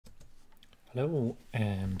Hello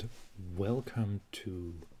and welcome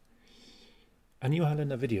to a new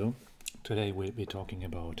Highlander video. Today we'll be talking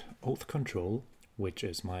about Oath Control, which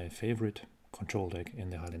is my favorite control deck in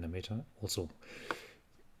the Highlander meta. Also,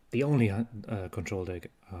 the only control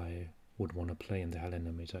deck I would want to play in the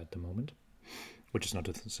Highlander meta at the moment. Which is not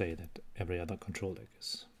to say that every other control deck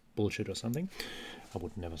is bullshit or something. I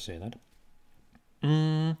would never say that.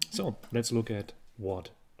 So, let's look at what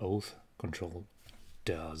Oath Control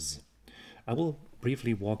does. I will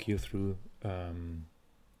briefly walk you through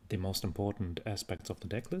the most important aspects of the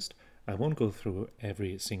deck list. I won't go through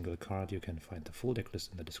every single card. You can find the full deck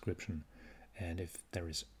list in the description. And if there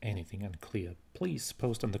is anything unclear, please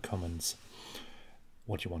post in the comments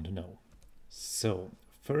what you want to know. So,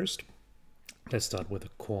 first, let's start with the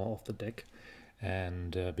core of the deck.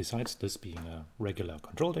 And besides this being a regular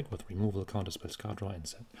control deck with removal, counterspells, card draw,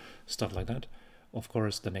 and stuff like that, of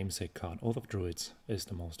course, the namesake card, Oath of Druids, is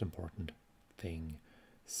the most important thing.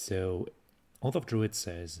 So, Oath of Druids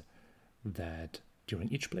says that during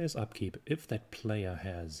each player's upkeep, if that player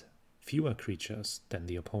has fewer creatures than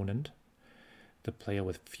the opponent, the player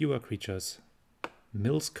with fewer creatures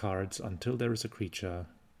mills cards until there is a creature,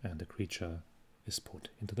 and the creature is put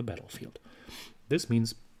into the battlefield. This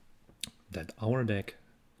means that our deck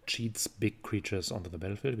cheats big creatures onto the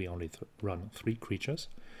battlefield. We only run 3 creatures,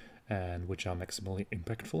 and which are maximally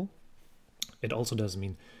impactful. It also does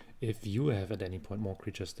mean if you have at any point more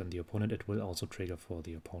creatures than the opponent, it will also trigger for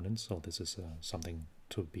the opponent. So this is something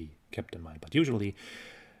to be kept in mind. But usually,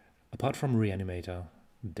 apart from Reanimator,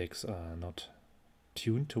 decks are not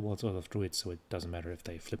tuned towards Oath of Druids, so it doesn't matter if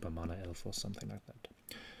they flip a Mana Elf or something like that.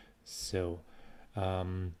 So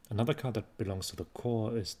another card that belongs to the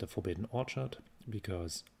core is the Forbidden Orchard,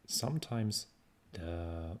 because sometimes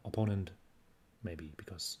the opponent, maybe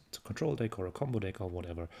because it's a control deck or a combo deck or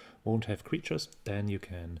whatever, won't have creatures, then you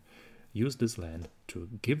can use this land to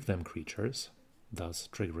give them creatures, thus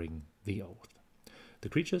triggering the Oath. The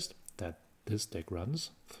creatures that this deck runs,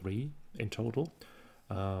 3 in total,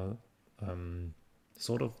 are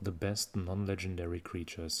sort of the best non-legendary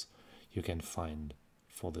creatures you can find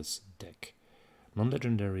for this deck.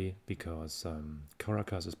 Non-legendary because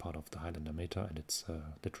Caracas is part of the Highlander meta and it's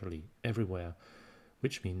literally everywhere,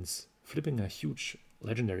 which means flipping a huge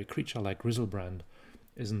legendary creature like Grizzlebrand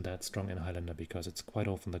isn't that strong in Highlander because it's quite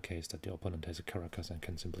often the case that the opponent has a Caracas and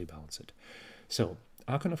can simply bounce it. So,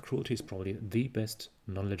 Archon of Cruelty is probably the best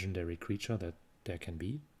non-legendary creature that there can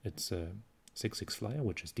be. It's a 6/6 flyer,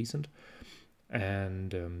 which is decent, and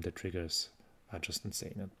the triggers are just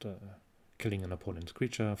insane. Killing an opponent's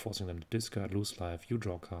creature, forcing them to discard, lose life, you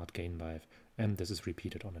draw a card, gain life, and this is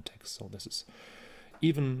repeated on attacks. So this is,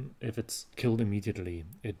 even if it's killed immediately,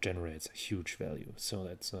 it generates huge value. So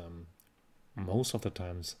that's most of the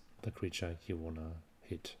times the creature you wanna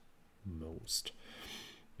hit most.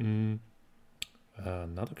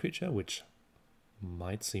 Another creature which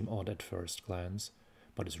might seem odd at first glance,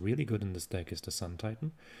 but is really good in this deck, is the Sun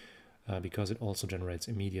Titan, because it also generates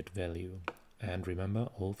immediate value. And remember,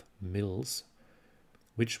 Oath mills,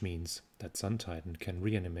 which means that Sun Titan can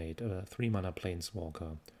reanimate a 3-mana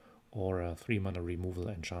Planeswalker or a 3-mana removal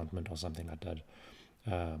enchantment or something like that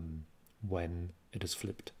when it is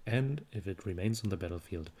flipped. And if it remains on the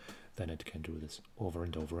battlefield, then it can do this over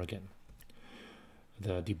and over again.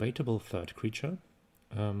 The debatable third creature,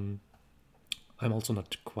 I'm also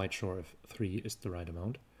not quite sure if 3 is the right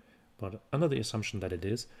amount, but under the assumption that it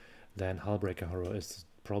is, then Hullbreaker Horror is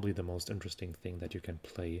probably the most interesting thing that you can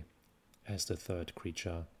play as the third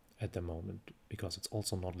creature at the moment, because it's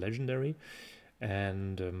also not legendary,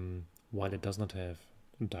 and while it does not have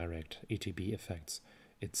direct ETB effects,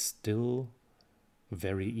 it's still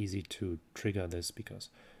very easy to trigger this, because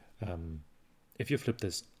if you flip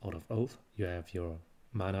this out of Oath, you have your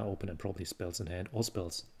mana open and probably spells in hand, or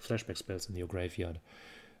spells, flashback spells in your graveyard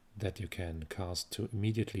that you can cast to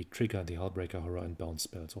immediately trigger the Hullbreaker Horror and bounce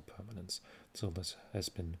spells or permanents. So this has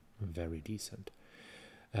been very decent.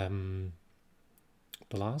 The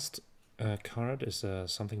last card is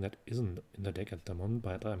something that isn't in the deck at the moment,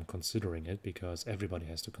 but I'm considering it because everybody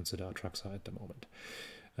has to consider Atraxa at the moment.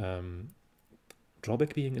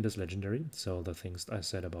 Drawback being it is legendary, so the things I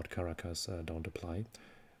said about Caracas don't apply.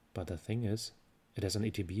 But the thing is, it has an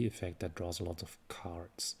ETB effect that draws a lot of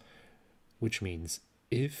cards, which means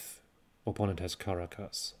if opponent has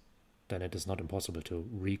Caracas, then it is not impossible to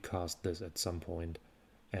recast this at some point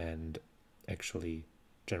and actually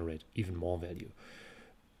generate even more value.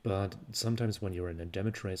 But sometimes when you're in a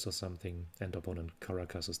damage race or something and opponent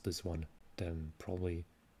Caracas is this one, then probably,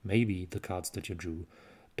 maybe the cards that you drew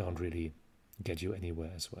don't really get you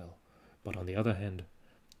anywhere as well. But on the other hand,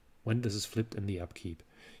 when this is flipped in the upkeep,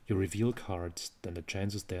 you reveal cards, then the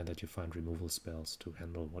chance is there that you find removal spells to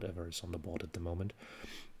handle whatever is on the board at the moment.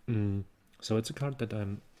 So it's a card that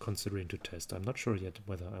I'm considering to test. I'm not sure yet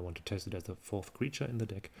whether I want to test it as a 4th creature in the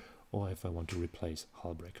deck, or if I want to replace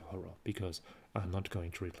Hullbreaker Horror, because I'm not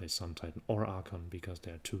going to replace Sun Titan or Archon, because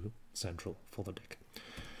they are too central for the deck.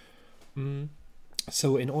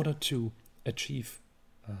 So in order to achieve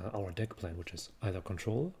our deck plan, which is either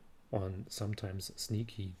control or sometimes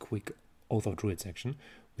sneaky, quick Oath of Druids action,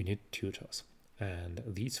 we need tutors. And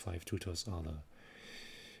these 5 tutors are the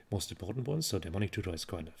most important ones. So Demonic Tutor is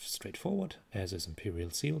kind of straightforward, as is Imperial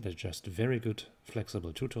Seal. They're just very good,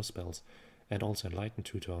 flexible tutor spells. And also Enlightened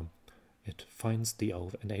Tutor, it finds the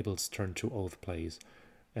Oath, enables turn 2 Oath plays.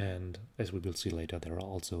 And as we will see later, there are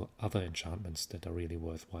also other enchantments that are really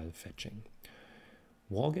worthwhile fetching.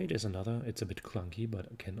 Wargate is another. It's a bit clunky,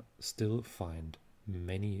 but can still find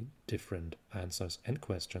many different answers and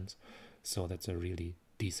questions. So that's a really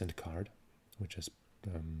decent card, which has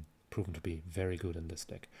proven to be very good in this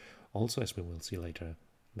deck. Also, as we will see later,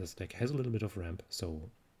 this deck has a little bit of ramp, so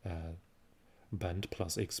Band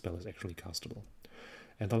plus X spell is actually castable.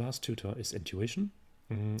 And the last tutor is Intuition.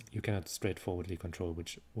 You cannot straightforwardly control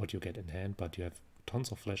what you get in hand, but you have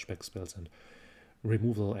tons of flashback spells and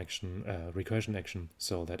removal action, recursion action,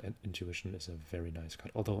 so that Intuition is a very nice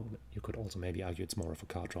card. Although you could also maybe argue it's more of a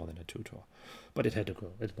card draw than a tutor. But it had to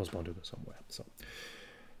go, it was bound to go somewhere.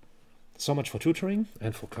 So much for tutoring.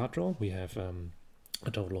 And for card draw, we have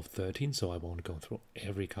a total of 13, so I won't go through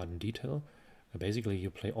every card in detail. Basically,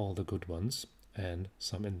 you play all the good ones and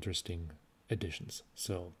some interesting additions.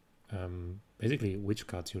 So basically, which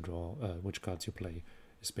cards you draw, which cards you play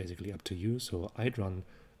is basically up to you. So I'd run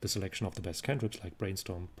the selection of the best cantrips like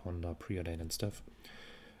Brainstorm, Ponder, Preordain and stuff.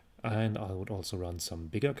 And I would also run some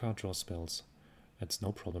bigger card draw spells. It's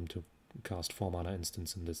no problem to cast 4 mana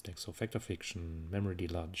instants in this deck. So Fact of Fiction, Memory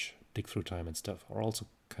Deludge, Dig Through Time and stuff are also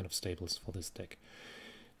kind of staples for this deck.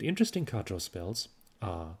 The interesting card draw spells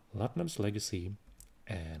are Latnam's Legacy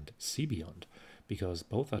and Sea Beyond, because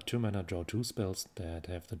both are 2 mana draw 2 spells that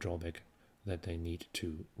have the drawback that they need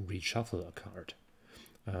to reshuffle a card.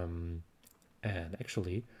 And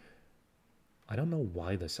actually, I don't know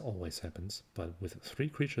why this always happens, but with 3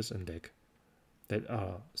 creatures in deck that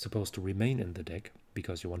are supposed to remain in the deck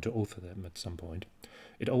because you want to oath them at some point,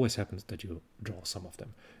 it always happens that you draw some of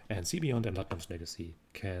them. And Sea Beyond and Latnam's Legacy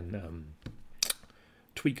can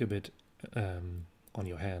tweak a bit on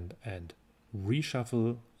your hand and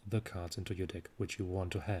reshuffle the cards into your deck which you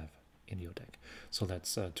want to have in your deck. So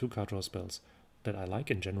that's 2 card draw spells that I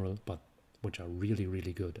like in general, but which are really,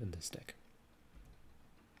 really good in this deck.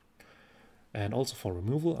 And also for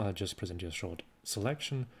removal, I'll just present you a short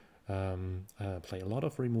selection. Play a lot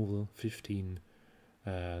of removal, 15,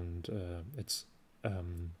 and it's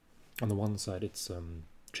on the one side it's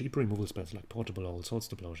cheap removal spells like Portable Owl, Souls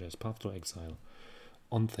to Plowshares, Path to Exile,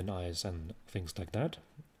 On Thin Ice and things like that.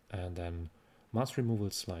 And then mass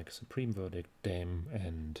removals like Supreme Verdict, Dame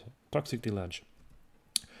and Toxic Deludge.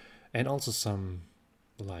 And also some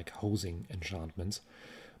like hosing enchantments.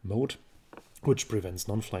 Mode, which prevents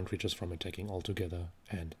non-flying creatures from attacking altogether,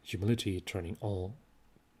 and Humility, turning all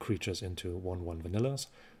creatures into 1/1 vanillas.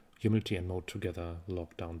 Humility and Mode together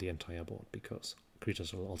lock down the entire board because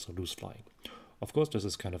creatures will also lose flying. Of course, this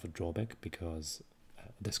is kind of a drawback because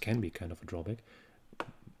this can be kind of a drawback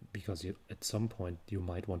because at some point you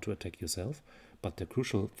might want to attack yourself, but the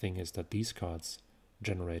crucial thing is that these cards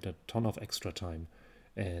generate a ton of extra time,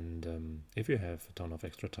 and if you have a ton of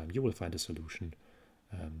extra time, you will find a solution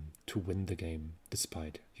to win the game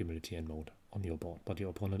despite Humility and Mode on your board, but your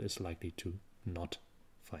opponent is likely to not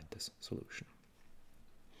find this solution.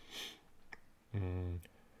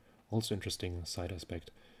 Also interesting side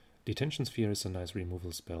aspect, Detention Sphere is a nice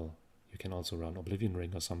removal spell. You can also run Oblivion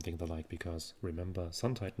Ring or something the like, because remember,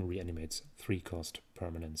 Sun Titan reanimates 3-cost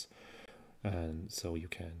permanents, and so you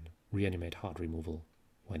can reanimate hard removal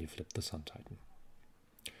when you flip the Sun Titan.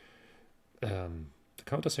 The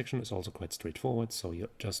counter section is also quite straightforward, so you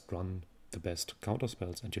just run the best counter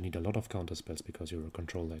spells, and you need a lot of counter spells because you're a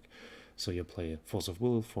control deck. So you play Force of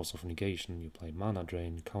Will, Force of Negation, you play Mana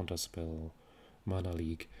Drain, Counter Spell, Mana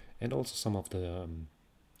Leak, and also some of the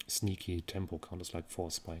sneaky tempo counters like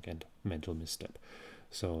Force Spike and Mental Misstep.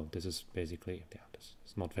 So this is basically, yeah, this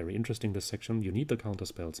is not very interesting, this section. You need the counter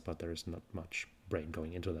spells, but there is not much brain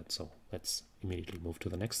going into that, so let's immediately move to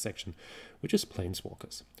the next section, which is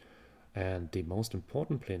Planeswalkers. And the most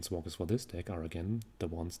important Planeswalkers for this deck are again the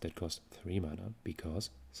ones that cost 3 mana, because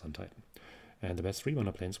Sun Titan. And the best 3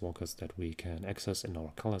 mana Planeswalkers that we can access in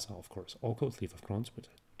our colors are of course Orko, Thief of Crowns, which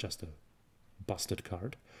is just a busted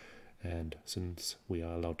card, and since we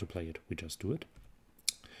are allowed to play it, we just do it.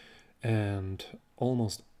 and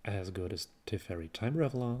almost as good as Teferi Time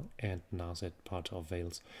Raveler and Narset Part of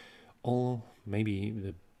Veils. All maybe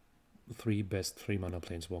the three best 3-mana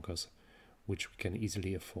planeswalkers which we can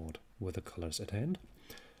easily afford with the colors at hand.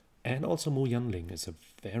 And also Mu Yanling is a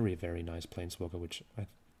very, very nice planeswalker, which I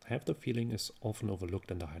have the feeling is often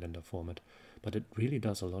overlooked in the Highlander format, but it really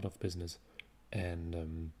does a lot of business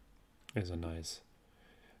and is a nice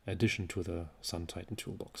addition to the Sun Titan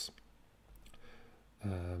toolbox.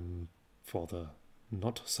 For the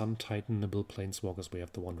not Sun Titanable planeswalkers, we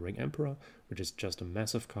have the Wandering Emperor, which is just a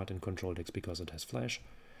massive card in control decks because it has flash.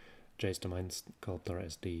 Jace the Mind Sculptor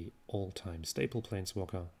as the all-time staple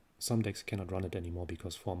planeswalker. Some decks cannot run it anymore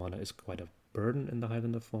because 4 mana is quite a burden in the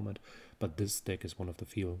Highlander format, but this deck is one of the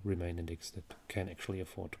few remaining decks that can actually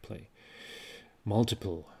afford to play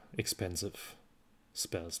multiple expensive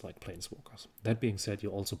spells like planeswalkers. That being said, you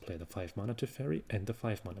also play the 5-mana Teferi and the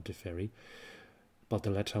 5-mana Teferi, but the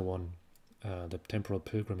latter one, the Temporal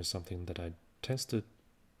Pilgrim, is something that I tested,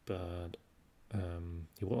 but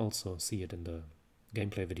you will also see it in the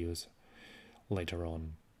gameplay videos later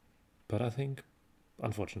on. But I think,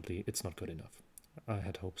 unfortunately, it's not good enough. I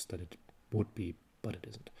had hopes that it would be, but it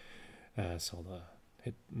isn't. So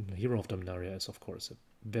the Hero of Dominaria is, of course, a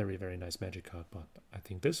very, very nice magic card, but I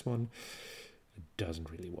think this one doesn't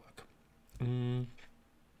really work.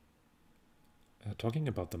 Talking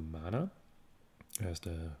about the mana, as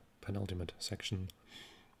the penultimate section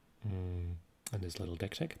in this little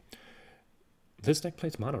deck tech. This deck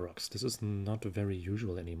plays Mana Rocks. This is not very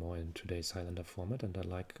usual anymore in today's Highlander format, and I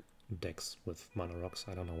like decks with Mana Rocks.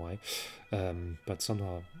 I don't know why, but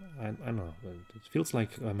somehow, I don't know, it feels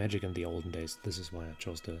like Magic in the olden days. This is why I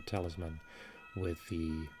chose the Talisman with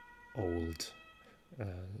the old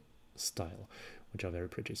style, which are very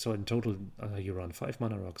pretty. So in total, you run 5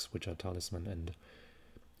 Mana Rocks, which are Talisman and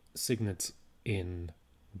Signets in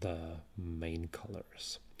the main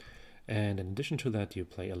colors. And in addition to that, you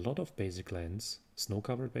play a lot of basic lands,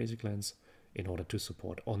 snow-covered basic lands, in order to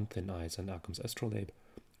support On Thin Ice and Arkham's Astrolabe,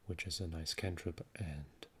 which is a nice cantrip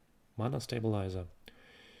and mana stabilizer.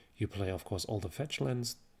 You play, of course, all the fetch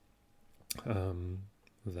lands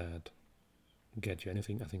that get you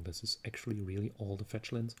anything. I think this is actually really all the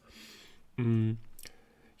fetch lands.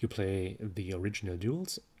 You play the original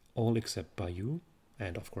duels, all except Bayou,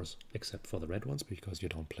 and of course except for the red ones, because you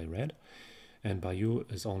don't play red. And Bayou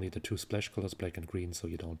is only the 2 splash colors, black and green, so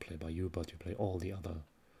you don't play Bayou, but you play all the other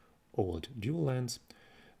old dual lands.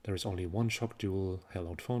 There is only one shock duel,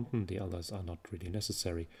 Hallowed Fountain. The others are not really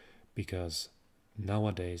necessary, because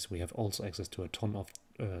nowadays we have also access to a ton of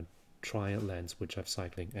tri lands which have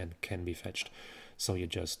cycling and can be fetched. So you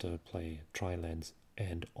just play tri lands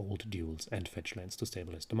and old duels and fetch lands to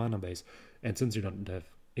stabilize the mana base. And since you don't have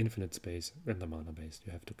infinite space in the mana base,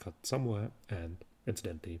 you have to cut somewhere, and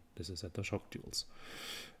incidentally, this is at the shock duels.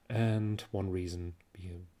 And one reason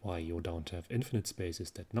why you don't have infinite space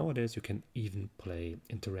is that nowadays you can even play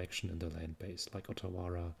interaction in the land base, like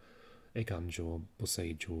Otawara, Eganjo,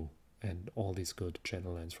 Boseiju, and all these good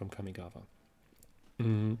channel lands from Kamigawa.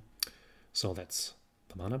 So that's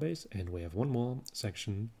the mana base, and we have one more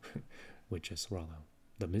section, which is rather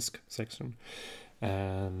the Misk section.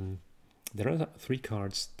 There are 3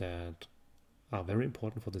 cards that are very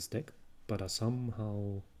important for this deck, but are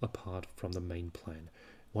somehow apart from the main plan.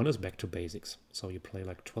 One is Back to Basics, so you play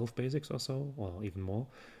like 12 basics or so, or even more.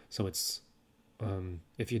 So it's,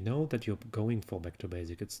 if you know that you're going for Back to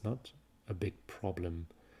Basic, it's not a big problem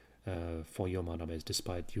for your mana base,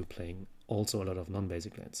 despite you playing also a lot of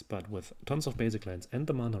non-basic lands. But with tons of basic lands and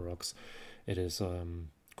the Mana Rocks, it is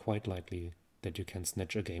quite likely that you can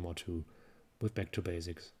snatch a game or two with Back to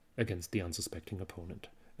Basics against the unsuspecting opponent.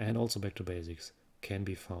 And also Back to Basics can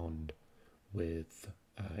be found with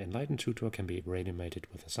Enlightened Tutor, can be reanimated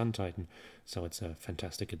with a Sun Titan, so it's a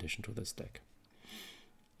fantastic addition to this deck.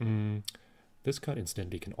 This card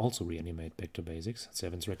incidentally can also reanimate Back to Basics.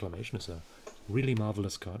 Seven's Reclamation is a really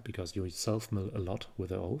marvelous card because you self-mill a lot with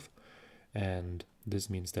the Oath, and this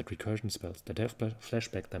means that recursion spells that have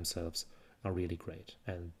flashback themselves are really great.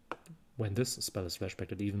 And when this spell is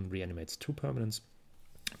flashbacked, it even reanimates 2 permanents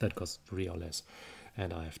that cost 3 or less.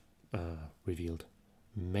 And I have revealed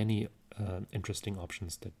many interesting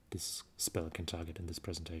options that this spell can target in this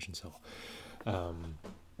presentation. So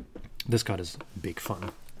this card is big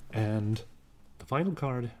fun. And the final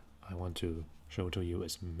card I want to show to you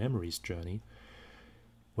is Memory's Journey.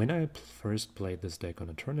 When I first played this deck on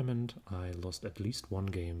a tournament, I lost at least 1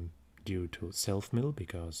 game due to self-mill,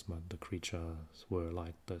 because the creatures were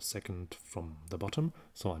like the second from the bottom,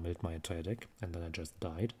 so I milled my entire deck and then I just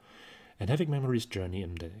died. And having Memory's Journey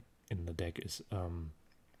in the deck is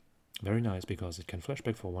Very nice, because it can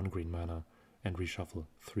flashback for 1 green mana and reshuffle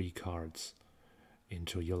 3 cards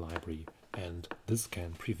into your library, and this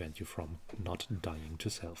can prevent you from not dying to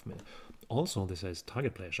self-mill. Also, this says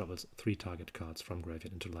target player shuffles 3 target cards from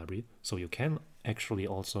graveyard into library, so you can actually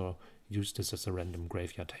also use this as a random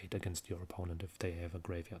graveyard hate against your opponent if they have a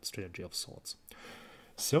graveyard strategy of sorts.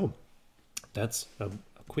 So that's a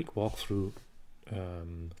quick walkthrough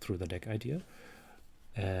through the deck idea,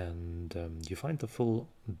 and you find the full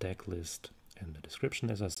deck list in the description,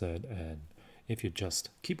 as I said, and if you just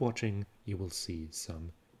keep watching, you will see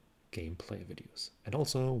some gameplay videos. And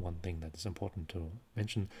also, one thing that is important to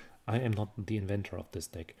mention, I am not the inventor of this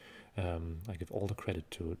deck. I give all the credit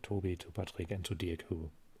to Toby, to Patrick, and to Dirk,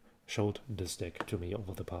 who showed this deck to me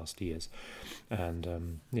over the past years.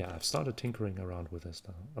 And yeah, I've started tinkering around with this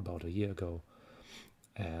about a year ago.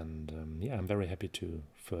 And yeah, I'm very happy to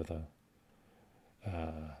further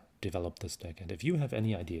develop this deck. And if you have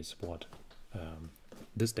any ideas what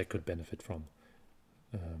this deck could benefit from,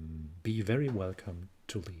 be very welcome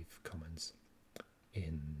to leave comments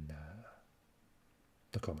in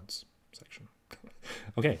the comments section.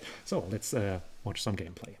 Okay, so let's watch some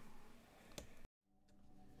gameplay.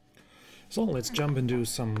 So let's jump into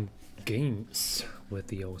some games with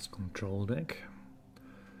the Oath Control deck.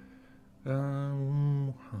 I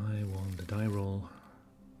want the die roll.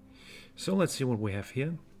 So let's see what we have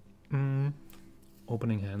here.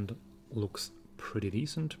 Opening hand looks pretty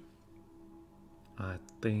decent. I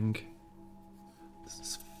think this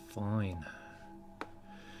is fine.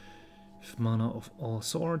 Mana of all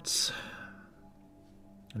sorts,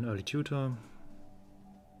 an early tutor,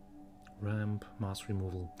 ramp, mask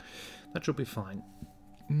removal. That should be fine.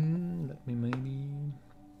 Let me maybe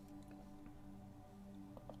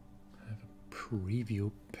have a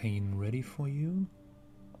preview pane ready for you,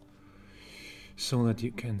 so that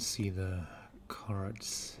you can see the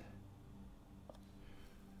cards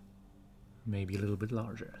maybe a little bit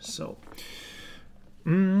larger. So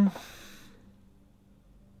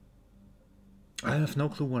I have no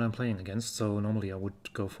clue what I'm playing against, so normally I would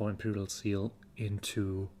go for Imperial Seal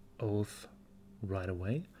into Oath right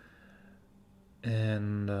away.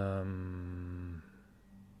 And I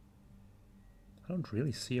don't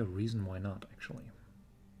really see a reason why not, actually.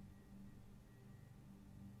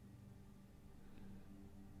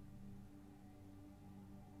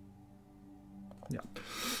 Yeah,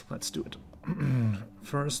 let's do it.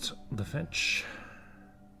 First, the fetch.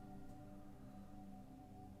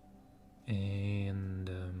 And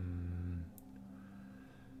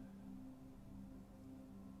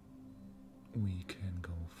we can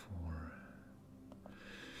go for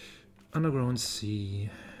Underground Sea.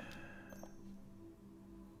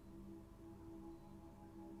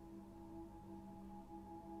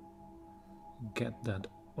 Get that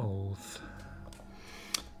Oath.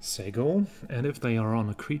 Say go. And if they are on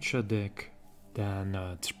a creature deck, then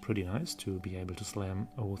it's pretty nice to be able to slam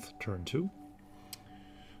Oath turn 2.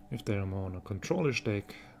 If they're more on a controlish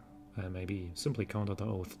deck, maybe simply counter the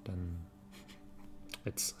Oath, then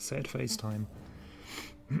it's sad face time.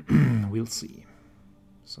 We'll see.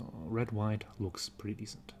 So red-white looks pretty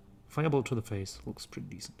decent. Fireball to the face looks pretty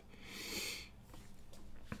decent.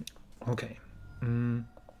 Okay.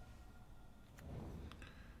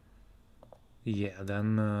 Yeah,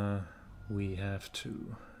 then we have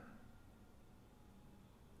to...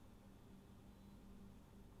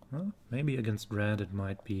 Well, maybe against red it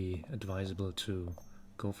might be advisable to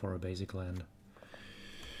go for a basic land.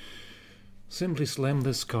 Simply slam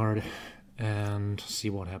this card and see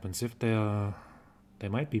what happens. If they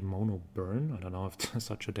might be mono burn. I don't know if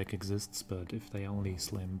such a deck exists, but if they only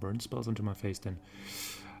slam burn spells into my face, then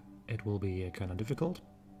it will be kind of difficult.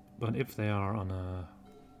 But if they are on a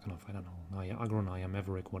kind of, I don't know, Naya Aggro, Naya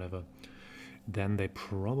Maverick, whatever, then they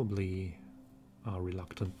probably are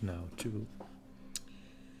reluctant now to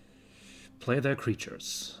play their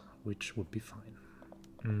creatures, which would be fine.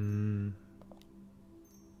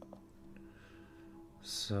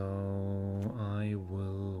 So I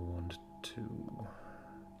will want to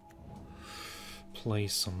play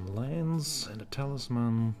some lands and a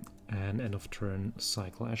talisman, and end of turn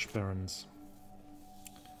cycle Ash Barrens,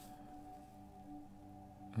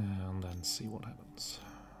 and then see what happens.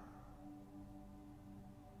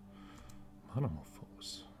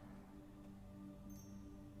 Metamorphose.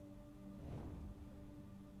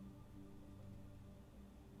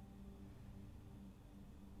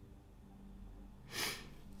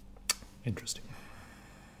 Interesting.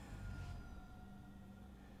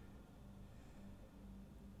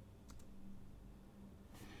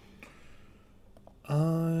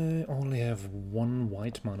 I only have one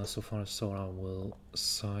white mana so far, so I will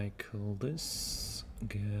cycle this,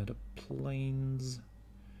 get a plains.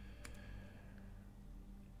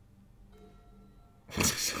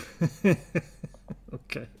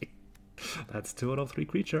 Okay, that's 2 out of 3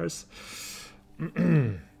 creatures.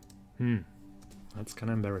 That's kind of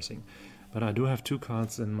embarrassing. But I do have 2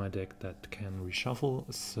 cards in my deck that can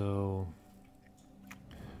reshuffle, so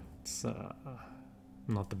it's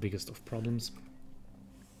not the biggest of problems.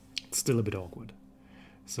 It's still a bit awkward.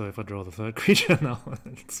 So if I draw the 3rd creature now,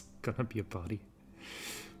 it's gonna be a party.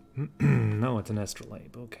 No, it's an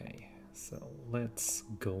Astrolabe. Okay, so let's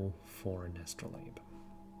go for an Astrolabe.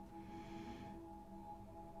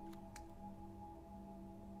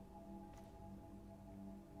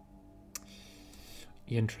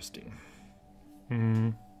 Interesting.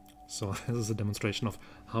 So this is a demonstration of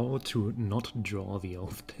how to not draw the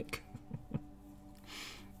Oath deck.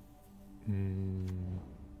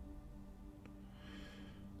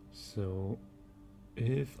 So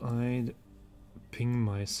if I'd ping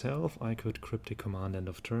myself, I could Cryptic Command end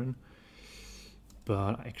of turn,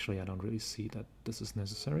 but actually I don't really see that this is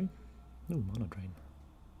necessary. No, mana drain.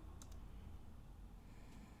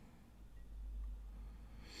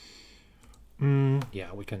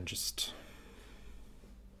 Yeah, we can just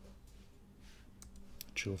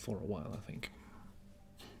chill for a while, I think.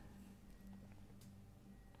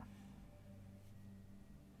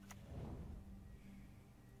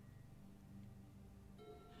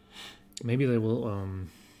 Maybe they will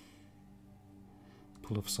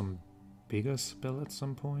pull off some bigger spell at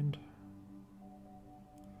some point.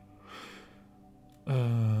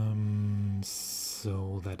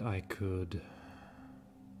 So that I could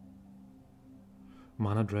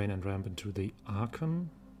mana drain and ramp into the Archon,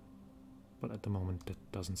 but at the moment that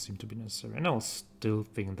doesn't seem to be necessary. And I'll still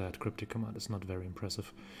think that Cryptic Command is not very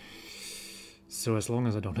impressive. So as long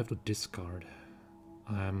as I don't have to discard,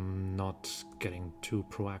 I'm not getting too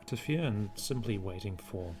proactive here and simply waiting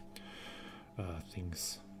for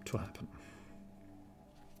things to happen.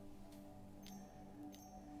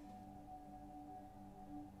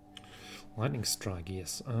 Lightning Strike,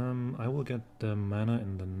 yes. I will get the mana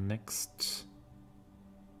in the next...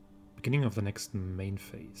 beginning of the next main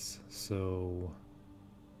phase, so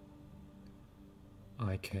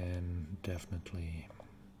I can definitely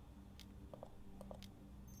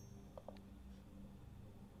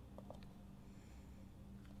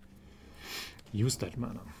use that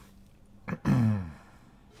mana.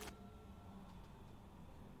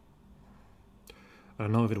 I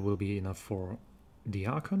don't know if it will be enough for the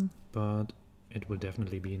Archon, but it will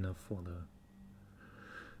definitely be enough for the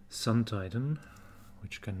Sun Titan,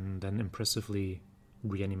 which can then impressively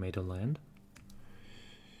reanimate a land.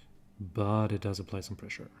 But it does apply some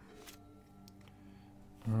pressure.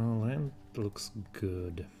 Land looks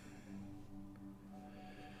good.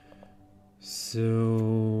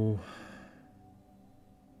 So,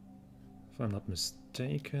 if I'm not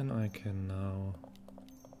mistaken, I can now...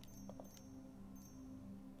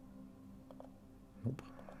 Nope.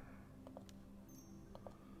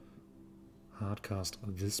 Hardcast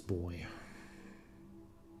this boy.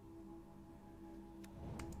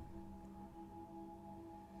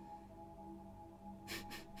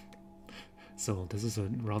 So this is a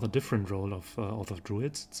rather different role of Oath of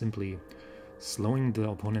Druids, simply slowing the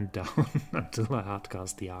opponent down until I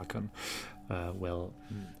hardcast the Archon. Well,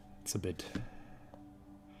 it's a bit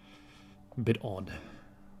odd,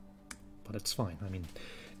 but it's fine. I mean,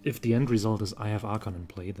 if the end result is I have Archon in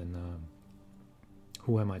play, then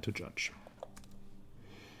who am I to judge?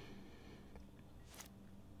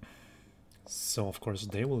 So of course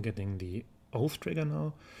they will getting the Oath trigger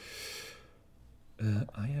now.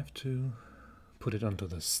 I have to put it onto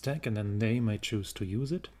the stack, and then they might choose to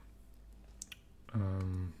use it.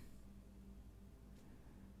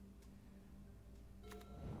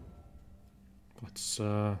 It's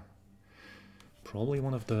probably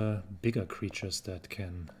one of the bigger creatures that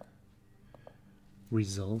can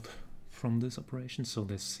result from this operation, so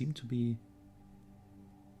they seem to be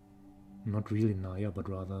not really Naya, but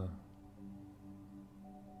rather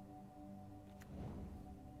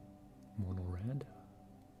mono red.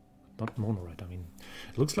 Not mono red, I mean,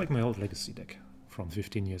 it looks like my old Legacy deck from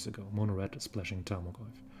 15 years ago. Mono red splashing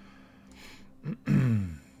Tarmogoyf.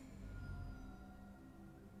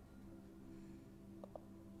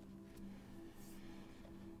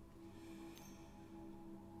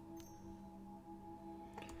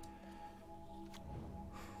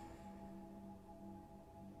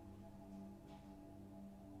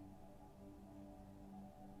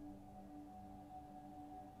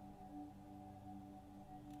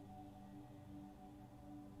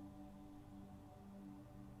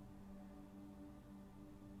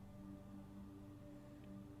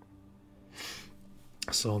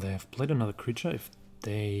 So they have played another creature. If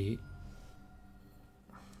they...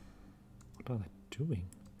 What are they doing?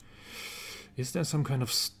 Is there some kind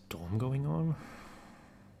of storm going on?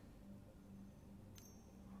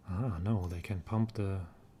 Ah, no, they can pump the...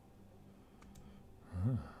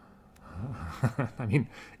 I mean,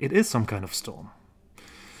 it is some kind of storm.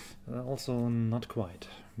 Also not quite,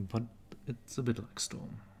 but it's a bit like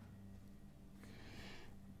storm.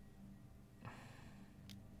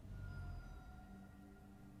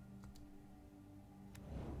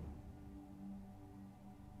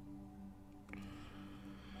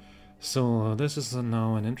 So this is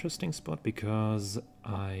now an interesting spot because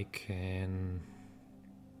I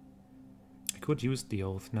could use the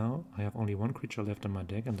Oath now. I have only one creature left in my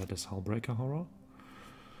deck, and that is Hullbreaker Horror.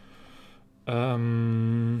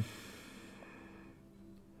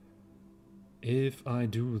 If I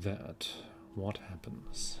do that, what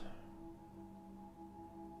happens?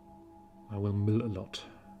 I will mill a lot.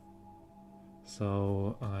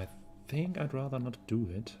 So I think I'd rather not do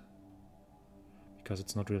it, because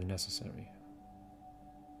it's not really necessary.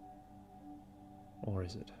 Or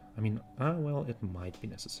is it? I mean, well, it might be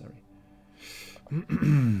necessary.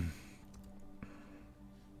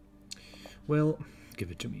 Well,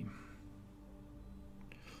 give it to me.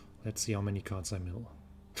 Let's see how many cards I mill.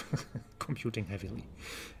 Computing heavily.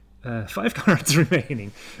 5 cards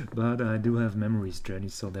remaining, but I do have Memory's Journey,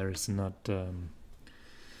 so there is not...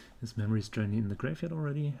 is Memory's Journey in the graveyard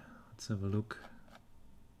already? Let's have a look.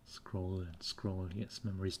 Scroll and scroll. Yes,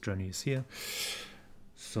 Memory's Journey is here.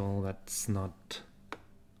 So that's not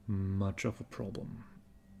much of a problem.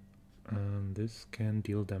 This can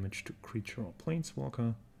deal damage to creature or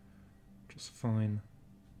planeswalker, which is fine.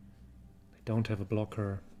 I don't have a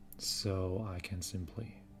blocker, so I can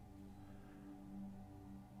simply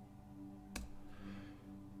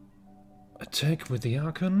attack with the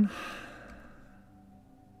Archon.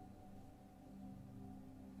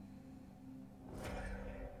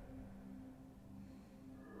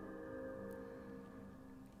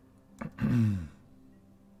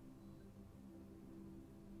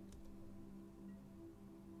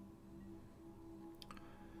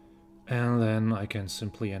 And then I can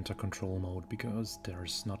simply enter control mode because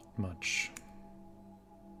there's not much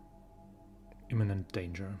imminent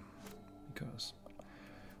danger. Because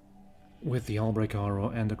with the Hullbreaker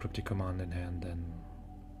Horror and the Cryptic Command in hand, then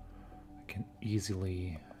I can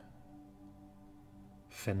easily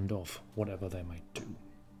fend off whatever they might do.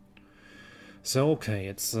 So okay,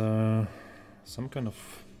 it's some kind of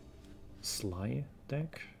Sly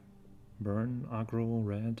deck, burn, aggro,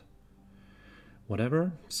 red,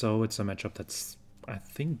 whatever. So it's a matchup that's, I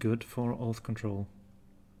think, good for Oath control,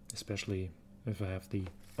 especially if I have the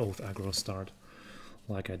Oath aggro start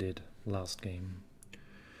like I did last game.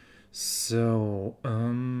 So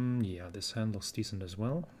yeah, this hand looks decent as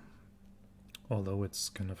well, although it's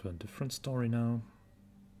kind of a different story now.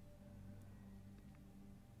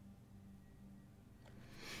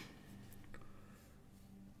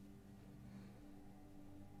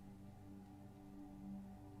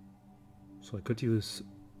 So I could use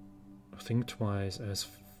Think Twice as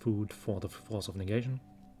food for the Force of Negation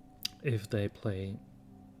if they play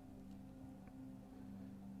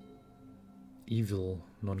evil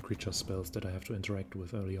non-creature spells that I have to interact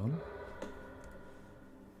with early on.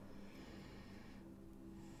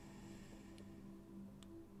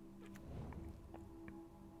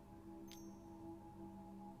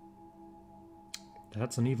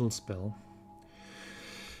 That's an evil spell.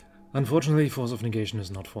 Unfortunately, Force of Negation is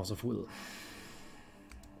not Force of Will.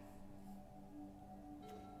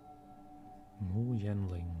 Mu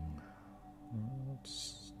Yanling.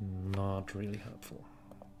 That's not really helpful.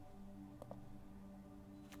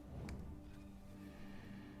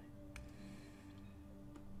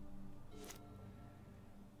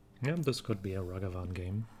 Yeah, this could be a Ragavan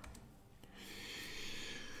game.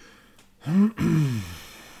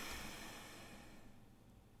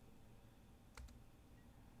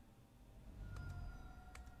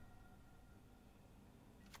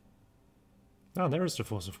 Ah, there is the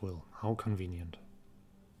Force of Will. How convenient.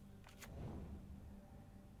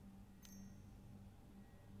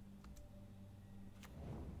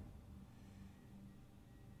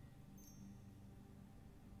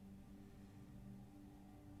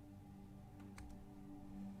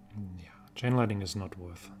 Yeah, Chain Lightning is not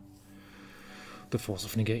worth the Force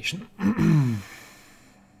of Negation.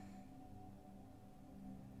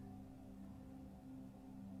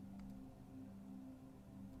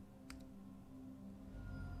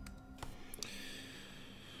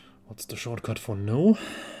 What's the shortcut for no?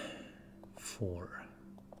 4.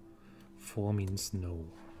 4 means no.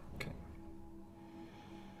 Okay.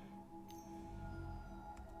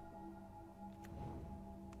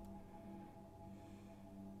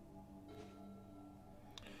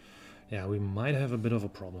 Yeah, we might have a bit of a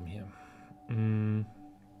problem here.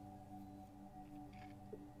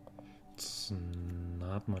 It's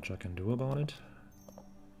not much I can do about it.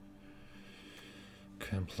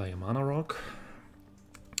 Can play a mana rock.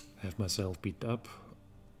 Have myself beat up.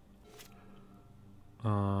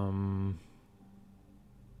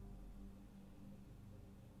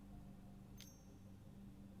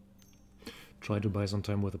 Try to buy some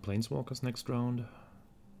time with the Planeswalkers next round.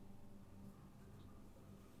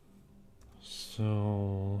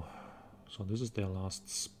 So this is their last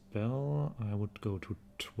spell. I would go to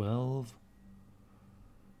 12.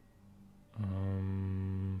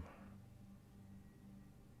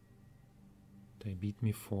 They beat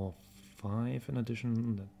me for 5 in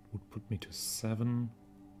addition. That would put me to 7.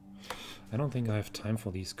 I don't think I have time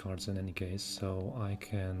for these cards in any case, so I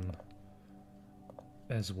can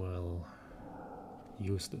as well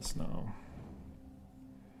use this now.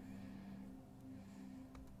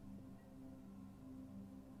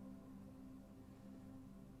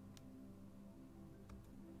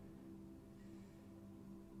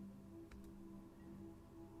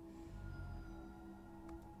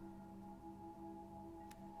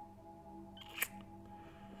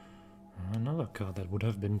 Another card that would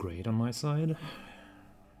have been great on my side.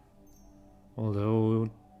 Although,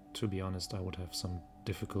 to be honest, I would have some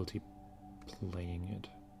difficulty playing it.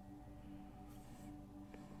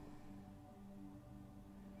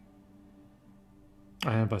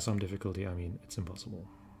 And by some difficulty, I mean it's impossible.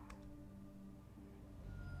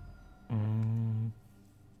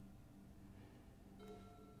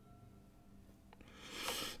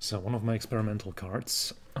 So one of my experimental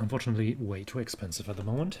cards, unfortunately way too expensive at the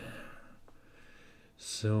moment.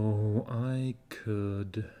 So I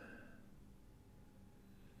could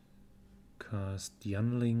cast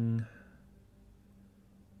Yanling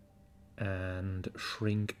and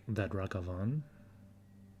shrink that Ragavan.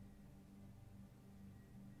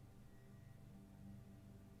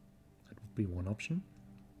 That would be one option.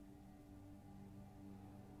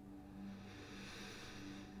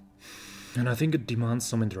 And I think it demands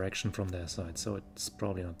some interaction from their side, so it's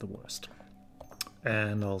probably not the worst.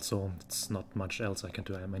 And also, it's not much else I can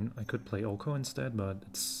do. I mean, I could play Oko instead, but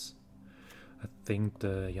I think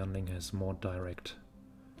the Yanling has more direct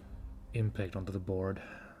impact onto the board.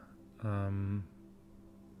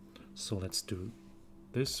 So let's do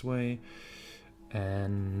this way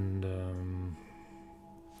and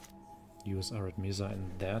use Arithmesa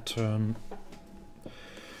in their turn,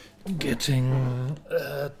 getting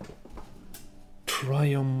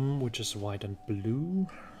Triumph, which is white and blue.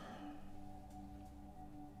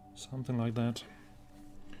 Something like that.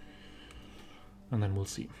 And then we'll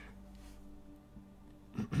see.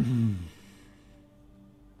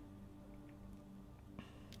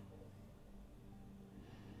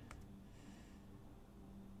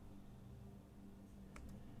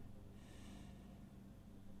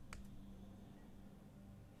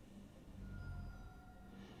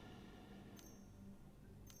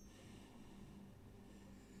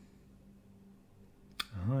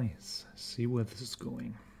 Nice. See where this is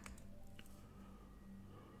going.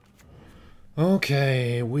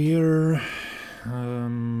 Okay, we're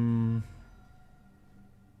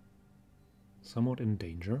somewhat in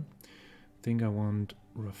danger. I think I want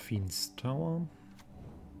Rafine's Tower.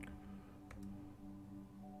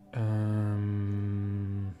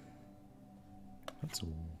 That's a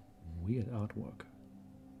weird artwork.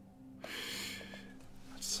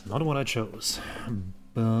 That's not what I chose,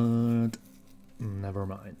 but never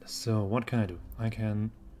mind. So what can I do? I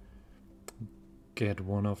can get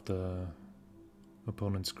one of the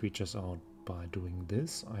opponent's creatures out by doing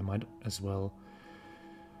this. I might as well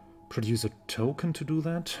produce a token to do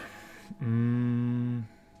that. I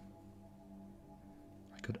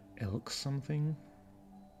could elk something.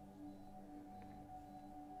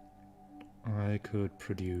 I could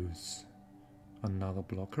produce another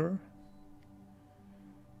blocker.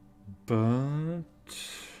 But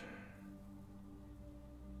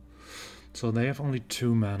so they have only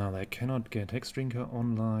 2 mana. They cannot get Hexdrinker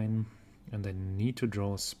online. And they need to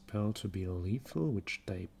draw a spell to be lethal, which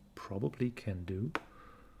they probably can do.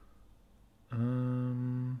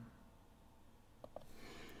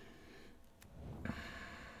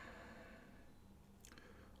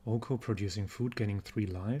 Oko producing food, gaining 3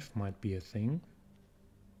 life might be a thing.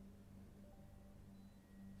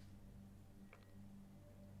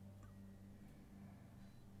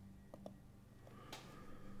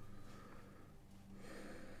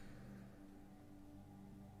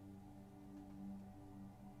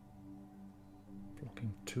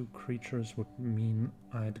 Blocking 2 creatures would mean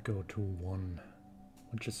I'd go to 1,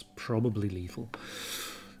 which is probably lethal.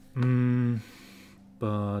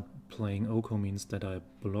 but playing Oko means that I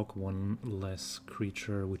block one less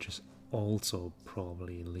creature, which is also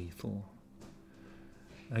probably lethal.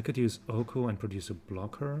 I could use Oko and produce a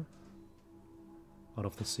blocker out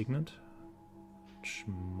of the Signet, which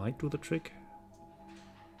might do the trick.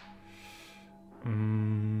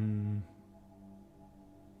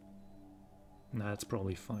 That's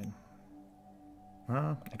probably fine.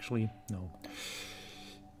 Actually, no.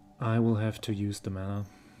 I will have to use the mana,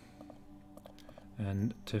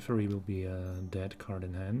 and Teferi will be a dead card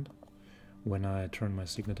in hand when I turn my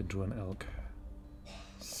Signet into an Elk.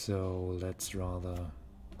 So let's rather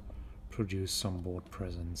produce some board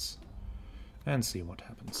presence and see what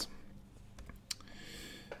happens.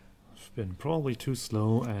 I've been probably too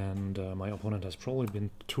slow, and my opponent has probably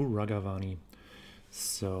been too Ragavani,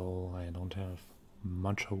 so I don't have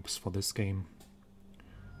much hopes for this game.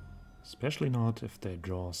 Especially not if they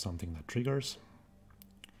draw something that triggers.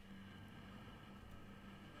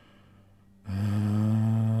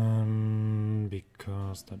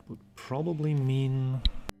 Because that would probably mean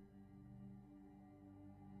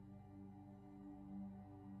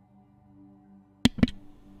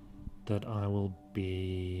that I will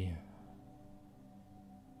be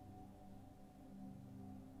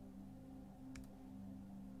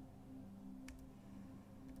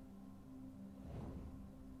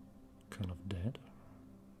kind of dead.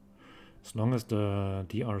 As long as the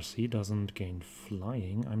DRC doesn't gain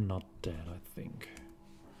flying, I'm not dead, I think.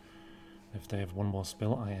 If they have one more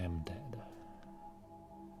spell, I am dead.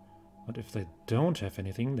 But if they don't have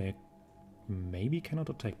anything, they maybe cannot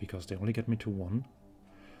attack, because they only get me to 1.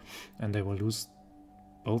 And they will lose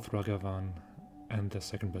both Ragavan and their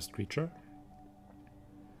second best creature.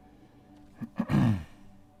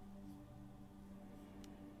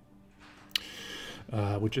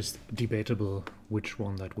 Which is debatable which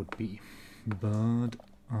one that would be. But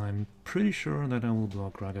I'm pretty sure that I will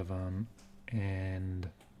block Ragavan and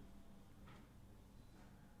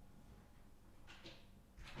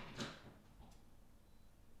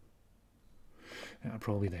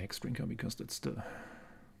probably the Hex Drinker, because that's the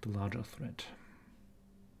larger threat.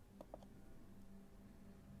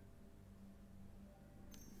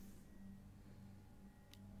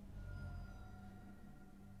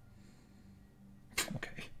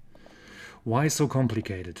 Okay. Why so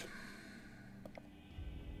complicated?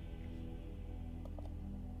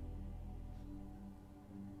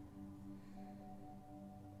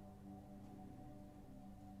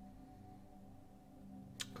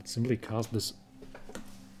 Could simply cast this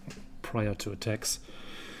prior to attacks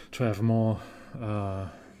to have more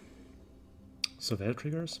surveil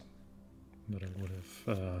triggers. But I would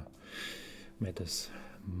have made this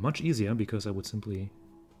much easier, because I would simply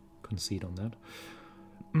concede on that.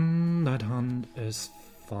 That hunt is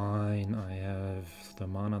fine. I have the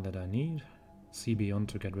mana that I need. See Beyond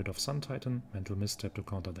to get rid of Sun Titan. Mental Misstep to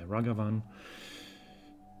counter their Ragavan.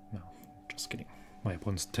 No, just kidding. My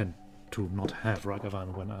opponents tend to not have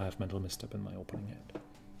Ragavan when I have Mental Misstep in my opening hand.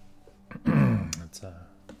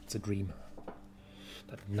 It's a dream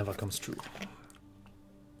that never comes true.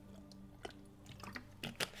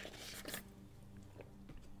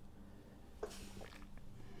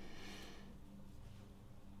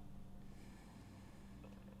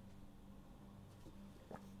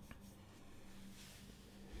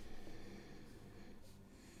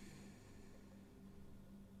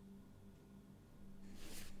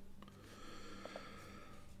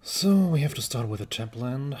 So we have to start with a tap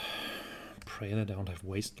land. Pray they don't have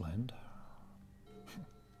Wasteland.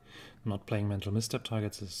 Not playing Mental Misstep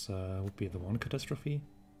targets is would be the one catastrophe.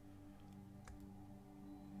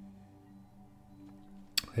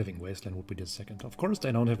 Having Wasteland would be the second. Of course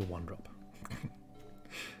they don't have a 1-drop.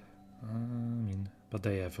 I mean, but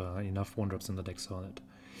they have enough 1-drops in the deck so that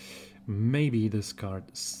maybe this card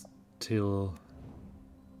still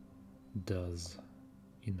does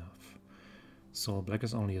enough. So black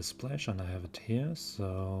is only a splash, and I have it here,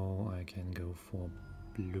 so I can go for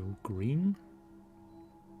blue-green.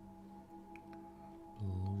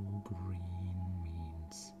 Blue-green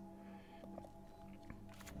means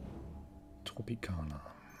Tropicana.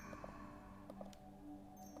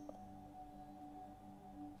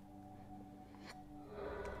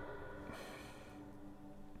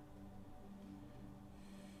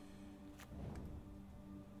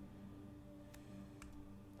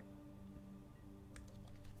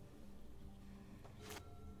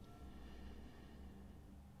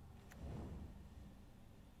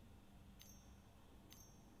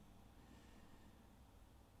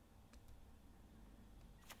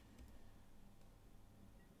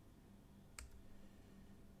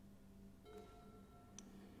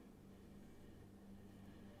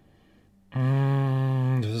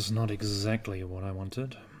 was not exactly what I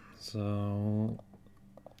wanted, so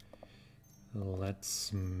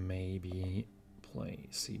let's maybe play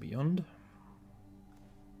Sea Beyond.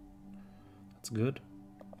 That's good.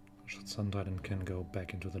 Sun Titan can go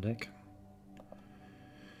back into the deck.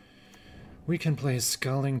 We can play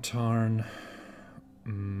Scalding Tarn.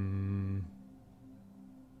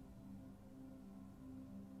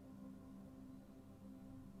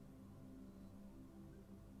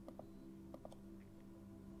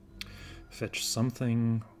 Fetch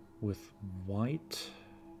something with white.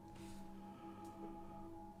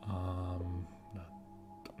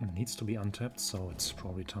 That needs to be untapped, so it's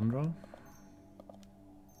probably Tundra.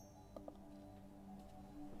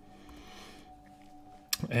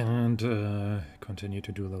 And continue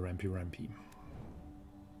to do the rampy.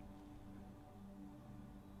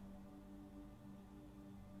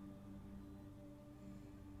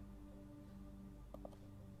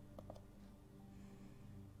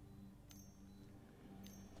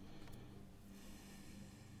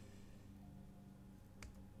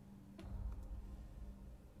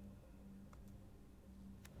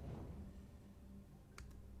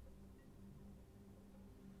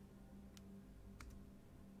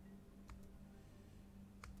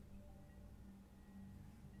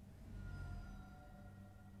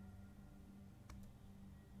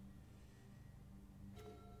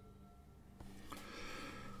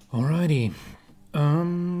 Alrighty.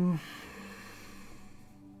 I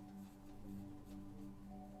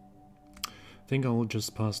think I'll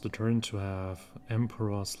just pass the turn to have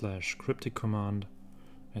Emperor / Cryptic Command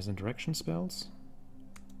as interaction spells.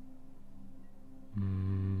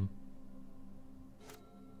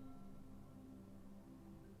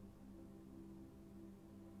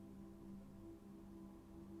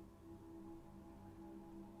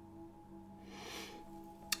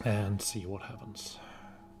 And see what happens.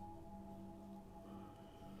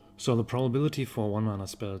 So the probability for 1-mana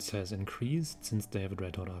spells has increased since they have a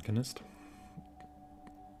Dreadhorde Arcanist.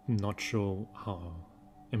 Not sure how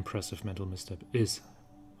impressive Mental Misstep is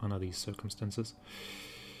under these circumstances.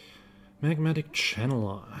 Magmatic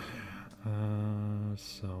Channeler.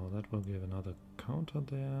 So that will give another counter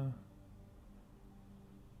there.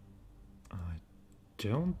 I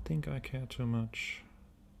don't think I care too much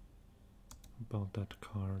about that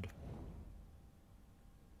card.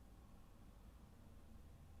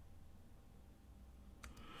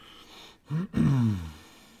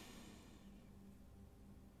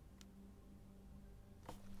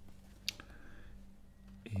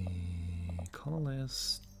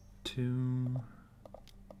 Colorless 2.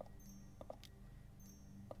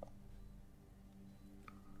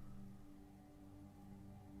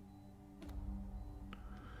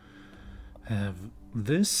 Have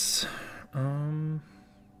this. And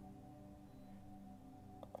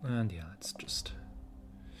yeah, let's just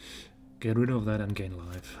get rid of that and gain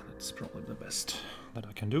life. That's probably the best that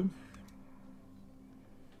I can do.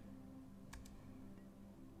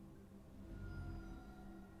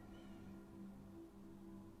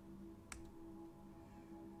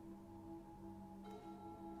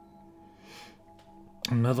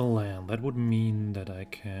 Another land. That would mean that I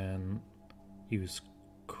can use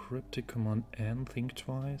Cryptic Command and Think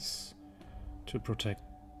Twice to protect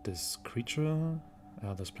this creature,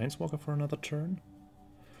 this Planeswalker, for another turn.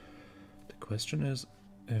 The question is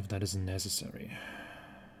if that is necessary.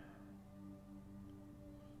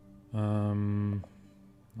 I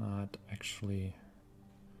actually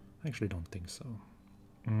don't think so.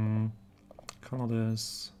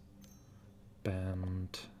 Colorless,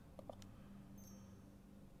 band,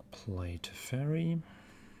 play Teferi.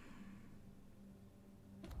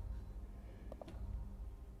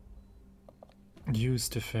 Use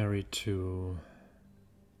Teferi to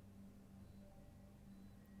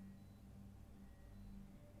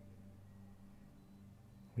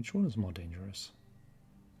which one is more dangerous?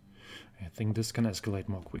 I think this can escalate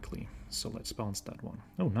more quickly, so let's bounce that one.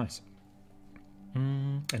 Oh, nice.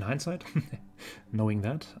 In hindsight, knowing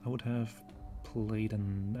that, I would have played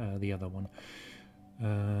the other one.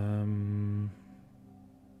 I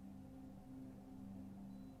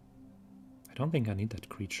don't think I need that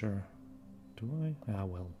creature. Do I? Ah,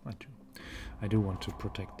 well, I do. I do want to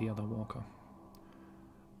protect the other walker.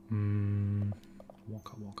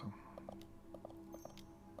 Walker.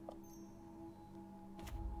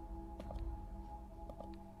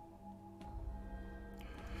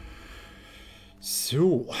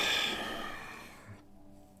 So,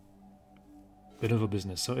 bit of a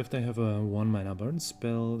business. So if they have a 1-mana burn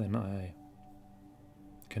spell, then I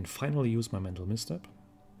can finally use my Mental Misstep.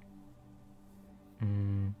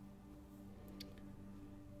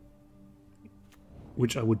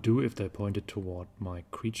 which I would do if they pointed toward my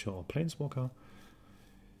creature or planeswalker.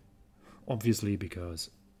 Obviously, because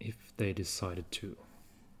if they decided to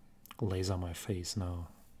laser my face now,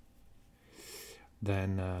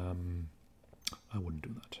 then I wouldn't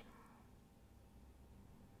do that.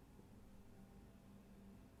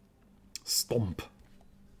 Stomp.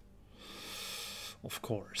 Of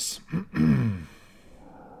course.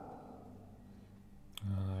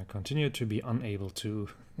 I continue to be unable to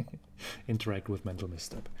interact with mental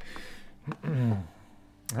misstep.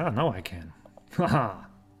 Now I can. Haha!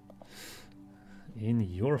 In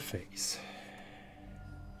your face.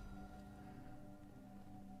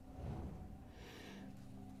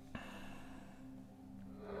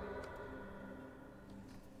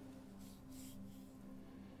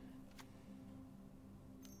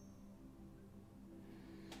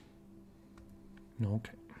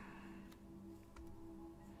 Okay.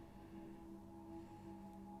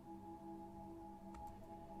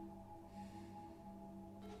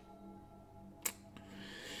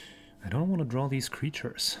 I don't want to draw these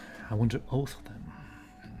creatures. I want to oath them.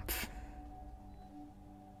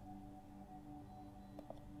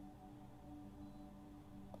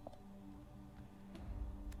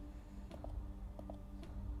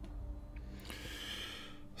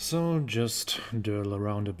 So just dirl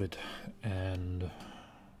around a bit and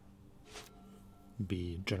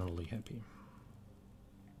be generally happy.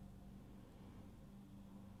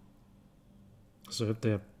 So if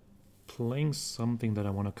they're playing something that I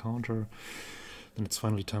want to counter, then it's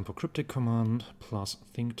finally time for Cryptic Command, plus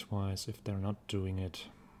Think Twice if they're not doing it.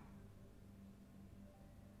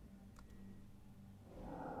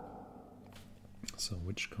 So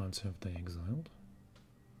which cards have they exiled?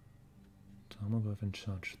 Tarmogoyf and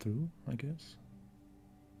Charge Through, I guess.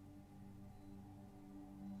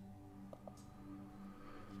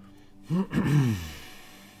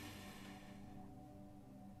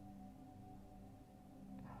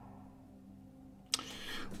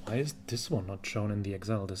 Why is this one not shown in the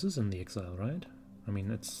exile? This is in the exile, right? I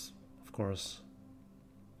mean, it's, of course,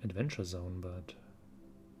 Adventure Zone, but...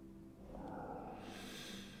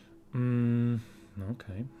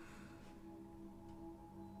 okay.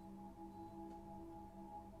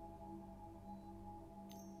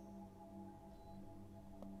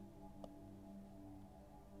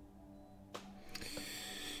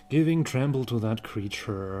 Giving Trample to that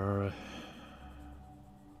creature...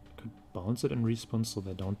 Could bounce it in response so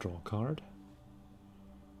they don't draw a card.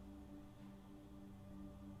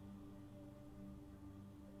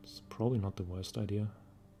 It's probably not the worst idea.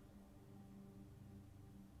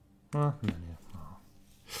 Ah, no,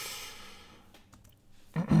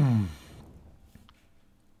 no.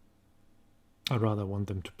 I'd rather want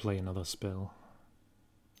them to play another spell.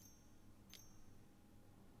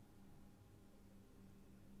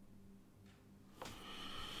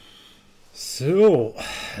 So,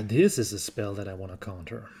 this is a spell that I want to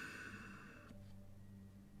counter.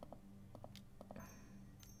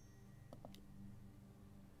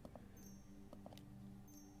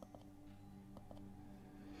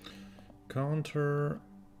 Counter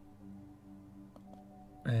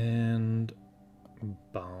and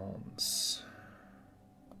bounce.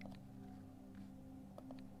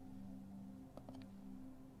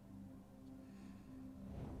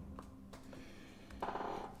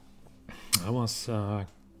 That was an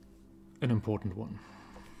important one.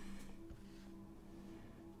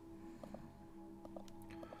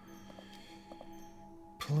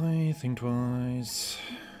 Play, think twice,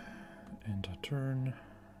 enter turn.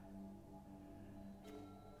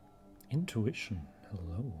 Intuition,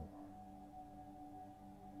 hello.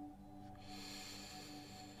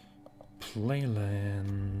 Play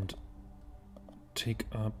land, take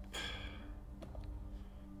up,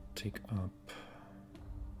 take up.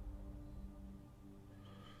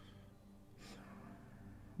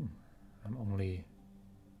 I'm only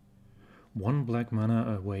one black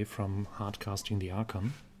mana away from hardcasting the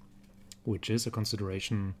Archon, which is a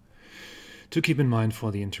consideration to keep in mind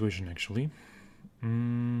for the intuition, actually.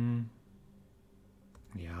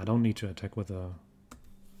 Yeah, I don't need to attack with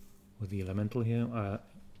the elemental here. I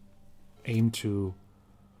aim to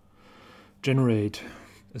generate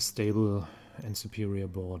a stable and superior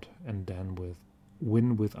board, and then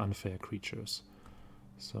win with unfair creatures.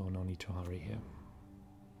 So no need to hurry here.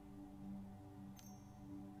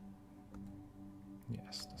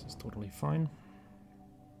 Yes, this is totally fine.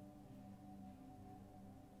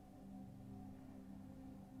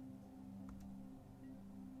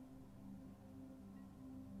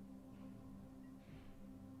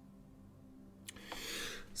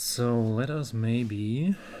 So let us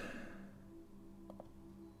maybe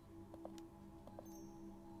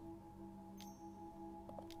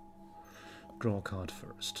draw a card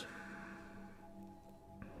first.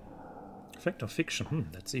 Fact or fiction?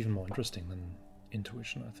 That's even more interesting than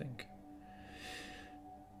intuition, I think.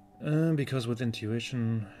 Because with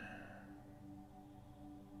intuition...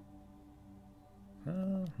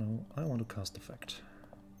 no, I want to cast effect.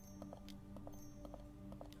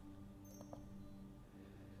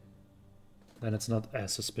 Then it's not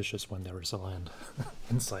as suspicious when there is a land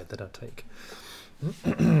inside that I take.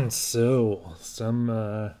 So,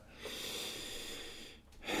 some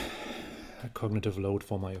cognitive load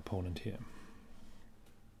for my opponent here.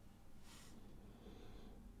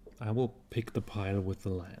 I will pick the pile with the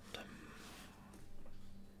land.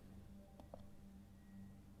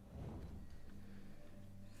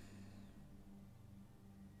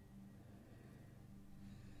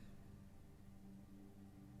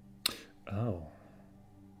 Oh.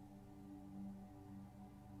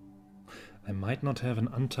 I might not have an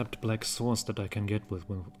untapped black source that I can get with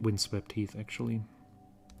Windswept Heath, actually.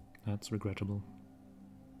 That's regrettable.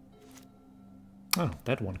 Oh,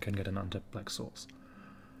 that one can get an untapped black source.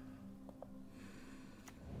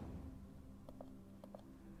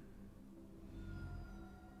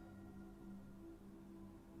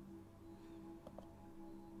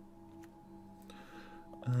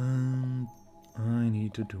 I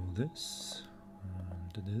need to do this,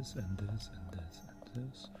 and this, and this, and this, and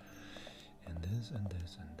this, and this, and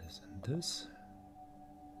this, and this, and this.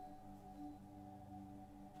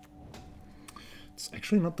 It's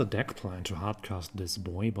actually not the deck plan to hardcast this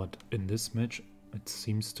boy, but in this match it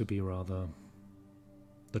seems to be rather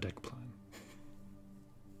the deck plan.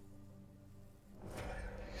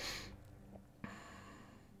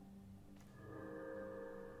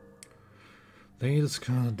 They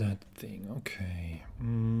discarded that thing, okay.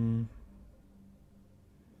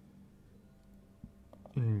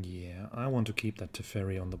 Yeah, I want to keep that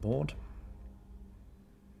Teferi on the board.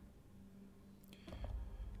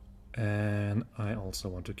 And I also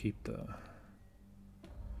want to keep the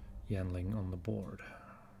Yanling on the board.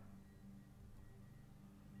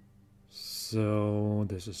 So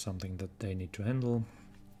this is something that they need to handle.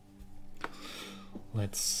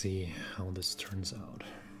 Let's see how this turns out.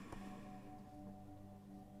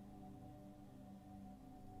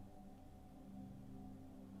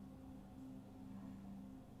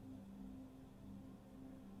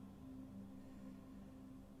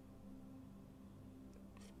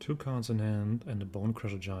 Two cards in hand and a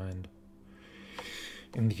Bonecrusher Giant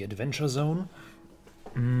in the adventure zone.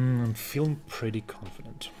 I'm feeling pretty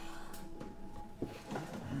confident.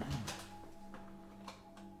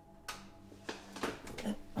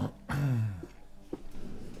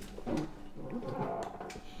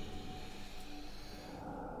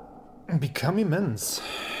 Become immense.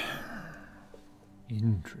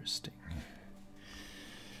 Interesting.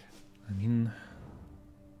 I mean,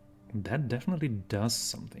 that definitely does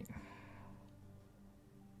something.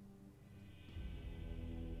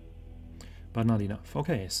 But not enough.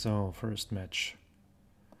 Okay, so first match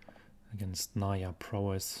against Naya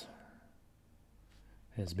Prowess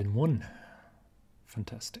has been won.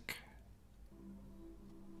 Fantastic.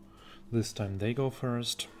 This time they go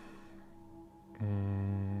first.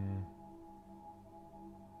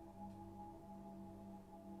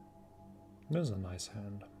 There's a nice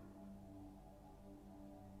hand.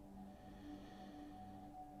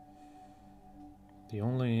 The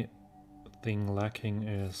only thing lacking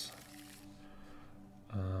is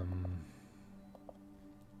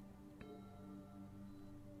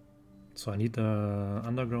so I need the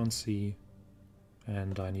Underground Sea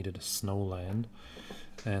and I needed a snow land,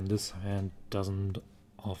 and this hand doesn't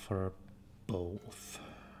offer both.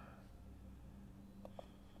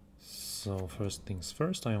 So first things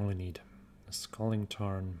first, I only need a Sculling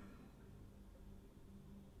Tarn.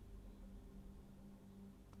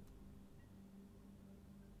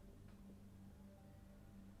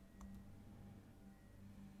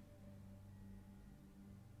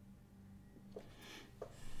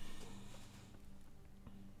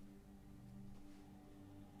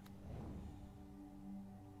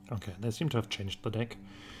 Okay, they seem to have changed the deck,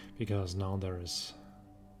 because now there is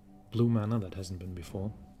blue mana that hasn't been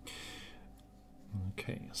before.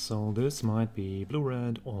 Okay, so this might be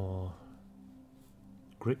blue-red or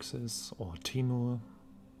Grixis or Timur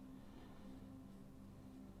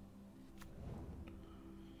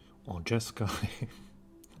or Jeskai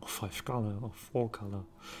or 5-color or 4-color.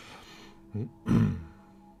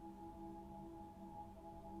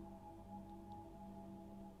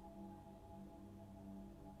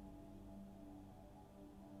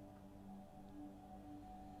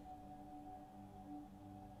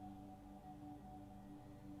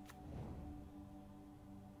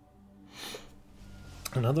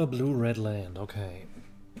 Another blue-red land, okay.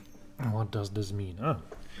 What does this mean? Ah.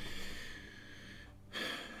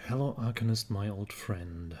 Hello, Arcanist, my old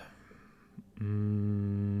friend.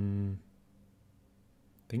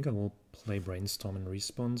 Think I will play Brainstorm in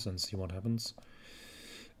response and see what happens.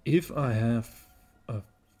 If I have a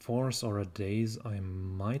Force or a Daze, I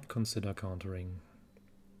might consider countering.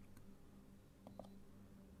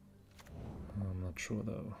 I'm not sure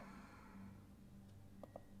though.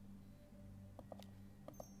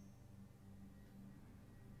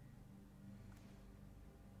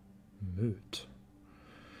 Moot.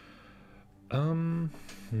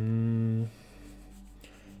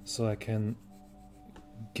 So I can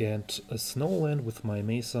get a Snowland with my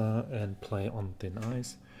Mesa and play on Thin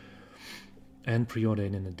Ice. And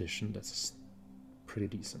Preordain in addition, that's pretty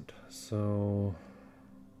decent. So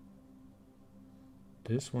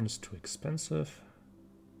this one is too expensive.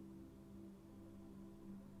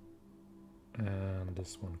 And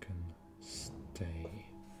this one can stay.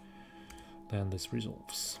 Then this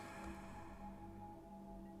resolves.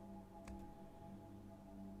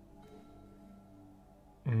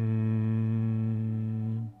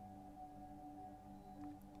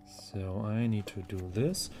 So I need to do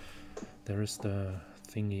this. There is the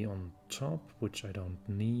thingy on top, which I don't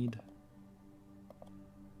need.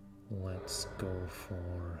 Let's go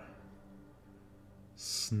for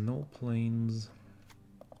Snow Plains.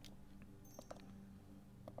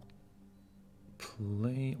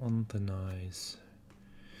 Play on the nice.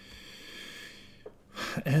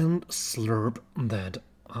 And slurp that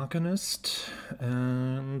Arcanist.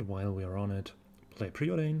 And while we're on it, play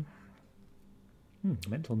Preordain.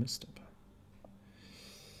 Mental Misstep.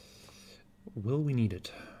 Will we need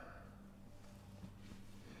it?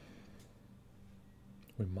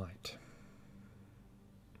 We might.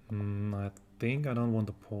 I think I don't want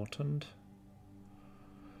the Portent.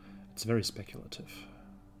 It's very speculative.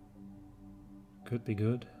 Could be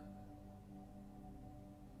good.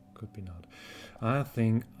 Could be not. I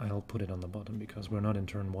think I'll put it on the bottom because we're not in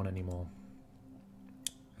turn 1 anymore.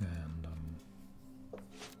 And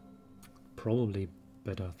probably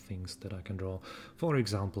better things that I can draw. For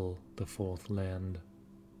example, the 4th land,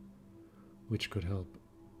 which could help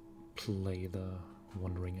play the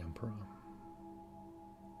Wandering Emperor.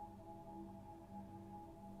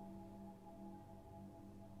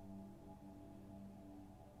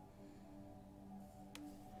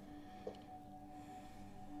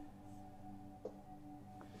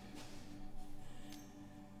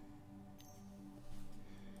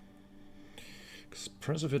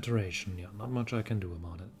 Expressive Iteration, yeah, not much I can do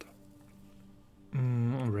about it.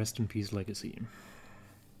 Rest in peace, Legacy.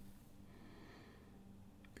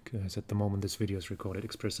 Because at the moment this video is recorded,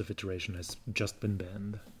 Expressive Iteration has just been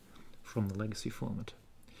banned from the Legacy format.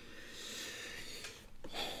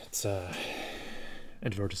 It's a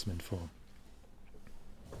advertisement for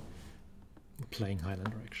playing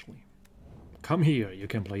Highlander, actually. Come here, you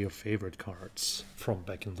can play your favorite cards from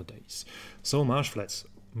back in the days. So Marsh Flats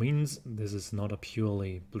means this is not a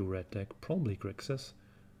purely blue-red deck, probably Grixis,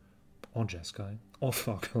 or Jeskai, or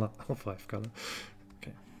 4-color, or 5-color.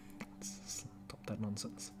 Okay, let's stop that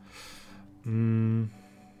nonsense.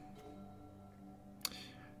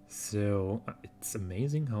 So it's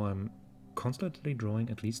amazing how I'm constantly drawing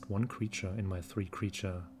at least one creature in my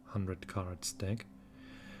 3-creature 100 cards deck.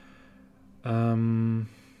 I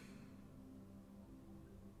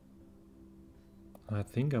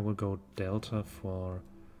think I will go Delta for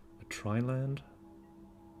a Tri-land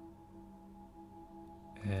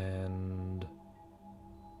and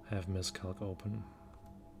have Miscalc open.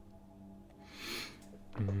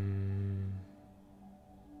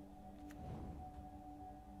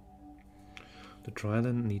 The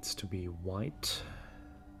Tri-land needs to be white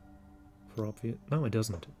for obvious. No, it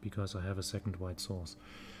doesn't, because I have a second white source.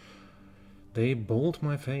 They bolt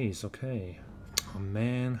my face, okay. Oh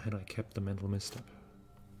man, had I kept the Mental Misstep,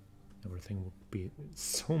 everything would be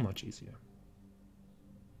so much easier.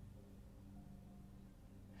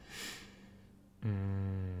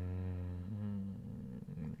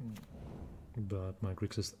 But my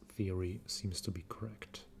Grixis theory seems to be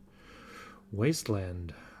correct.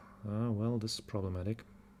 Wasteland. Well, this is problematic.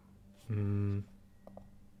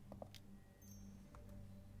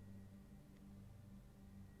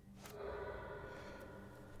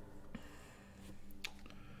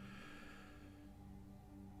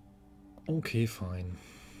 Okay, fine.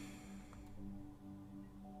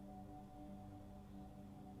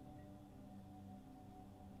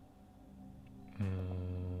 I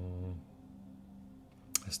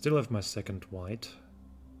still have my second white,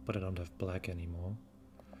 but I don't have black anymore.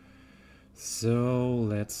 So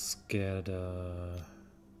let's get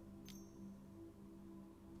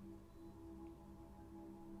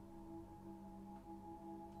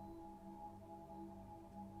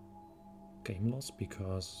game loss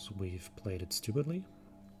because we've played it stupidly.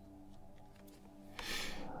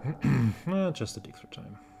 Just a dig through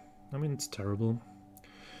time. I mean, it's terrible,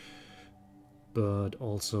 but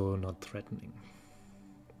also not threatening.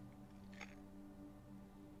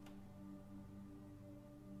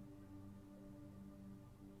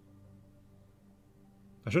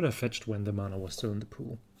 I should have fetched when the mana was still in the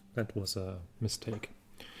pool. That was a mistake.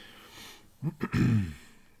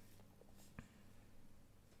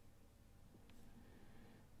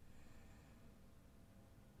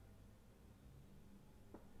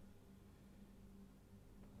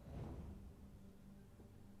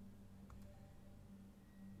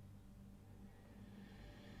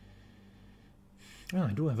 Yeah,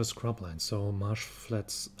 I do have a scrubland, so Marsh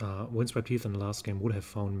Flats, Windswept Heath in the last game would have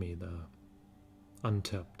found me the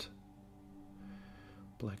untapped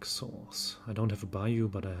black source. I don't have a Bayou,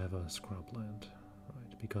 but I have a scrubland,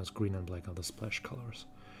 right? Because green and black are the splash colors.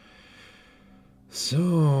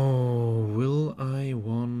 So, will I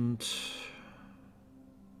want...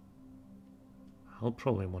 I'll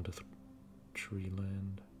probably want a tree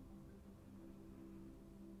land.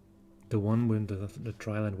 The one with the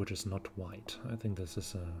dry land which is not white. I think this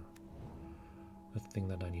is a thing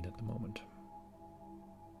that I need at the moment.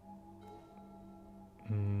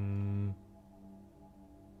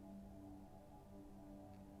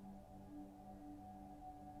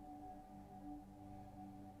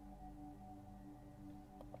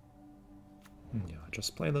 Yeah,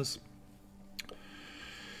 just play this.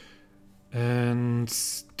 And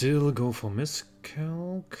still go for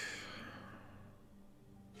miscalc.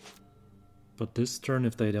 But this turn,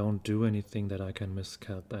 if they don't do anything that I can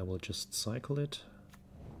miscalc, I will just cycle it.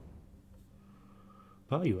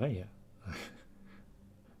 Bayou, yeah.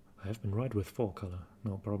 I have been right with 4 color.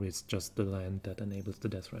 No, probably it's just the land that enables the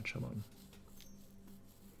Death Red Shaman.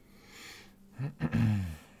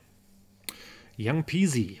 Young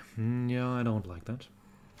Peasy. Yeah, I don't like that.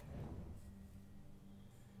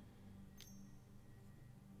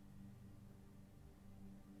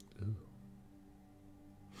 Ooh.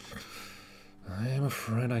 I am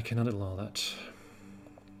afraid I cannot allow that.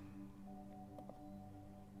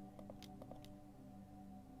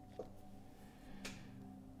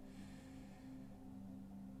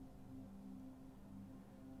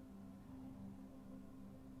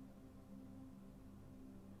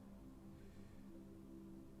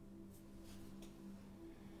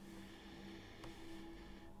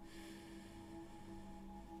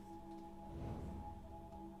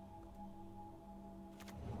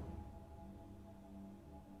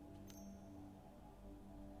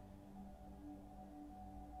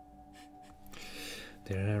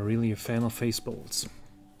 They're really a fan of face bolts.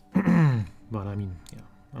 But I mean, yeah,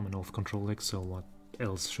 I'm an off control deck, so what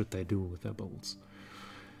else should they do with their bolts?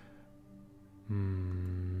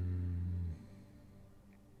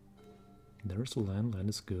 There's a land. Land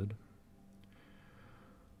is good.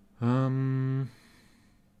 So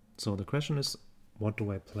the question is, what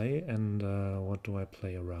do I play and what do I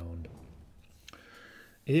play around?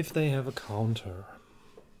 If they have a counter,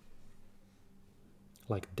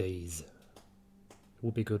 like Daze, it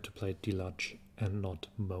would be good to play Deludge and not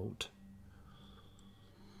Mode.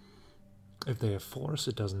 If they have Force,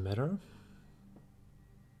 it doesn't matter.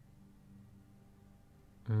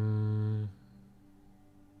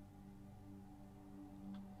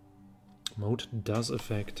 Mode does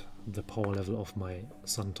affect the power level of my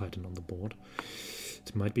Sun Titan on the board.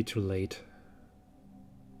 It might be too late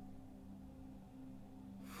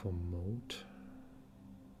for Mode.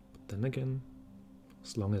 But then again,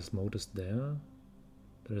 as long as Mode is there,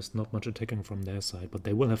 there is not much attacking from their side, but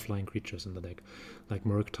they will have flying creatures in the deck, like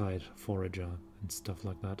Murktide, Forager, and stuff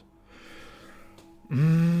like that.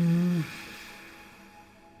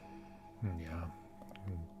 Yeah.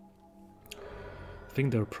 I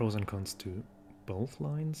think there are pros and cons to both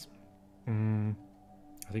lines. I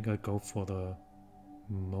think I'd go for the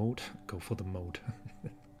Mode. Go for the Mode.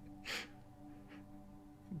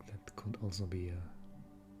 That could also be a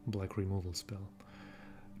black removal spell.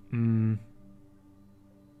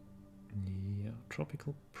 Yeah,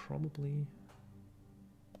 tropical probably.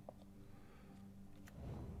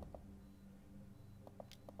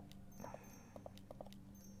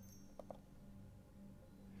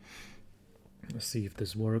 Let's see if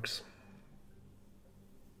this works.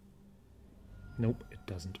 Nope, it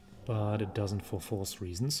doesn't. But it doesn't for force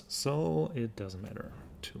reasons, so it doesn't matter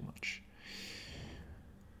too much.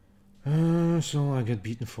 So I get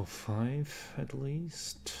beaten for 5 at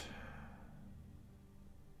least.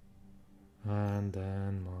 And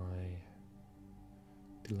then my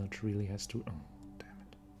Deludge really has to... Oh, damn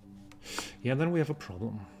it. Yeah, then we have a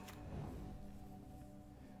problem.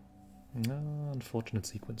 Unfortunate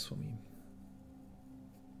sequence for me.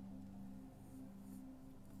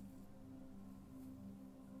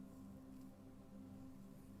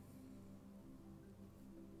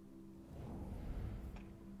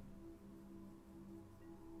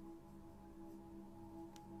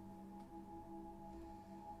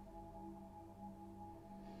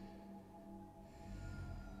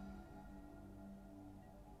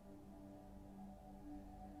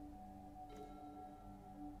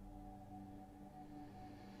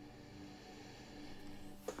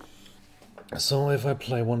 So if I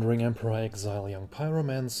play Wandering Emperor, exile Young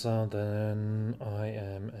Pyromancer, then I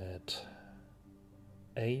am at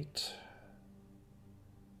 8.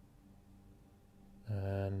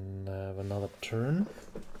 And I have another turn,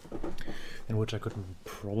 in which I could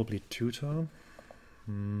probably tutor.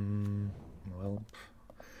 Well,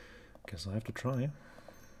 guess I have to try.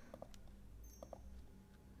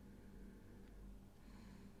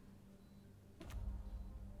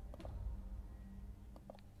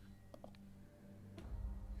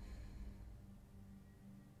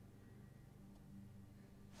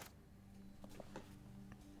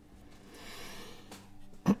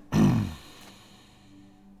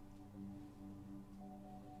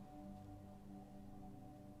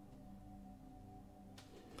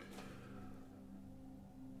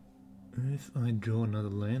 If I draw another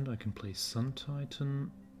land, I can play Sun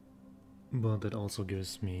Titan, but that also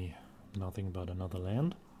gives me nothing but another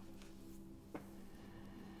land.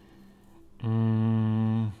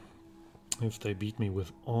 If they beat me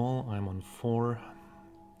with all, I'm on 4.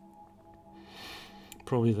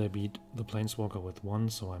 Probably they beat the Planeswalker with 1,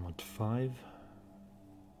 so I'm at 5.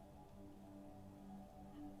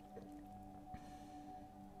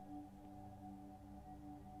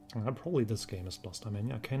 Probably this game is lost. I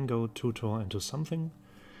mean, I can go tutor into something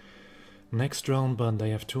next round, but they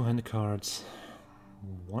have 2 hand cards,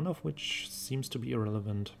 one of which seems to be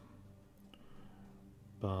irrelevant,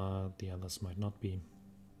 but the others might not be.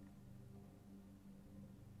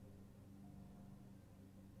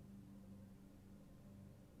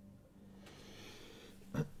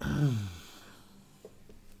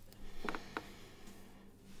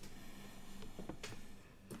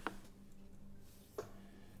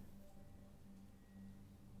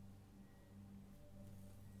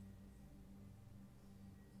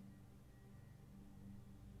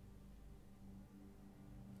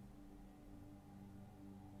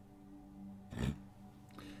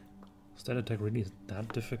 Is that attack really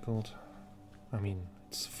that difficult? I mean,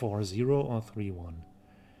 it's 4-0 or 3-1.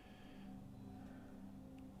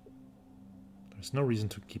 There's no reason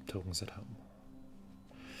to keep tokens at home.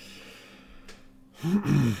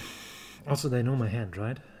 Also, they know my hand,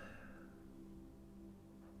 right?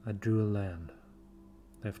 I drew a land.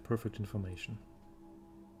 They have perfect information.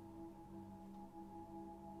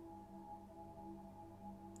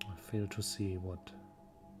 I fail to see what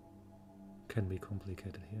can be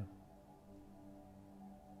complicated here.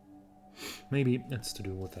 Maybe it's to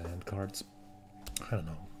do with the hand cards. I don't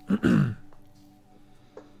know.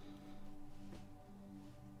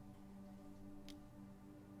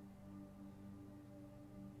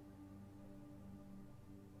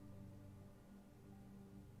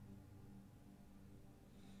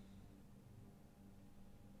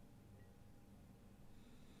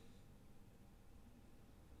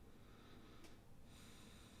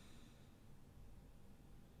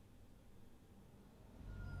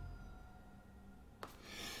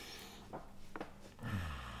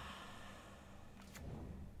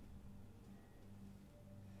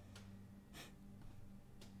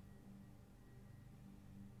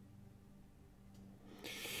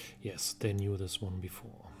 Yes, they knew this one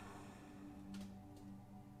before.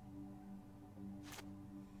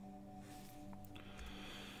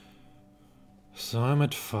 So I'm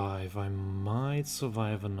at 5. I might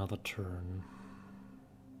survive another turn.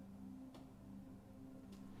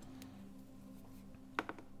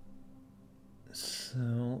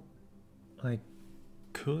 So I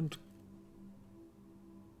could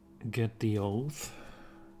get the Oath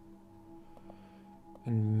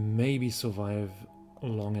and maybe survive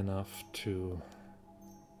long enough to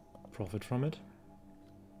profit from it.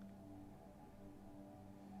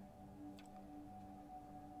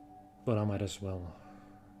 But I might as well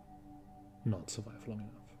not survive long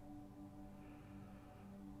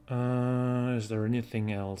enough. Is there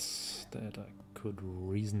anything else that I could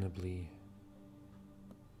reasonably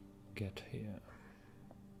get here?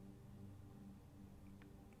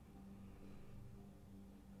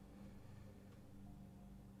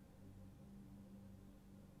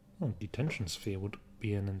 Oh, Detention Sphere would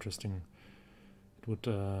be an interesting... It would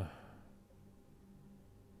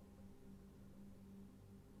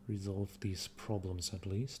resolve these problems at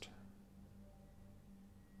least.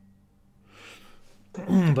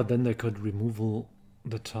 But then they could remove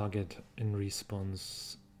the target in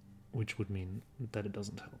response, which would mean that it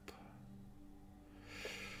doesn't help.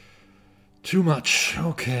 Too much.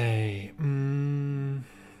 Okay.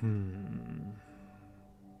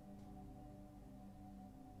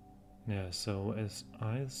 Yeah, so as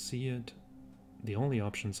I see it, the only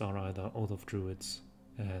options are either Oath of Druids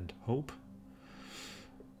and Hope,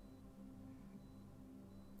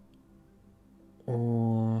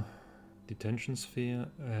 or Detention Sphere,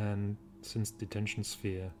 and since Detention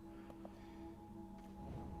Sphere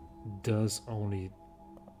does only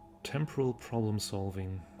temporal problem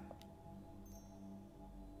solving,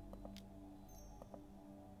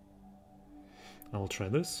 I'll try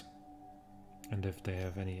this, and if they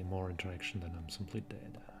have any more interaction then I'm simply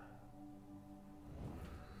dead.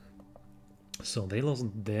 So they lost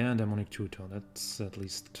their Demonic Tutor, that's at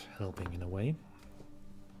least helping in a way.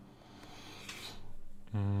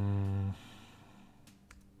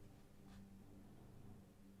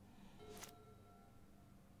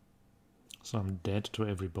 So I'm dead to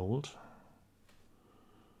every bolt.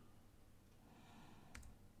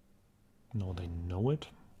 No, they know it.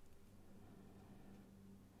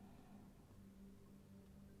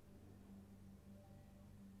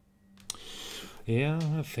 Yeah,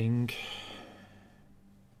 I think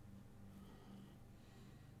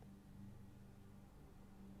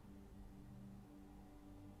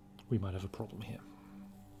we might have a problem here.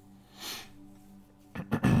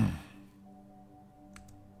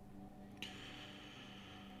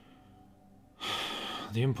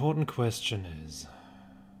 The important question is,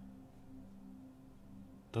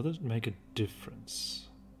 does it make a difference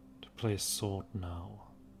to play Sword now?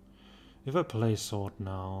 If I play Sword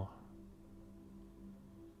now...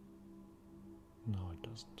 No, it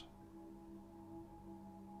doesn't.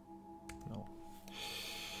 No.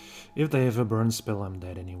 If they have a burn spell, I'm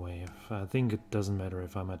dead anyway. I think it doesn't matter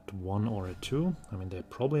if I'm at 1 or at 2. I mean, they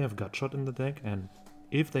probably have Gutshot in the deck, and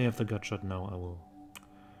if they have the Gutshot now, I will...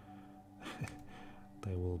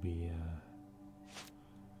 they will be...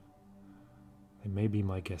 they may be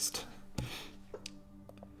my guest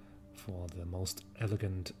for the most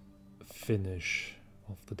elegant finish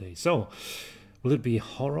of the day. So, will it be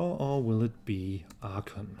Horror or will it be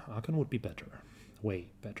Archon? Archon would be better. Way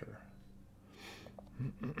better.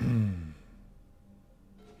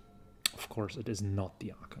 Of course, it is not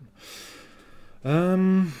the Archon.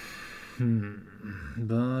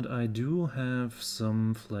 But I do have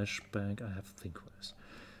some flashback. I have Thinkways.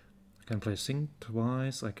 I can play Think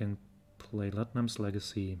Twice. I can play Latnam's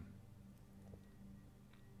Legacy.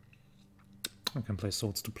 I can play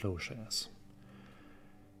Swords to Plowshares.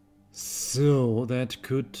 So that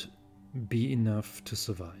could be enough to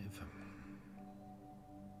survive.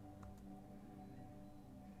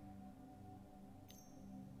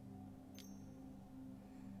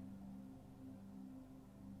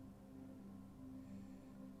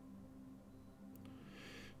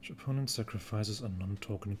 Each opponent sacrifices a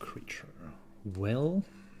non-token creature. Well...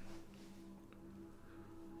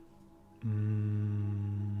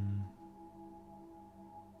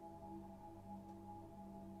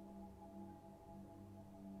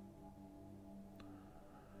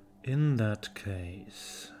 in that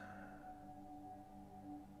case...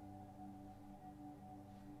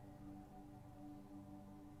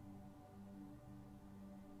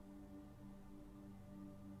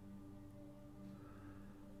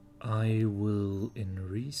 I will, in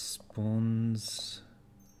response,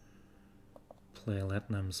 play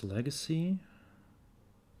Latnam's Legacy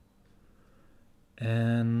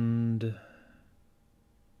and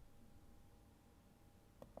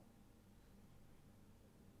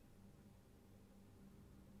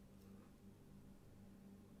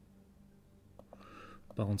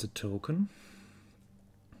bounce a token.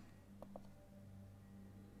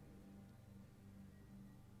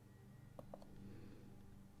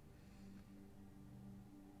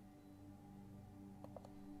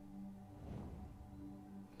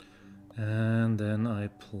 And then I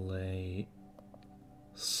play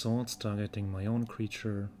Swords targeting my own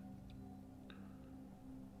creature,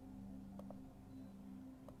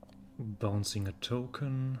 bouncing a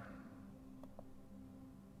token,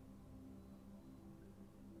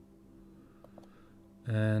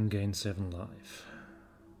 and gain 7 life.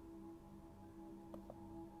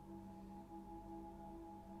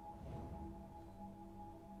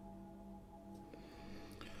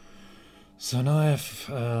 So now I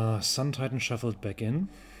have Sun Titan shuffled back in.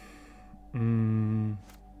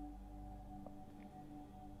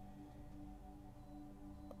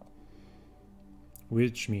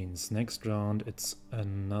 Which means next round it's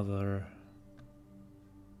another...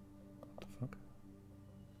 What the fuck?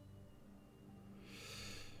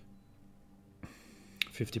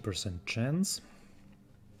 50% chance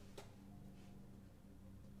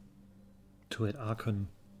to hit Archon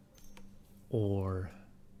or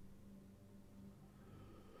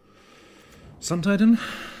Sun Titan.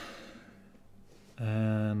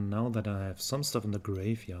 And now that I have some stuff in the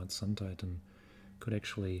graveyard, Sun Titan could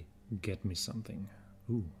actually get me something.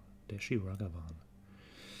 Ooh, Deshi Ragavan.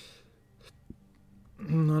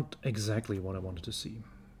 Not exactly what I wanted to see.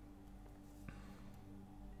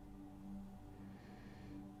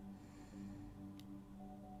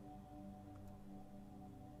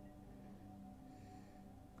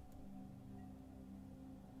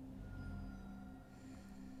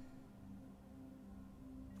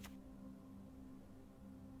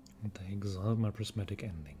 They exiled my prismatic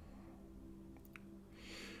ending.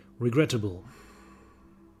 Regrettable.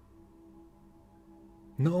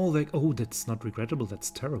 No, like, oh, that's not regrettable,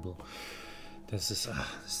 that's terrible. This is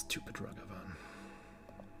stupid Ragavan.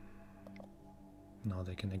 Now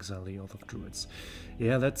they can exile the Oath of Druids.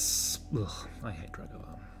 Yeah, that's... Ugh, I hate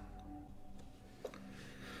Ragavan.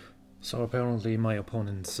 So apparently my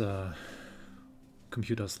opponent's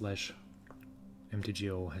computer /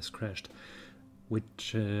 MTGO has crashed,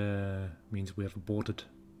 which means we have aborted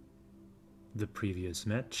the previous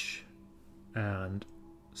match and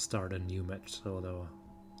start a new match. So the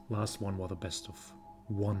last one was the best of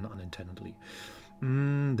one unintendedly.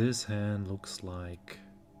 This hand looks like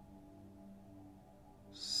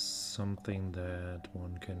something that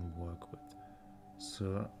one can work with.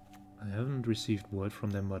 So I haven't received word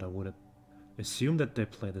from them, but I would assume that they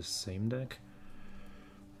play the same deck.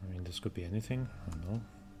 I mean, this could be anything, I don't know.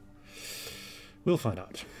 We'll find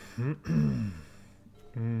out.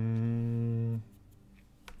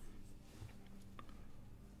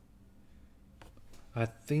 I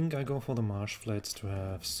think I go for the Marsh Flats to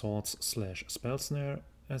have Swords / Spell Snare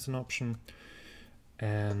as an option,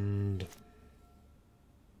 and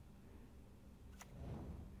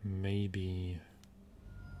maybe...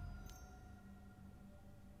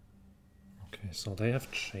 Okay, so they have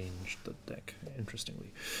changed the deck,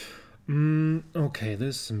 interestingly. Okay,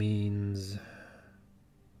 this means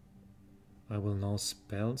I will now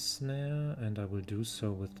Spell Snare, and I will do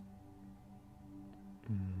so with...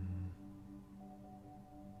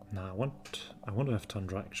 Nah, I want to have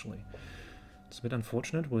Tundra, actually. It's a bit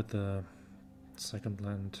unfortunate with the second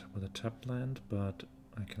land with a tapped land, but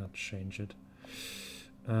I cannot change it.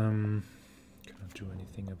 Cannot do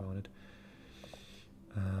anything about it.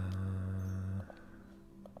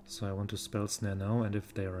 So I want to Spell Snare now, and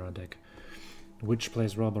if they are a deck which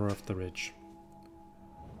plays Robber of the Rich,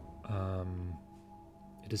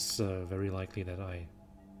 it is very likely that I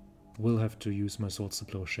will have to use my Swords to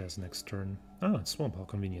Plowshares next turn. Ah, it's Swamp, how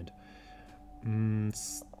convenient.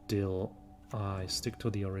 Still, I stick to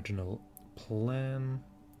the original plan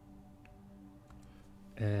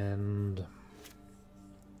and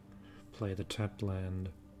play the tapped land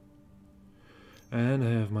and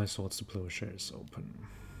have my Swords to Plowshares open.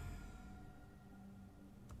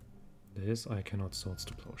 This I cannot Swords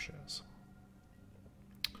to Plowshares.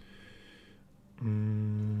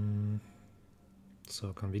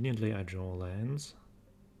 So conveniently I draw lands.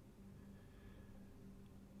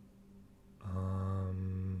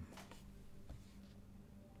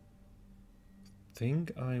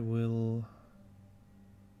 Think I will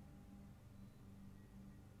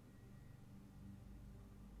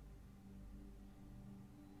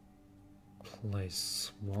play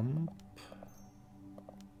Swamp.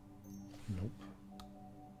 Nope.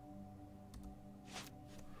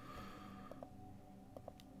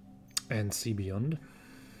 And See Beyond.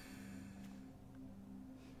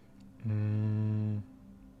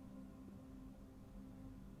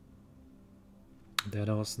 There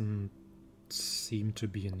doesn't seem to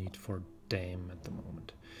be a need for Dam at the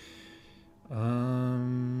moment.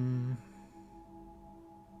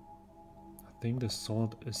 I think the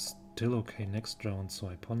Sword is still okay next round, so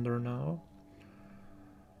I ponder now.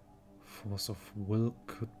 Force of Will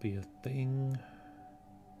could be a thing.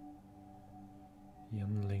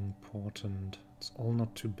 Youngling, Portent. It's all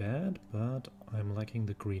not too bad, but I'm lacking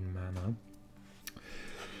the green mana.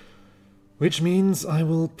 Which means I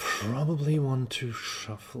will probably want to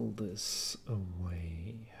shuffle this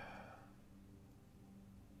away.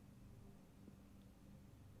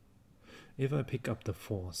 If I pick up the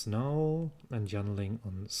Force now and Youngling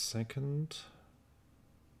on second,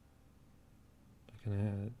 I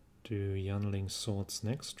can do Youngling Swords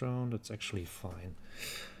next round. It's actually fine.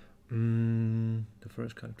 The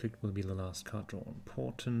first card clicked will be the last card drawn.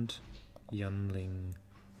 Portent. Youngling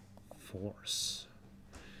Force.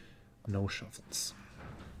 No shuffles.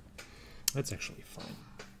 That's actually fine.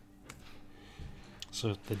 So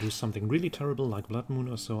if they do something really terrible like Blood Moon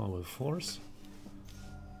or so, I will force.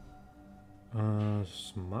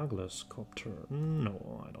 Smuggler's Copter.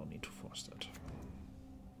 No, I don't need to force that.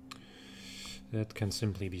 That can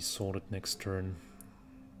simply be sorted next turn.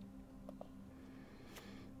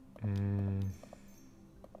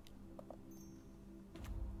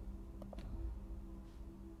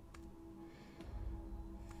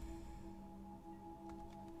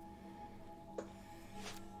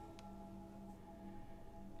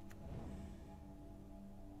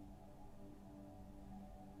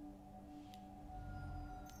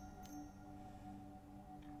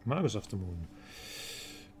 Magus of the Moon.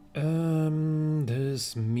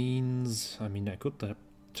 This means, I mean, I could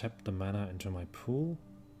tap the mana into my pool,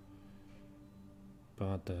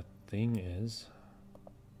 but the thing is,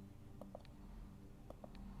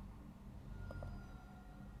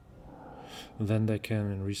 then they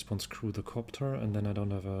can in response crew the Copter, and then I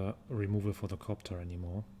don't have a removal for the Copter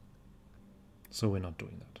anymore. So we're not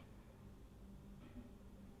doing that.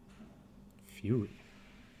 Fury.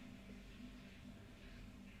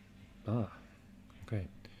 Ah, okay.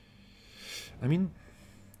 I mean,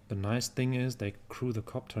 the nice thing is they crew the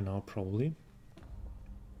Copter now, probably.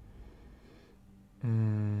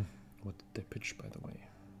 What did they pitch, by the way?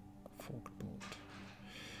 Forked Bolt.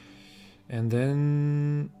 And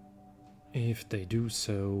then, if they do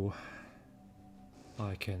so,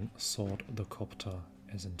 I can sort the Copter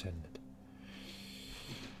as intended.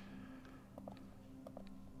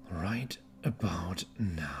 Right about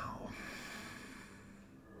now.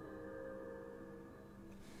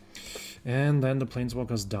 And then the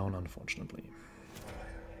Planeswalker's down, unfortunately.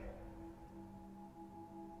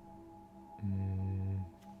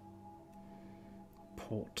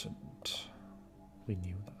 Important. We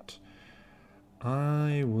knew that.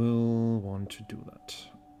 I will want to do that.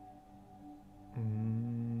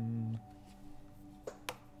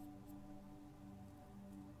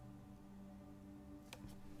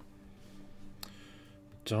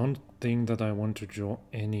 Don't think that I want to draw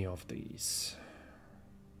any of these.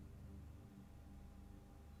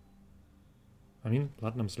 I mean,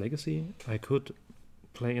 Platinum's Legacy, I could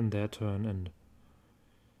play in their turn and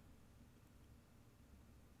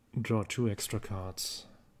draw 2 extra cards.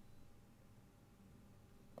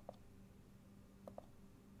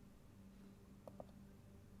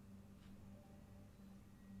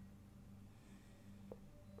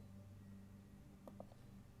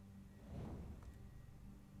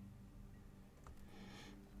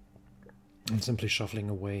 And simply shuffling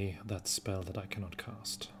away that spell that I cannot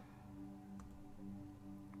cast.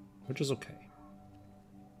 Which is okay.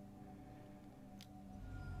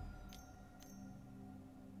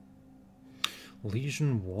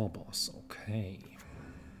 Legion Warboss, okay.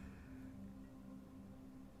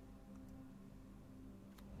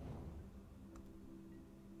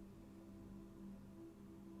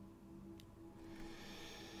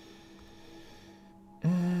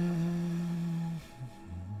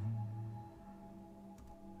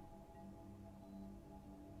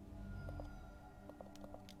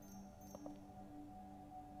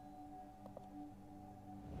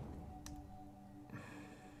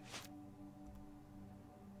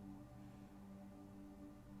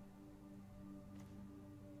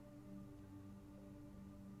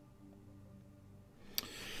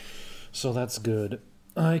 So that's good.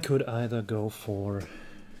 I could either go for...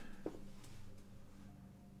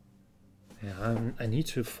 Yeah, I need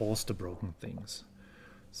to force the broken things.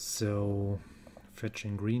 So,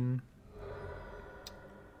 fetching green.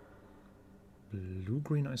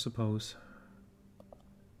 Blue-green, I suppose.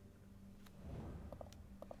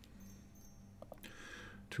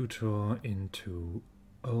 Tutor into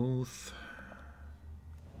Oath.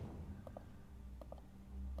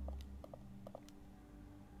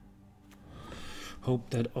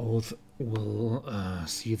 Hope that Oath will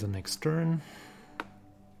see the next turn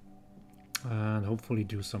and hopefully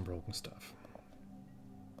do some broken stuff.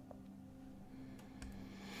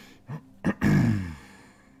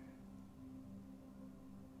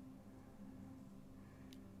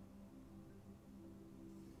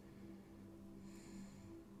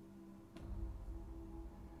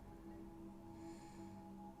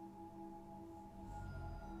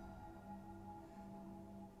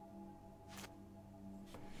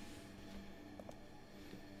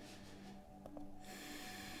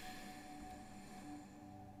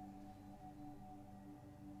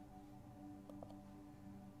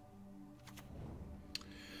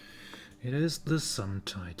 It is the Sun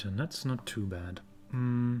Titan. That's not too bad. I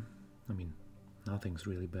mean, Nothing's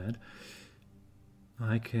really bad.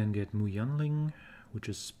 I can get Mu Yanling, which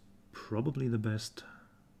is probably the best.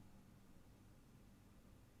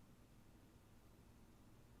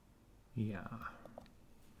 Yeah.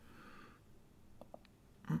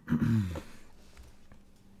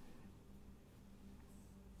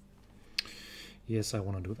 Yes, I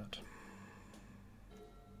want to do that.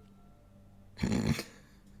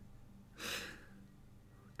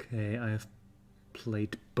 Okay, I've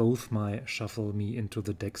played both my shuffle me into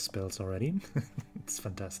the deck spells already. It's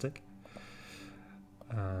fantastic.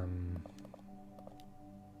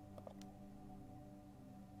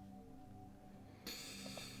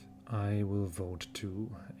 I will vote to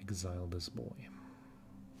exile this boy.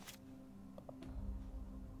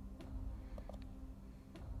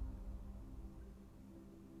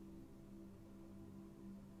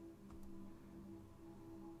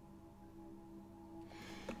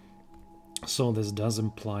 So this does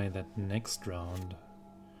imply that next round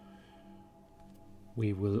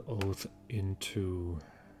we will oath into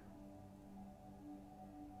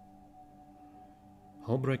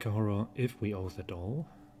Hullbreaker Horror if we oath at all.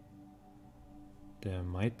 There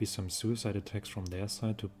might be some suicide attacks from their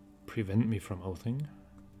side to prevent me from oathing.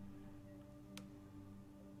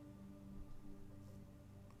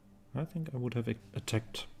 I think I would have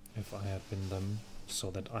attacked if I had been them,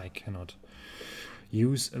 so that I cannot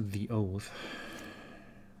use the oath.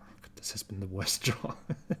 This has been the worst draw.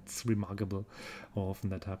 It's remarkable how often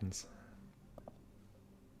that happens.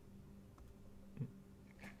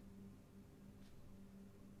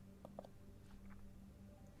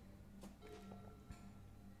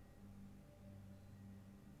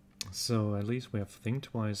 So at least we have Think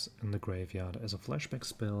Twice in the graveyard as a flashback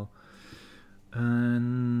spell.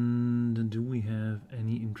 And do we have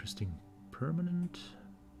any interesting permanent?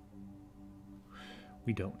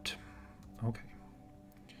 We don't. Okay.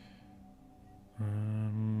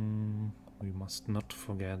 We must not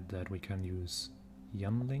forget that we can use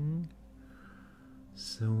Yanling.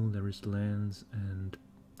 So there is lands and...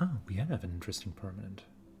 Oh, we have an interesting permanent.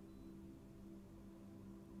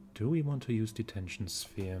 Do we want to use Detention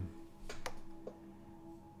Sphere?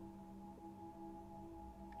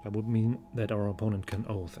 That would mean that our opponent can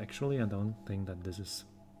oath. Actually, I don't think that this is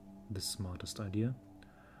the smartest idea.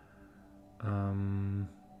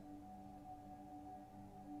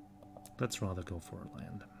 Let's rather go for a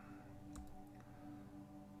land.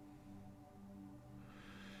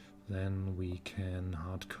 Then we can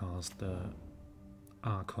hardcast the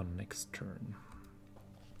Archon next turn.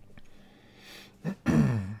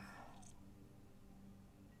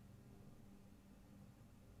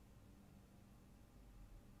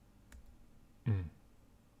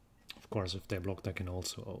 Of course, if they block, they can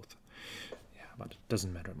also oath. Yeah, but it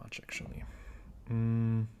doesn't matter much, actually.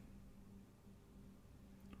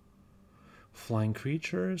 Flying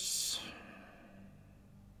creatures.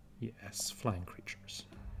 Yes, flying creatures.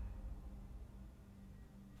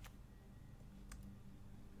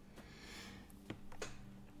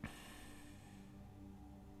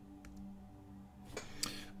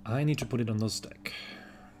 I need to put it on the stack.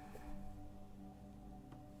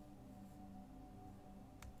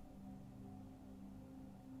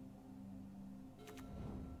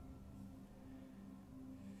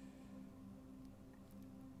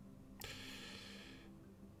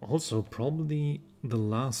 Also, probably the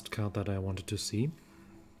last card that I wanted to see.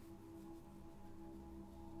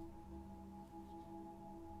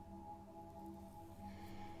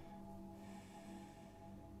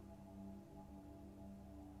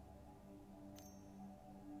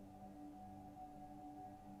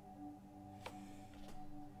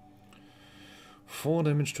 Four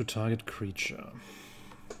damage to target creature.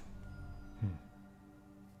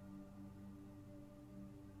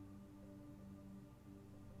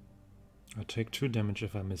 I take 2 damage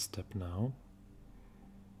if I misstep now.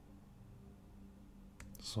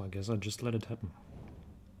 So I guess I just let it happen.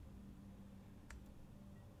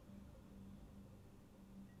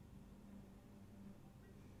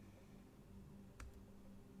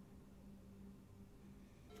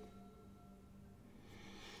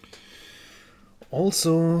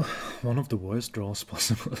 Also, one of the worst draws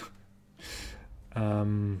possible.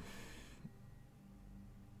 I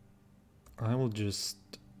will just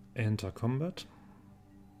enter combat.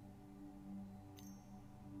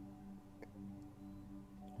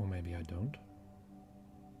 Or maybe I don't.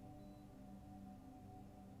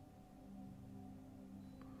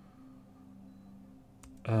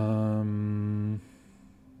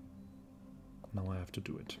 Now I have to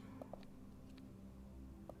do it.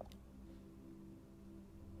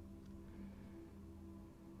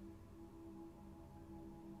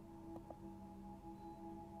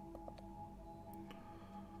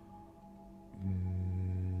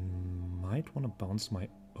 might want to bounce my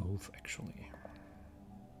Oath, actually.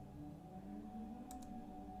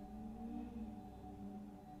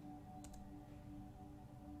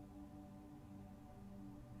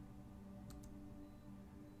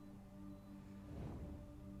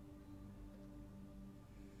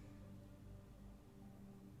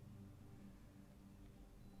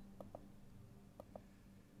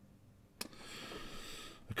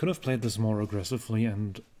 I could have played this more aggressively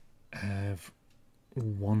and have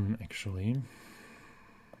won, actually.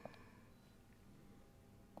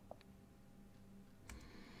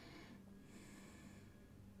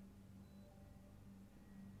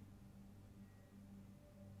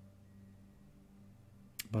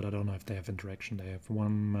 But I don't know if they have interaction. They have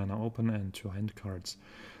 1 mana open and 2 hand cards.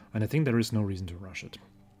 And I think there is no reason to rush it.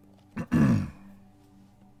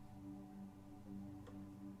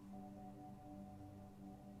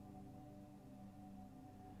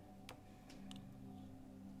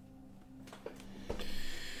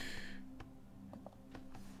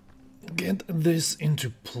 Get this into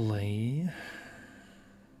play.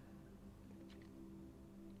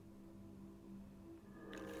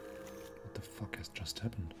 What the fuck has just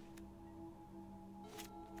happened?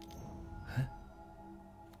 Huh?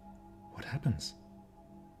 What happens?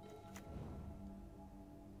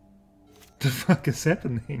 The fuck is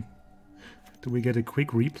happening? Do we get a quick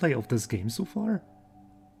replay of this game so far?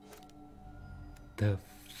 The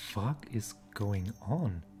fuck is going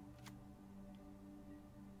on?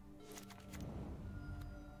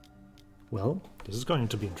 Well, this is going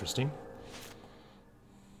to be interesting.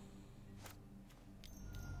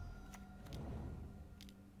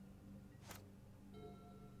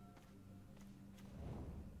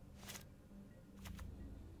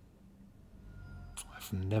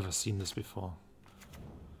 I've never seen this before.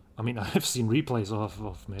 I mean, I've seen replays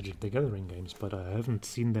of Magic the Gathering games, but I haven't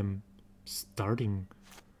seen them starting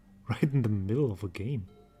right in the middle of a game.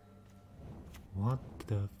 What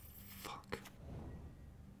the fuck?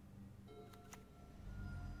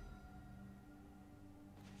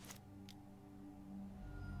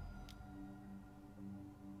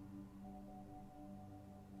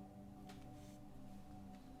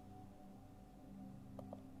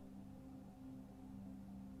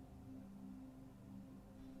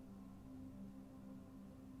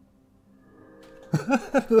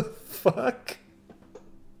 What the fuck?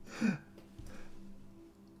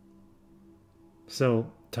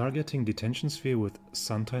 So, targeting Detention Sphere with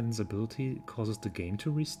Sun Titan's ability causes the game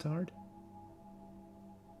to restart?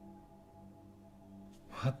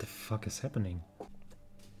 What the fuck is happening?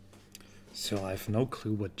 So I have no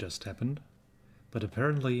clue what just happened, but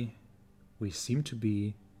apparently we seem to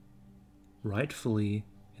be rightfully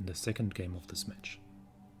in the second game of this match.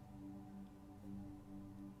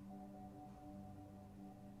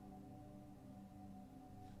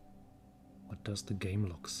 What does the game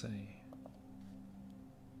log say?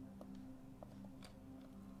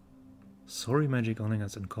 Sorry, Magic Online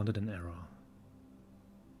has encountered an error.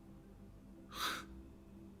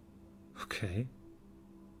 Okay.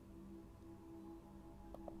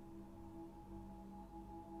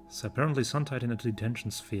 So apparently Sun Titan at the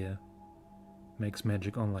Detention Sphere makes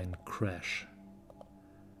Magic Online crash.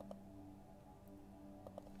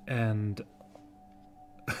 And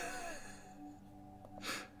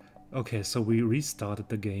okay, so we restarted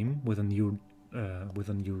the game with a new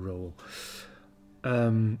role.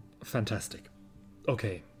 Fantastic.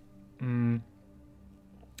 Okay.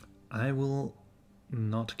 I will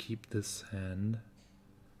not keep this hand.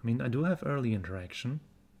 I mean, I do have early interaction,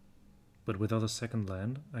 but without a second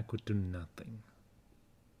land, I could do nothing.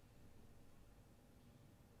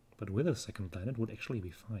 But with a second land, it would actually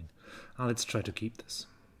be fine. Let's try to keep this.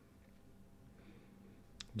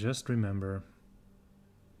 Just remember...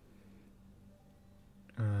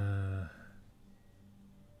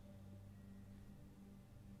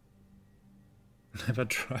 never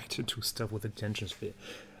try to do stuff with Detention Sphere.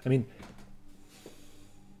 I mean...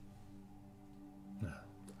 no.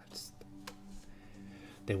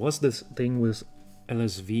 There was this thing with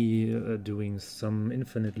LSV doing some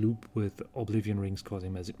infinite loop with Oblivion Rings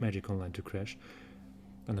causing Magic Online to crash.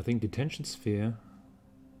 And I think Detention Sphere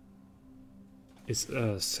is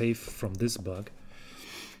safe from this bug.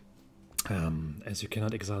 As you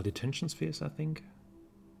cannot exile Detention Spheres, I think.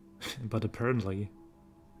 But apparently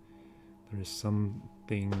there is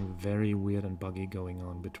something very weird and buggy going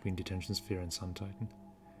on between Detention Sphere and Sun Titan.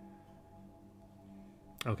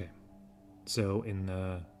 Okay, so in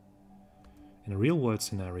a real world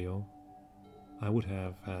scenario, I would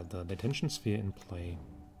have had the Detention Sphere in play,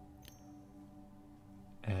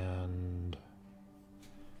 and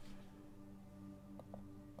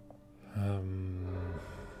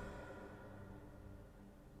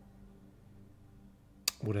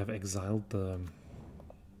have exiled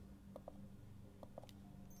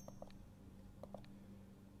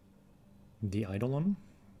the Eidolon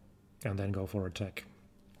and then go for attack.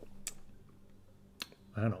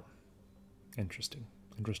 I don't know. Interesting.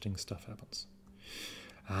 Interesting stuff happens.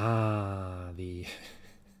 Ah, the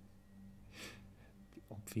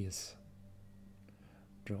obvious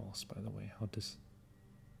draws, by the way. How did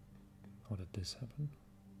this happen?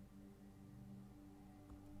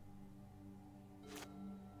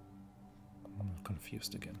 I'm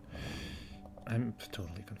confused again. I'm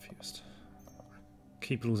totally confused.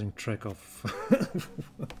 Keep losing track of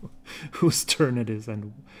whose turn it is,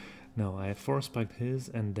 and no, I force spiked his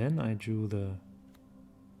and then I drew the...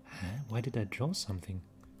 Huh? Why did I draw something?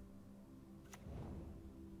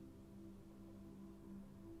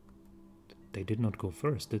 They did not go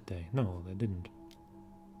first, did they? No, they didn't.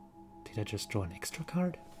 Did I just draw an extra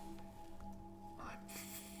card? I'm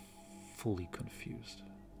fully confused.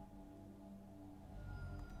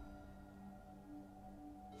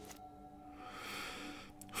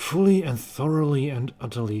 Fully and thoroughly and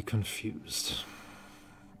utterly confused.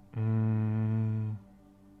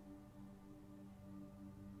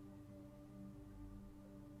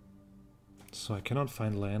 So I cannot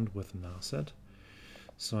find land with an asset.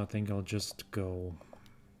 So I think I'll just go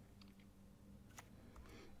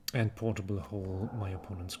and portable hole my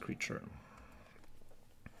opponent's creature.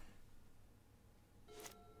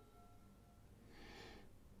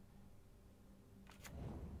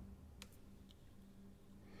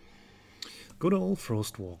 Good old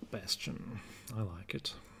Frostwalk Bastion. I like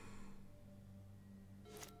it.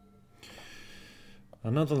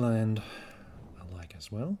 Another land I like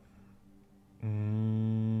as well.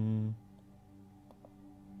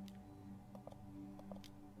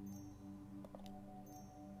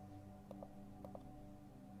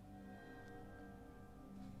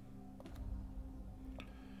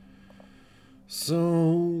 So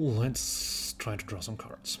let's try to draw some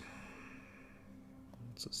cards.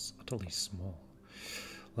 This is utterly small.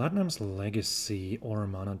 Latnam's Legacy or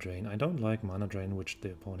Mana Drain. I don't like Mana Drain, which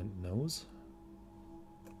the opponent knows.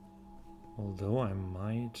 Although I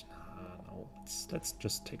might... no, let's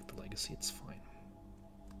just take the Legacy, it's fine.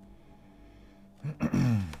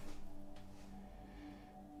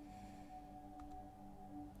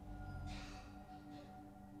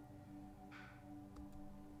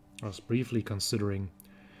 I was briefly considering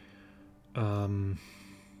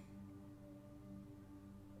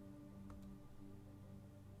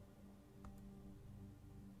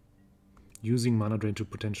using Mana Drain to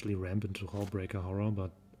potentially ramp into Hullbreaker Horror,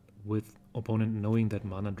 but with opponent knowing that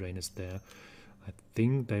Mana Drain is there, I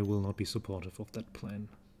think they will not be supportive of that plan.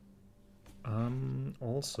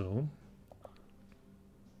 Also,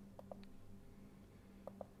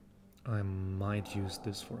 I might use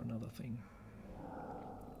this for another thing.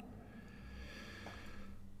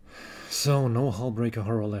 So, no Hullbreaker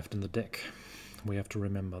Horror left in the deck. We have to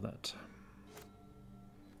remember that.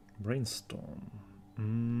 Brainstorm.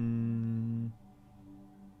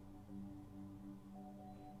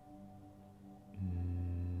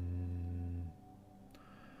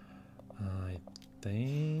 I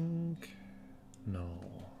think... no,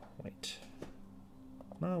 wait.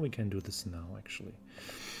 No, we can do this now, actually.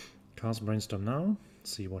 Cast Brainstorm now,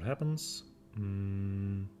 see what happens.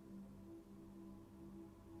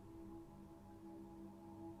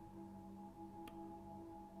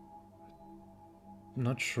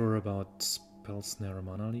 Not sure about Spell Snare or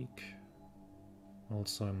Mana Leak.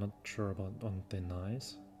 Also, I'm not sure about On Thin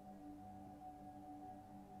Ice.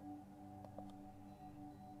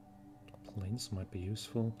 Planes might be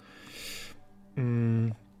useful.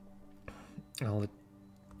 I'll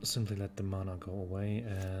simply let the mana go away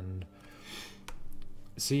and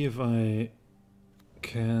see if I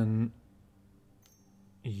can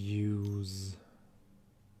use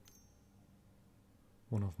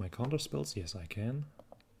one of my counter spells. Yes, I can.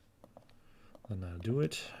 Then I'll do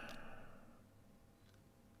it.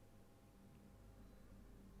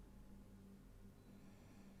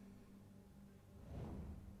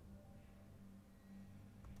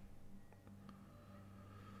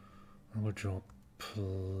 I will draw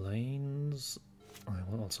planes. I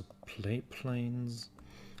will also play planes.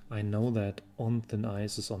 I know that On Thin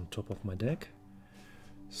Ice is on top of my deck,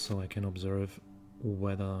 so I can observe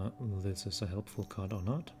whether this is a helpful card or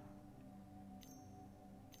not.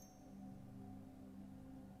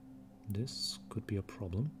 This could be a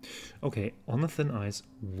problem. Okay, On Thin Ice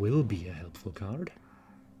will be a helpful card.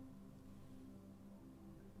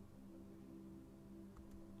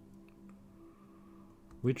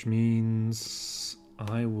 Which means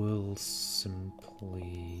I will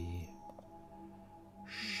simply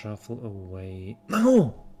shuffle away...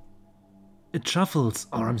 No! It shuffles!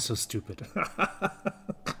 Oh, I'm so stupid.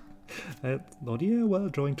 I thought, yeah, well,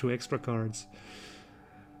 drawing 2 extra cards.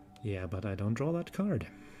 Yeah, but I don't draw that card.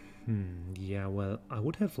 Yeah, well, I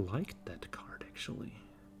would have liked that card, actually.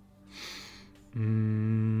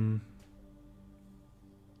 Yeah,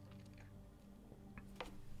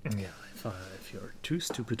 if you're too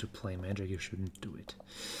stupid to play Magic, you shouldn't do it.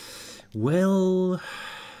 Well,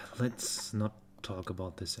 let's not talk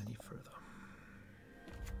about this any further.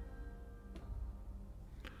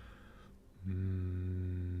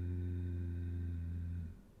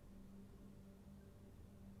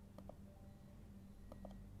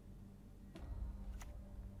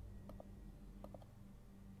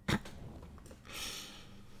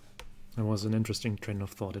 There was an interesting train of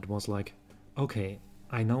thought. It was like, okay,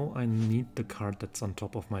 I know I need the card that's on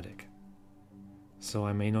top of my deck. So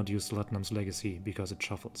I may not use Latnam's Legacy because it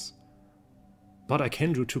shuffles. But I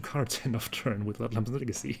can do 2 cards end of turn with Latnam's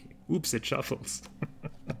Legacy. Oops, it shuffles.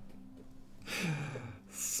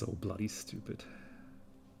 So bloody stupid.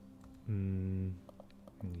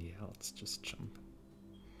 Yeah, let's just jump.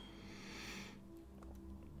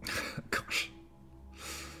 Gosh.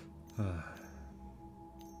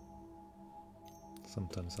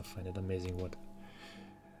 Sometimes I find it amazing what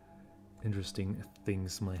interesting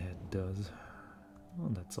things my head does. Oh,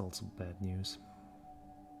 that's also bad news.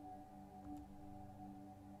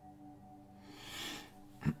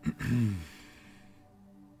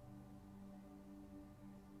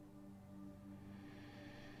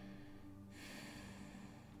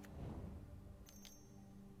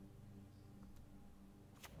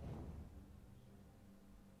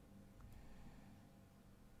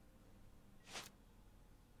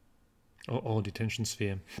 Oh, detention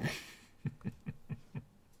sphere.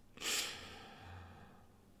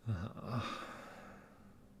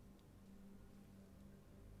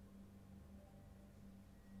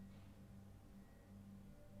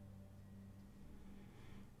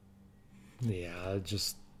 Yeah, I'll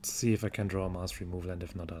just see if I can draw a mass removal, and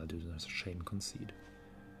if not, I'll do the shame concede.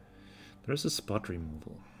 There's a spot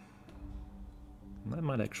removal. That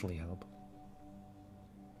might actually help.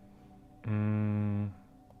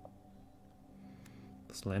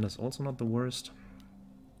 This land is also not the worst.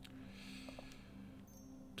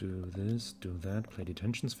 Do this, do that, play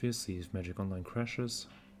detention sphere, see if Magic Online crashes.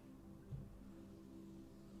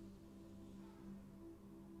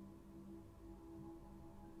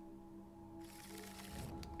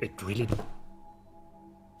 It really...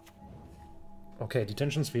 Okay,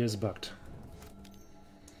 detention sphere is bugged.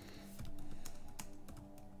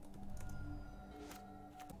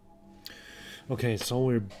 Okay, so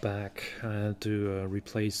we're back. I had to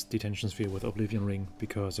replace Detention Sphere with Oblivion Ring,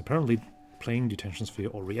 because apparently playing Detention Sphere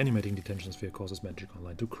or reanimating Detention Sphere causes Magic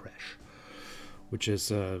Online to crash. Which is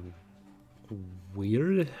a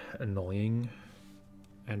weird, annoying,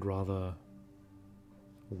 and rather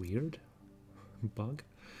weird bug.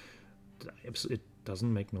 It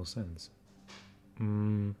doesn't make no sense.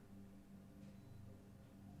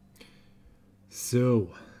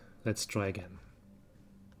 So, let's try again.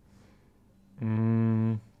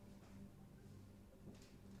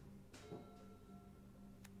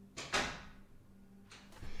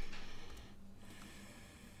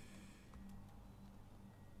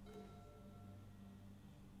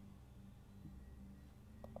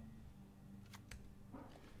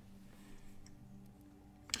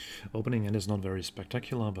 Opening end is not very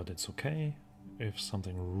spectacular, but it's okay. If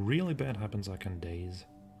something really bad happens, I can daze.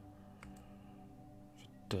 If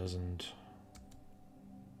it doesn't,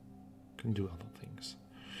 I can do other things.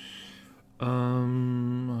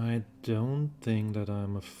 I don't think that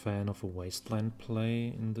I'm a fan of a wasteland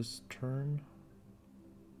play in this turn.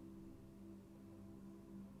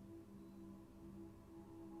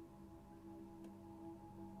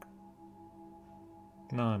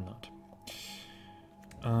 No, I'm not.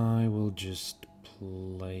 I will just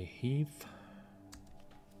play Heath.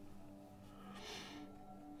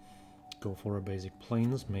 Go for a basic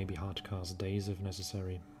plains, maybe hardcast Daze if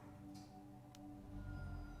necessary.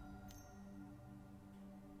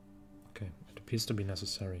 Okay, it appears to be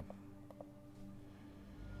necessary.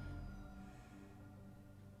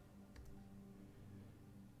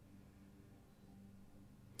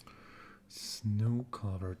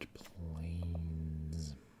 Snow-covered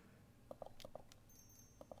plains.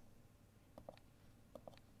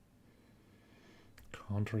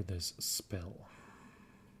 Counter this spell.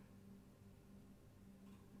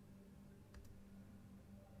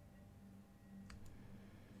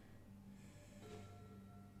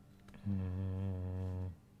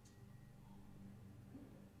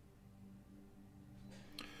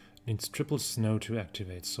 Needs triple snow to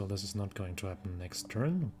activate, so this is not going to happen next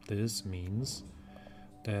turn. This means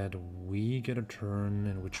that we get a turn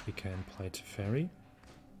in which we can play Teferi.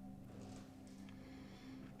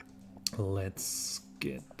 Let's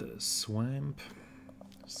get the Swamp.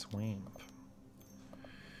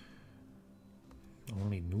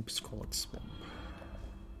 Only noobs call it Swamp.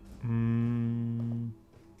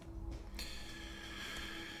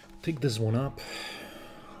 Pick this one up.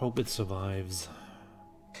 Hope it survives.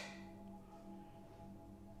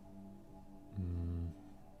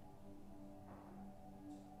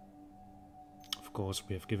 Of course,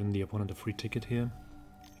 we have given the opponent a free ticket here,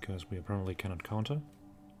 because we apparently cannot counter.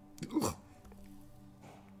 Ugh.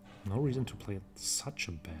 No reason to play such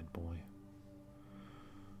a bad boy.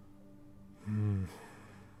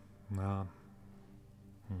 Nah.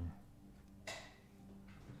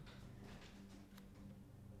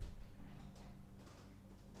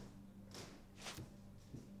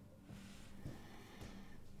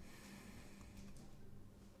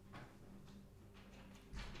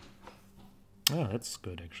 Ah, that's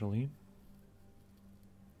good actually.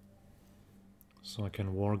 So I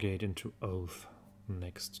can Wargate into Oath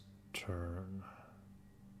next turn.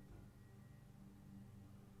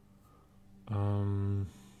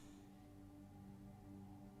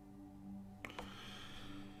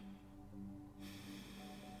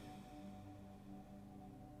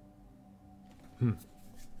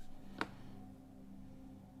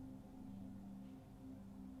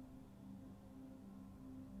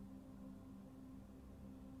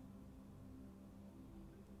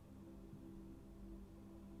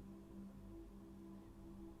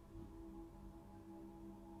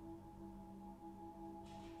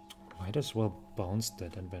 Might as well bounce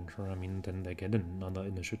that adventure. I mean, then they get another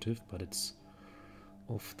initiative, but it's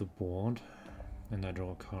off the board, and I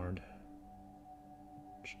draw a card,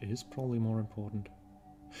 which is probably more important.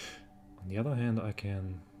 On the other hand, I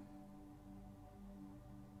can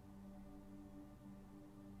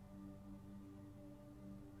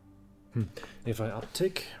if I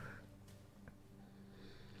uptick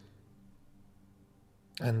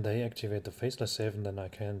and they activate the Faceless Haven, then I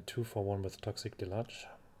can 2-for-1 with Toxic Delage.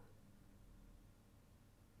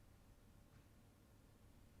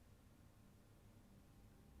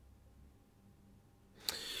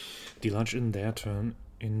 Delage in their turn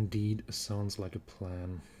indeed sounds like a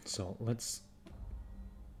plan. So let's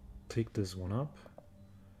pick this one up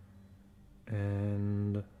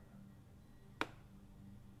and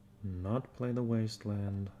not play the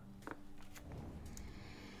Wasteland,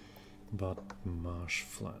 but Marsh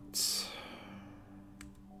Flats.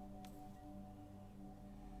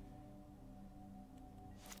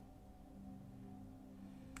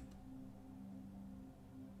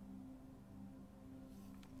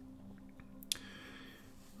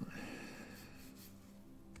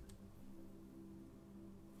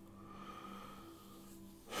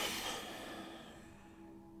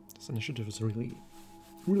 This initiative is really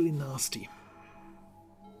nasty.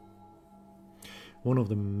 One of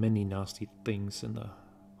the many nasty things in the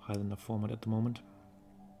Highlander format at the moment.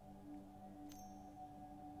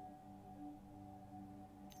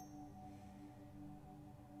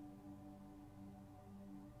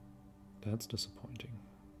 That's disappointing.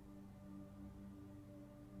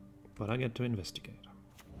 But I get to investigate.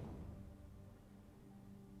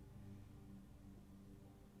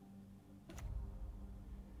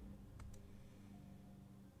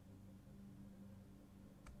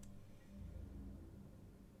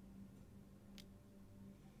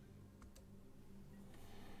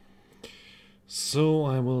 So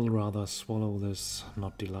I will rather swallow this,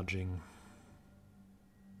 not deluging.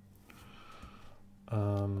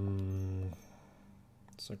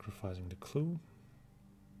 Sacrificing the clue.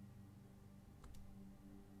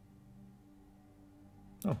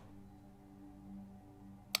 Oh.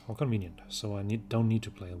 How convenient. So I don't need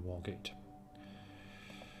to play a Wargate.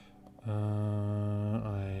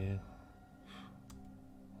 I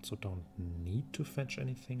also don't need to fetch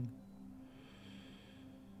anything.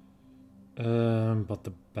 But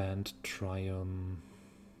the Band Triumph,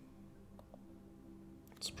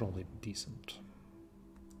 it's probably decent.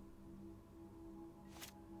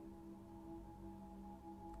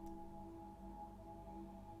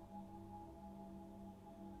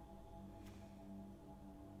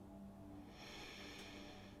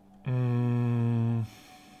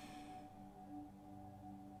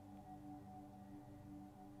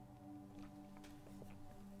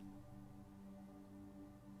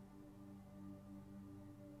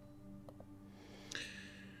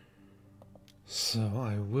 So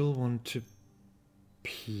I will want to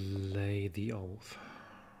play the Oath.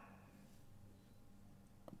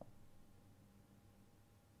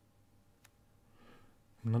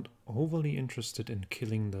 I'm not overly interested in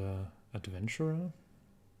killing the adventurer.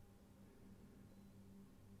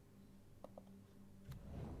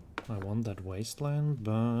 I want that wasteland,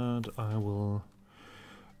 but I will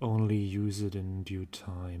only use it in due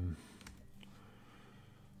time.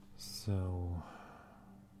 So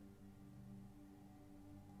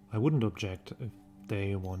I wouldn't object if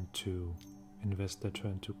they want to invest their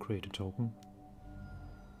turn to create a token.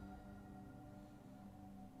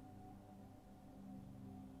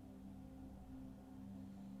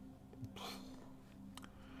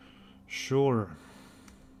 Sure.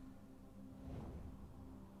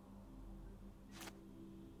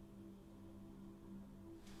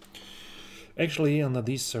 Actually, under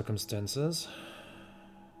these circumstances,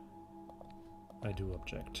 I do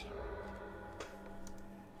object.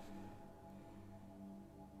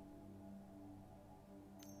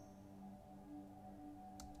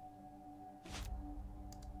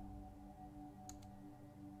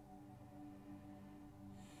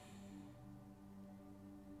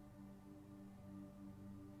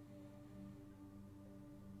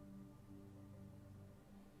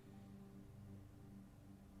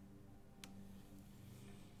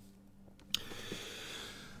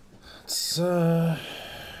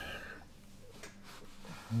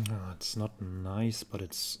 It's not nice, but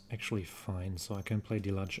it's actually fine, so I can play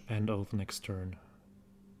Deludge and Oath next turn.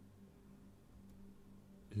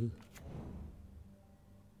 Ew.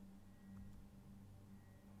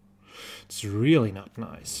 It's really not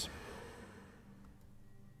nice.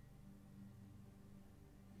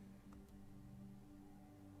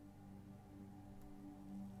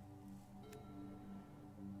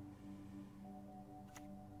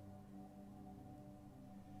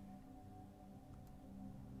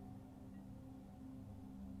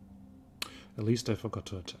 At least I forgot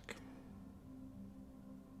to attack.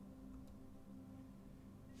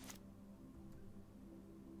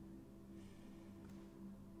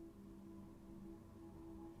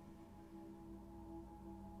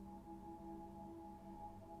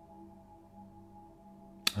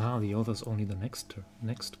 Ah, the Oath is only the next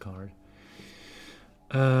card.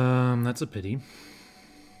 That's a pity.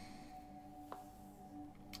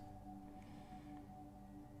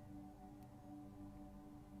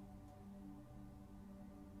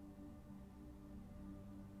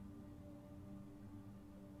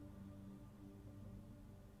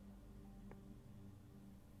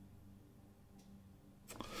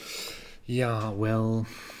 Yeah, well,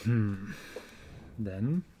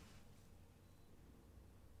 then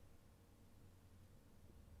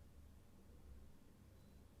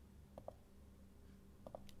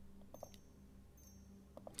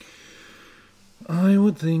I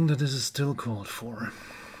would think that this is still called for.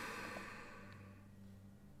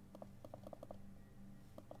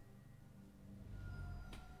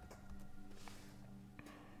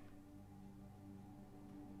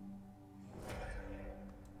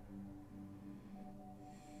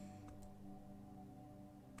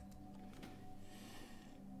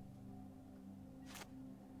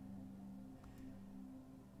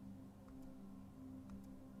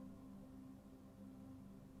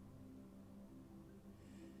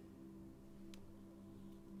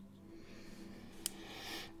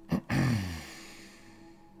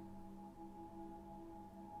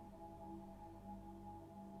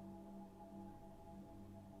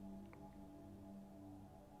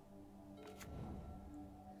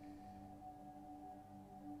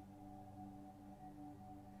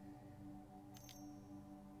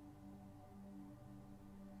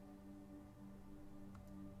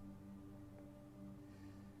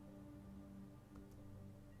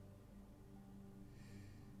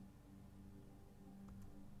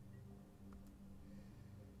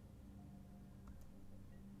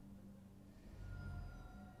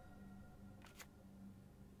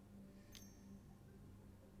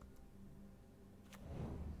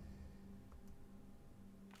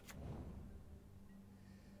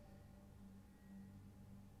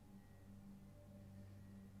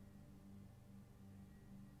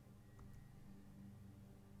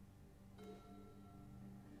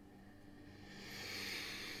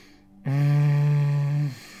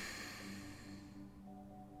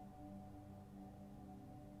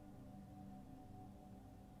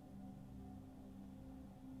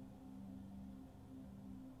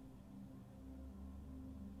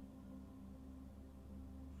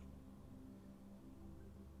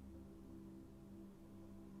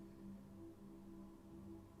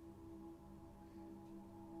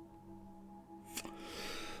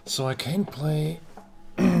 So I can't play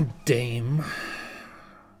Dame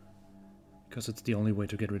because it's the only way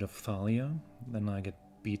to get rid of Thalia. Then I get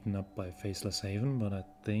beaten up by Faceless Haven, but I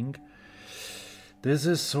think This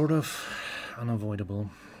is sort of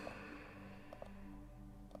unavoidable.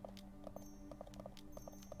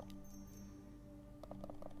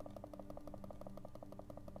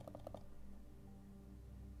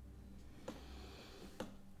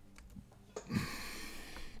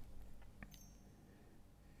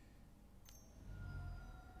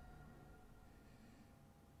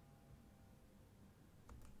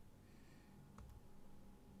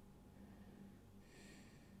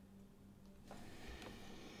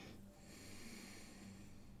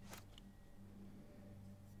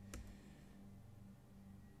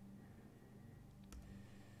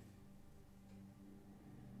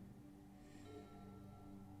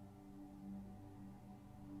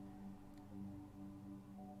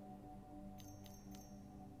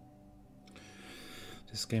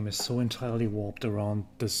 This game is so entirely warped around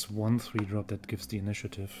this 1/3 drop that gives the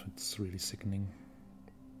initiative. It's really sickening.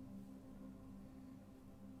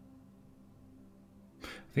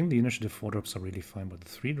 I think the initiative 4 drops are really fine, but the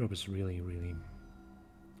 3 drop is really, really...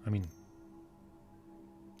 I mean,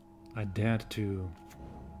 I dared to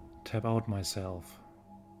tap out myself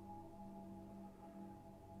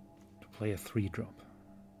to play a 3 drop.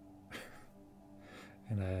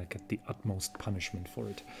 And I get the utmost punishment for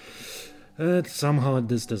it. Somehow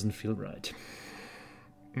this doesn't feel right.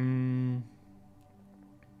 Yeah,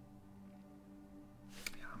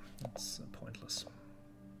 that's pointless.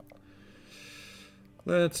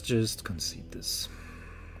 Let's just concede this.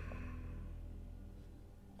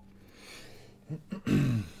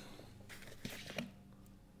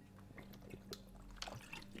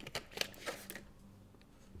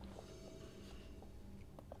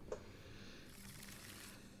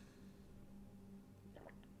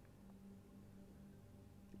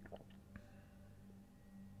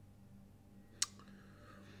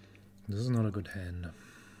 This is not a good hand.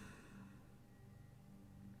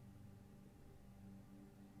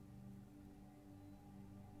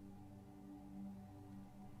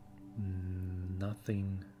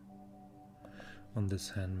 Nothing on this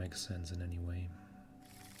hand makes sense in any way.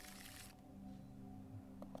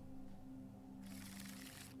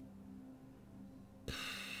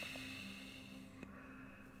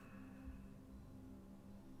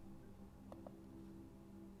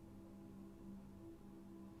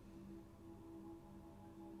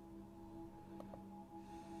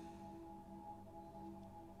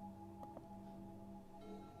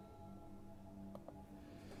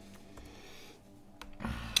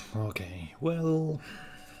 Okay, well,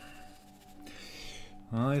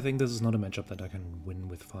 I think this is not a matchup that I can win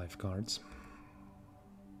with 5 cards.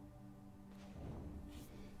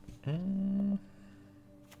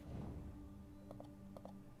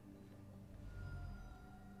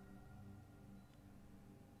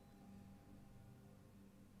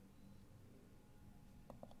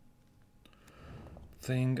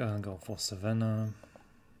 Think I'll go for Savannah.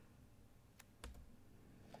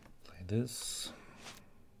 Play this.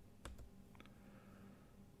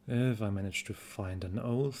 If I manage to find an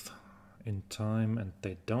oath in time and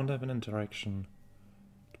they don't have an interaction,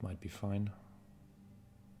 it might be fine.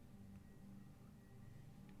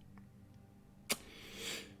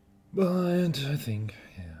 But I think,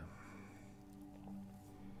 yeah.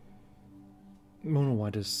 Mono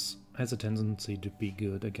White has a tendency to be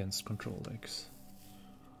good against control decks.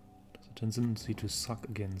 It has a tendency to suck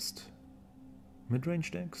against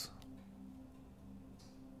mid-range decks.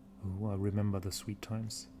 Oh, I remember the sweet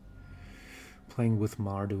times. Playing with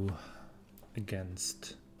Mardu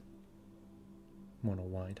against Mono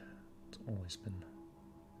White. It's always been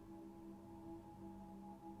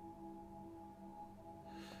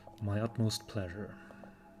my utmost pleasure.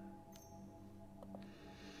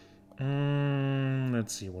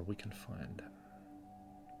 Let's see what we can find.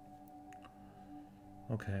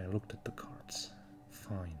 Okay, I looked at the cards.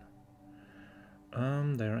 Fine.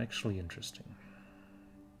 They're actually interesting.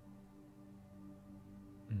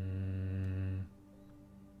 I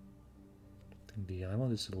think the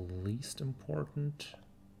island is the least important.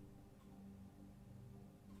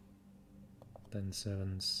 Then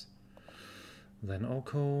 7s. Then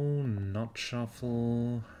Oko, not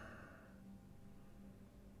shuffle.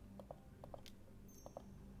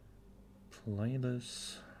 Play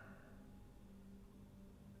this.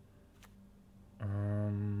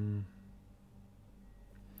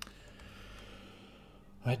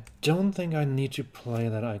 I don't think I need to play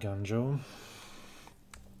that Aiganjo.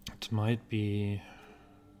 It might be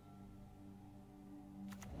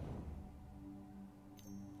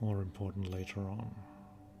more important later on.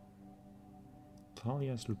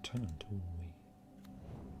 Thalia's lieutenant,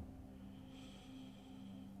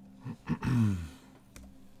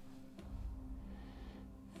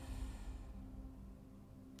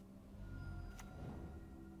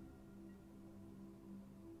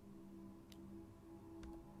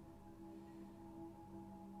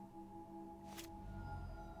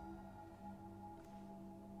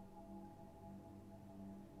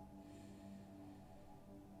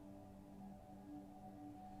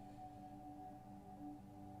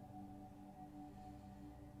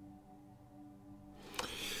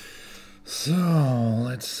 So,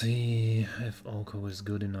 let's see if Oko is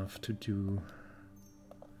good enough to do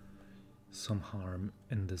some harm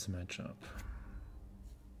in this matchup.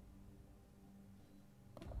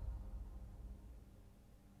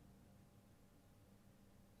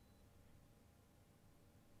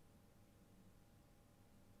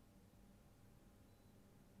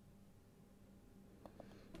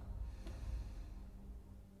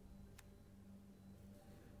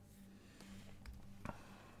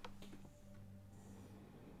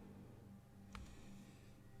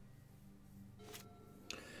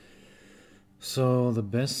 So the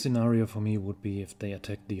best scenario for me would be if they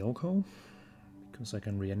attack the Oko, because I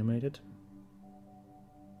can reanimate it.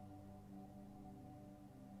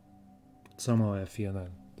 Somehow I fear that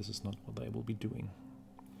this is not what they will be doing.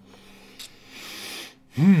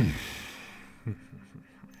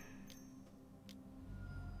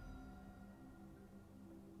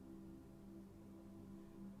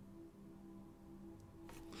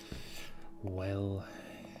 Well,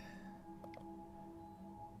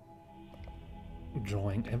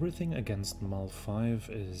 drawing everything against Mull 5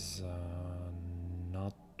 is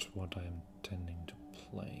not what I am tending to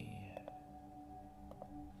play.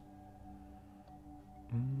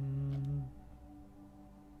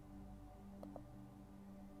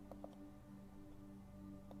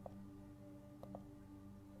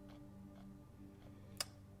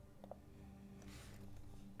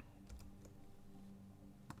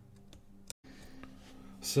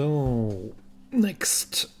 So,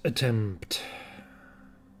 next attempt.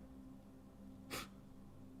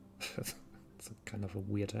 It's a kind of a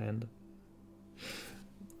weird hand.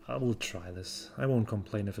 I will try this. I won't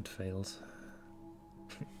complain if it fails.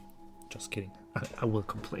 Just kidding. I will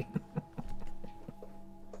complain.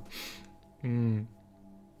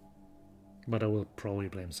 But I will probably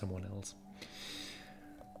blame someone else.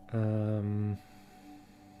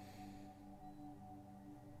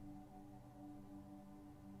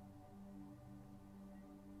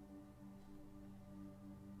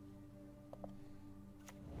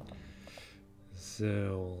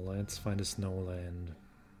 So let's find a snowland.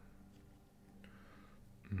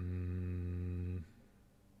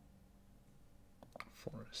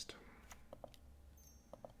 Forest.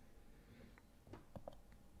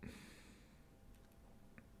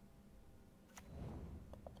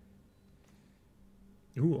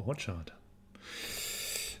 Ooh, orchard.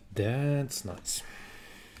 That's nice.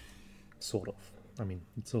 Sort of. I mean,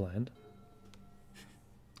 it's a land.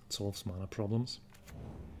 It solves mana problems.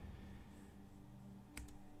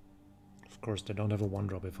 Of course, they don't have a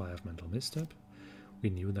 1-drop if I have Mental Misstep. We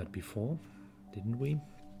knew that before, didn't we?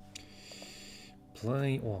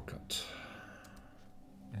 Play Orchid.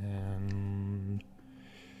 And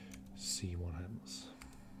see what happens.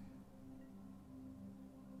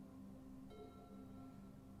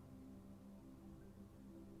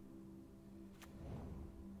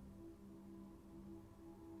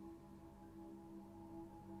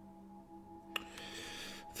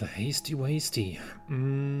 The hasty wasty.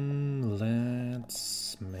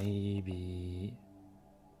 Let's maybe...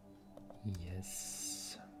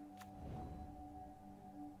 Yes.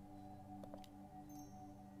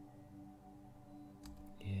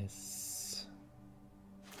 Yes.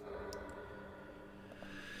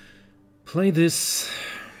 Play this.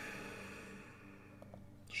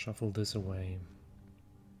 Shuffle this away.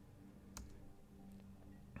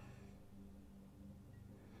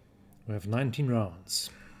 We have 19 rounds.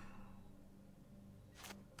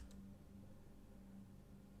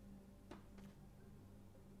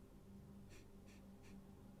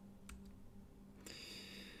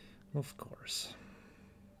 Of course.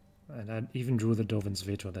 And I even drew the Dovin's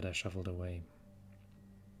Veto that I shuffled away.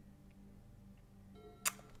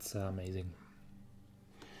 It's amazing.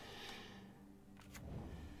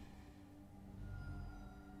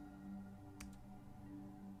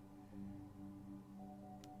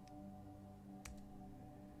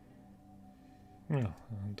 Yeah,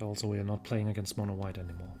 and also we are not playing against mono white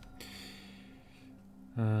anymore.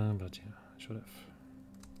 But yeah, I should have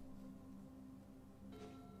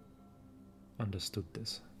understood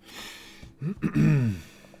this.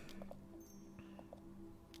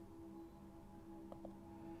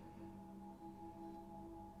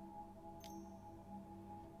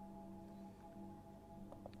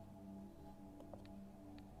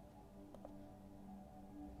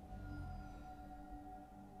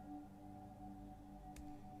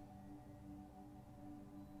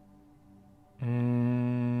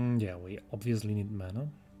 Yeah, we obviously need mana.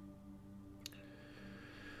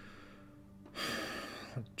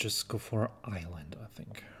 Let's just go for Island, I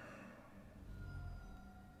think.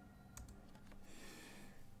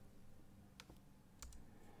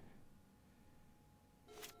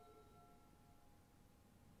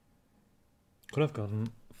 Could have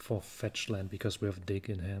gone for fetch land because we have dig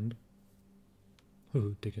in hand.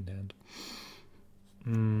 Ooh, dig in hand.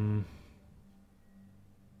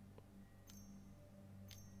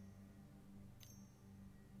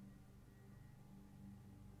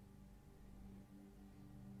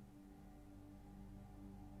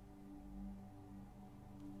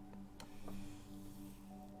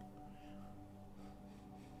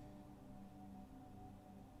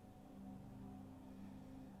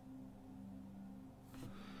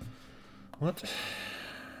 What?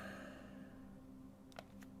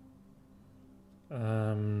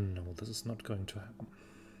 No, this is not going to happen.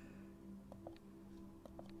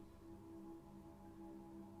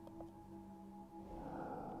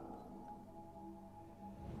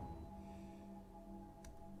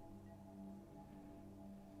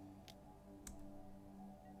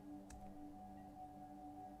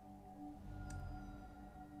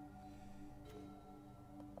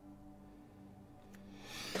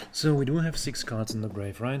 So we do have 6 cards in the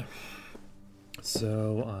grave, right?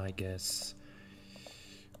 So I guess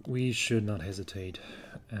we should not hesitate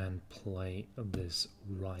and play this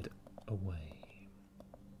right away.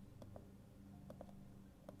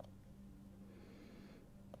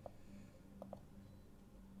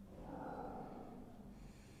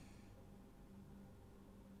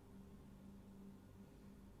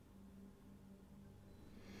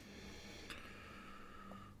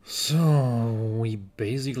 So we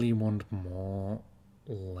basically want more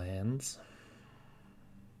lands.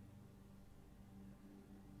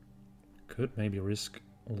 Could maybe risk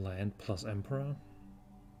land plus Emperor.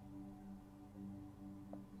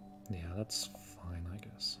 Yeah, that's fine, I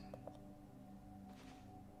guess.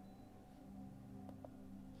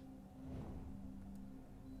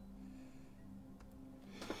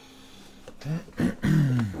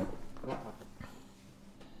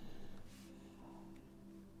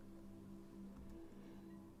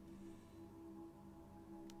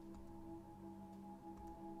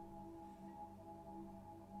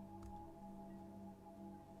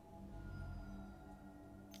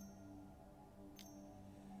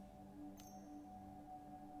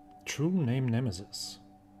 True name Nemesis.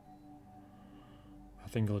 I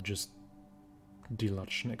think I'll just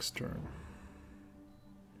deludge next turn.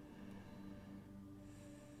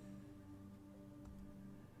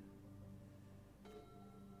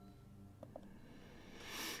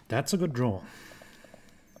 That's a good draw.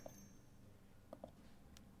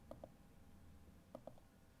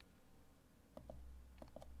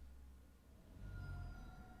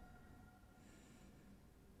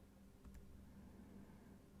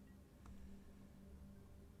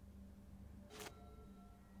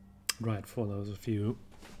 Right, for those of you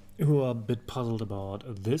who are a bit puzzled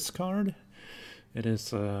about this card, it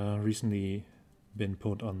has recently been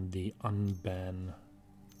put on the unban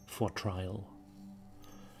for trial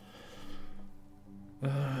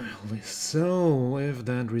list. So, if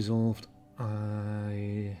that resolved,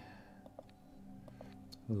 I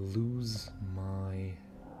lose my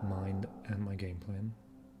mind and my game plan.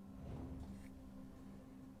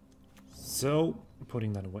 So,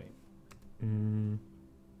 putting that away.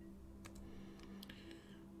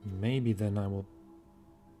 Maybe then I will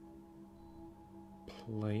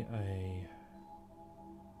play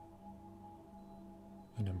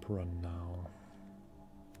an Emperor now,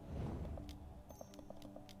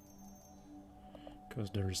 because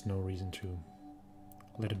there is no reason to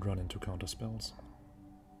let it run into counter spells.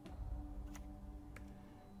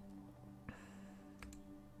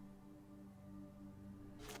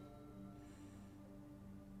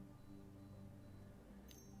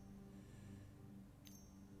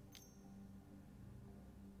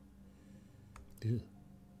 Ew.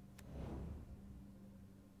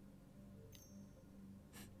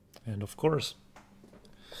 And of course,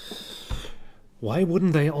 why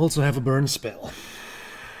wouldn't they also have a burn spell?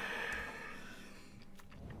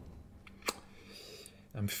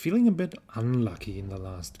 I'm feeling a bit unlucky in the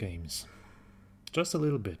last games. Just a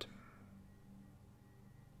little bit.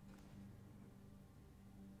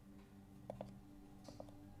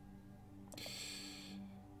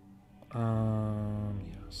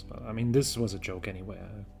 Yes, but I mean, this was a joke anyway.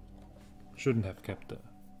 I shouldn't have kept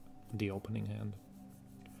the opening hand.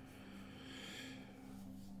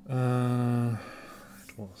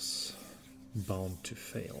 It was bound to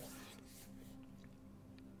fail.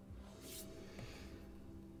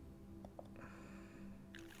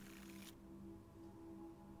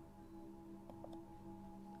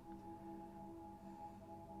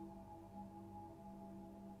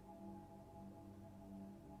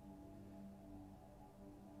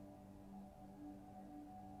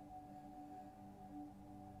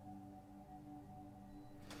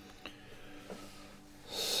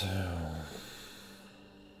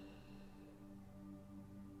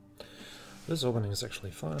 This opening is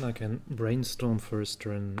actually fine. I can brainstorm first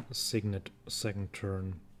turn, signet second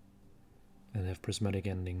turn, and have prismatic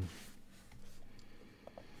ending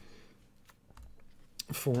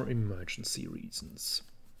for emergency reasons.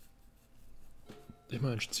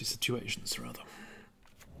 Emergency situations, rather.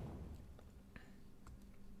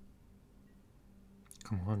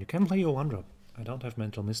 Come on, you can play your 1-drop. I don't have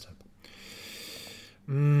mental misstep.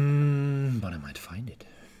 But I might find it.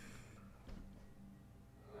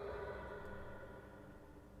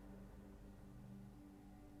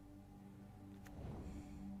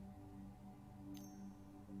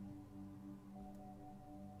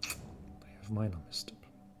 I have minor misstep.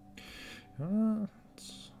 I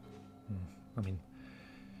mean,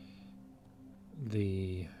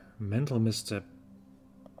 the mental misstep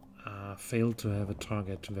failed to have a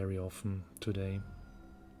target very often today.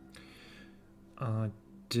 I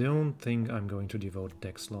don't think I'm going to devote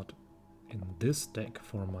deck slot in this deck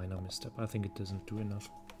for a minor misstep. I think it doesn't do enough.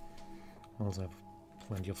 I also have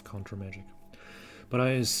plenty of counter magic. But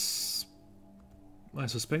I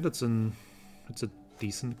suspect it's a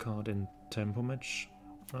decent card in tempo match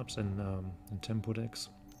ups and in tempo decks.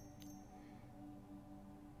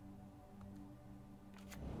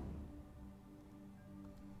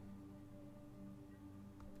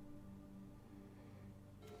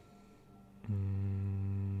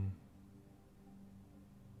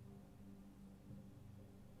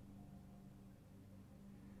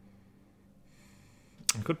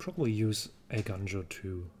 I could probably use a Ganjo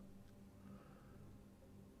to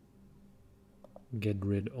get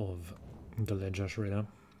rid of the Ledger Shredder.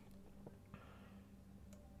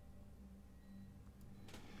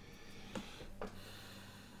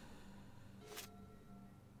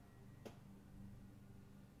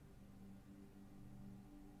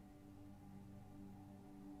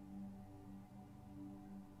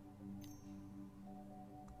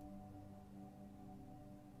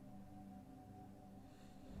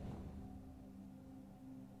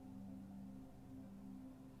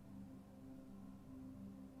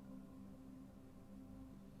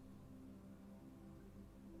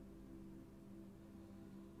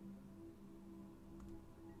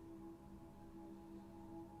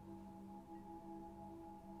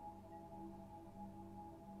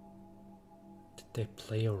 They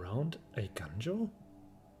play around a Ganjo?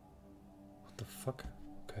 What the fuck?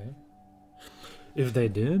 Okay. If they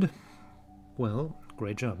did, well,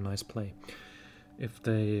 great job, nice play. If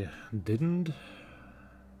they didn't,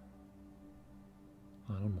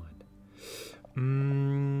 I don't mind.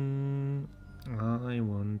 I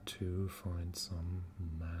want to find some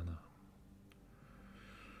mana.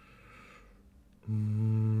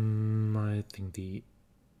 I think the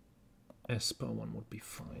Esper one would be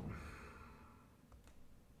fine.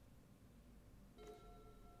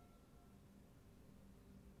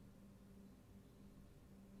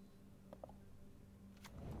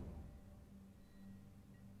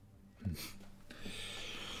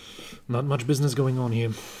 Not much business going on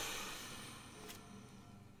here.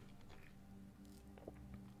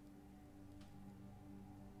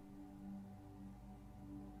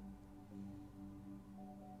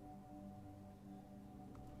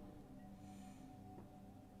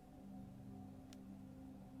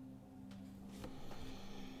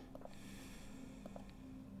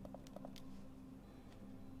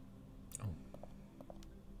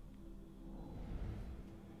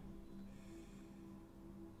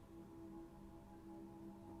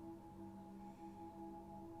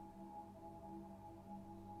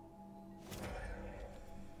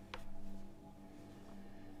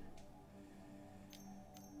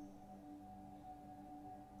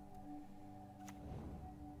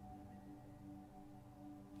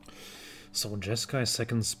 So Jeskai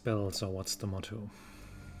second spell, so what's the motto?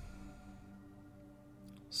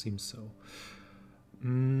 Seems so.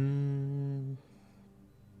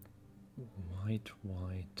 White,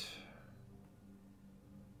 white.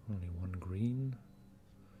 Only one green.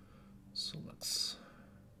 So let's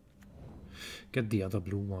get the other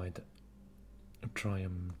blue white. Try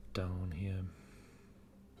him down here.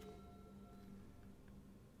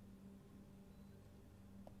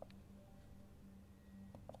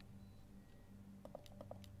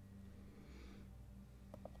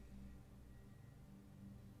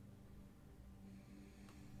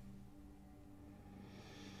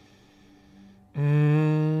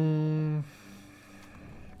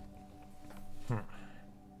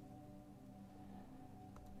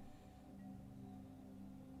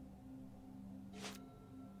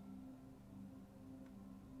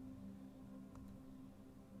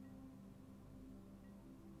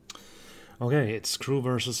 Okay, it's Crew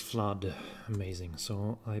versus Flood. Amazing.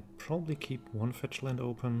 So I probably keep one fetch land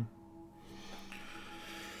open.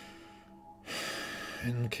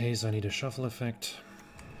 in case I need a shuffle effect.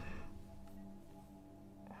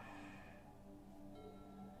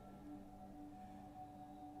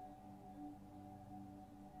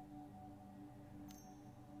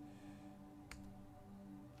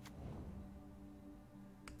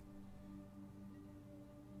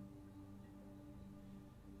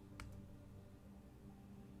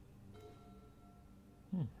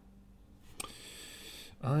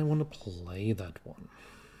 I want to play that one.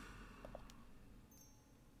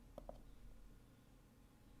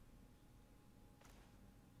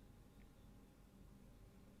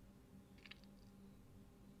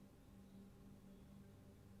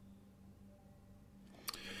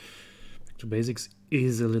 Back to basics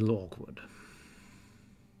is a little awkward.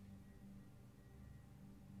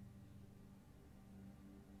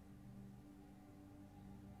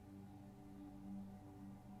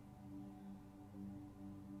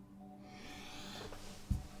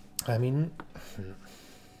 I mean,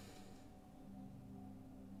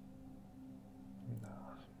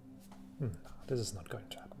 no, this is not going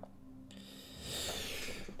to happen.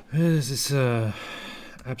 This is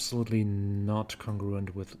absolutely not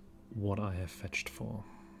congruent with what I have fetched for.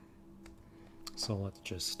 So let's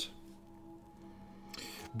just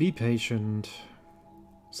be patient,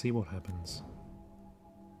 see what happens.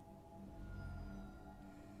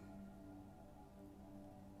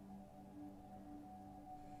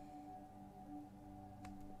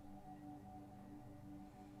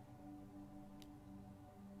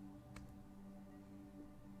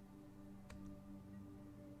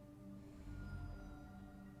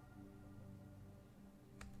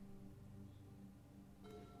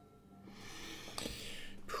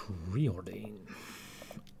 Preordain,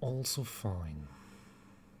 also fine.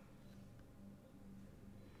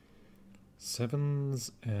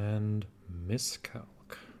 Sevens and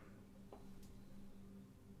miscalc.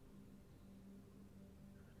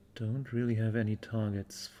 Don't really have any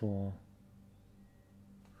targets for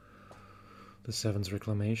the sevens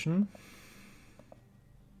reclamation.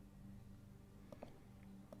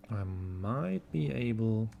 I might be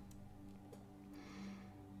able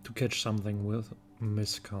to catch something with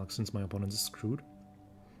miscalc since my opponent is screwed.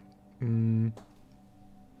 And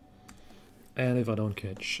if I don't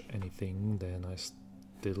catch anything, then I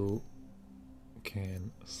still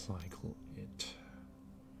can cycle it.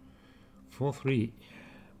 4-3.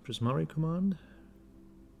 Prismari command.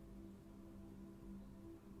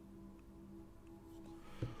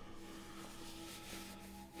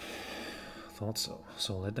 Thought so.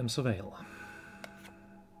 So let them surveil.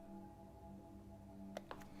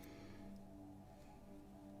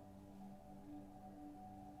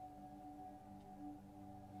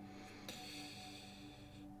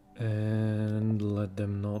 And let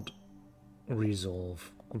them not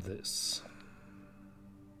resolve this.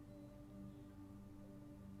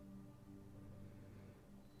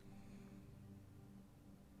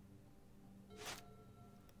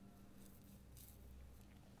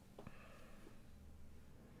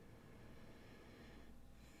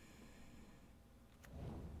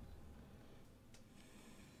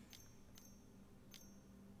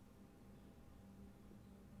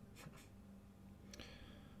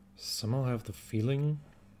 Somehow have the feeling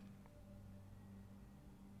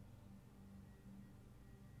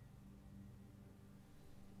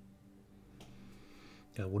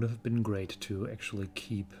that would have been great to actually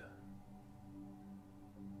keep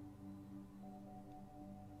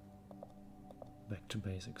back to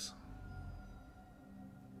basics.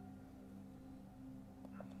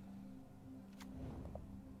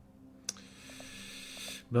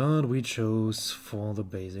 But we chose for the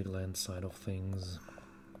basic land side of things.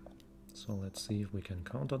 So let's see if we can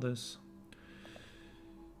counter this.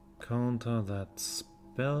 Counter that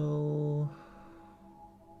spell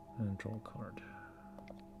and draw a card.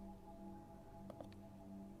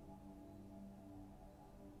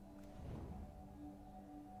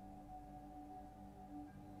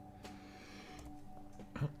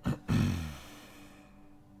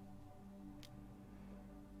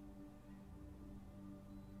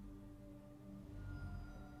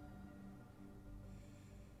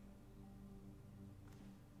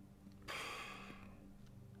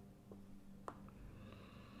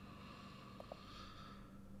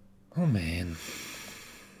 Oh man.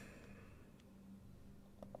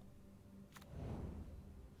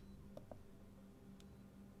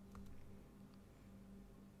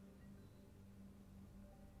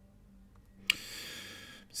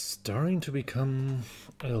 Starting to become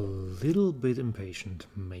a little bit impatient,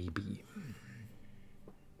 maybe.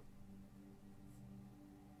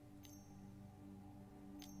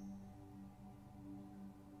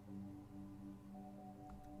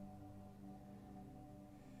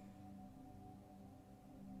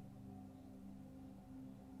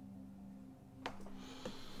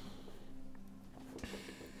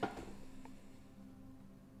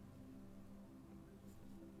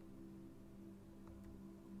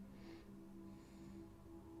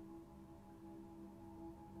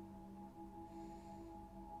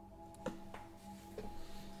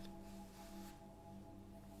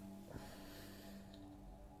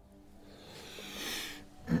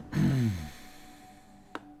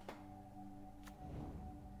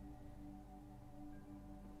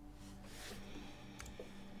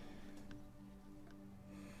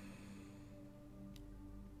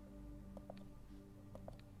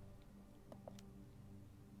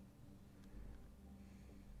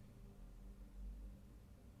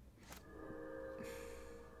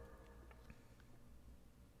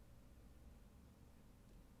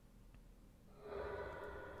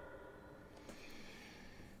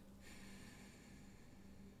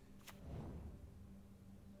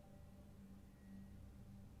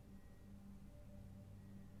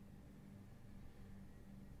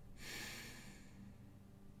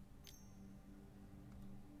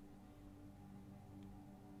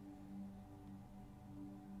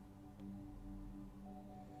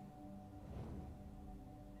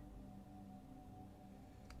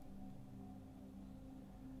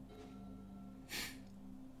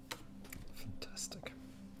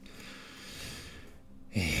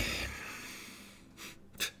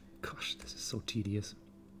 so tedious.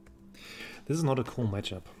 This is not a cool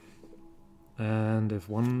matchup. And if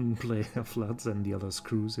one player floods and the other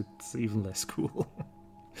screws, it's even less cool.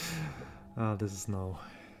 This is no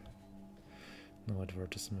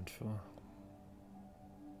advertisement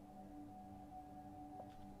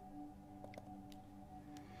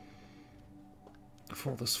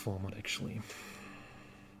for this format, actually.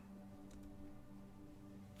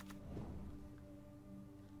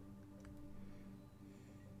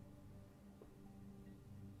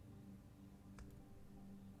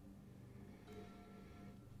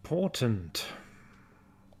 Portent.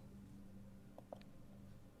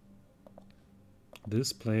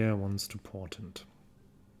 This player wants to portent.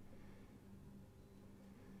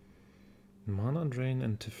 Mana Drain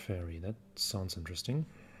and Teferi. That sounds interesting.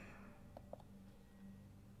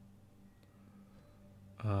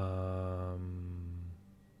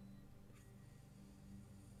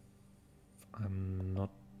 I'm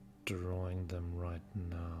not drawing them right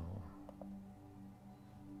now,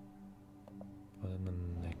 but in the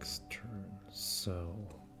next turn. So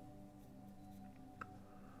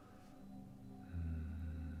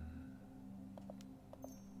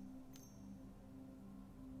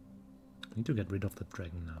I need to get rid of the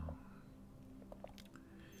dragon now.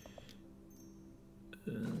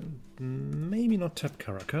 Maybe not tap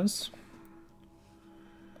Caracas.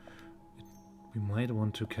 We might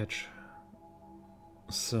want to catch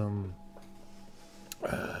some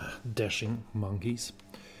dashing monkeys.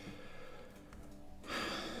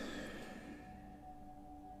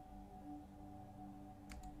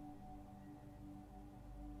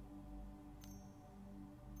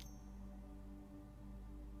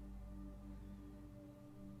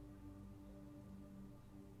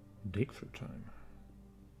 Dig through time.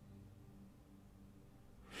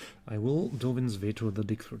 I will Dovin's Veto the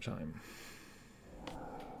dig through time.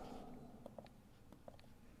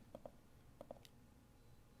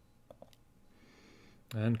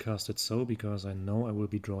 And cast it so because I know I will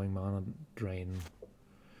be drawing Mana Drain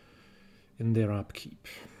in their upkeep.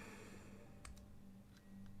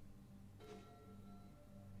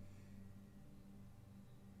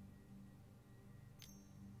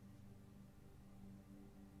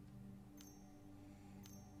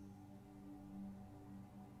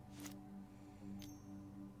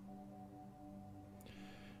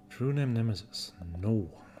 True name Nemesis. No.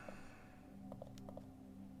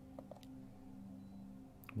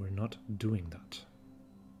 We're not doing that.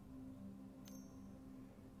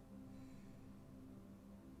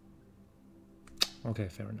 Okay,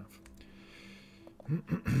 fair enough.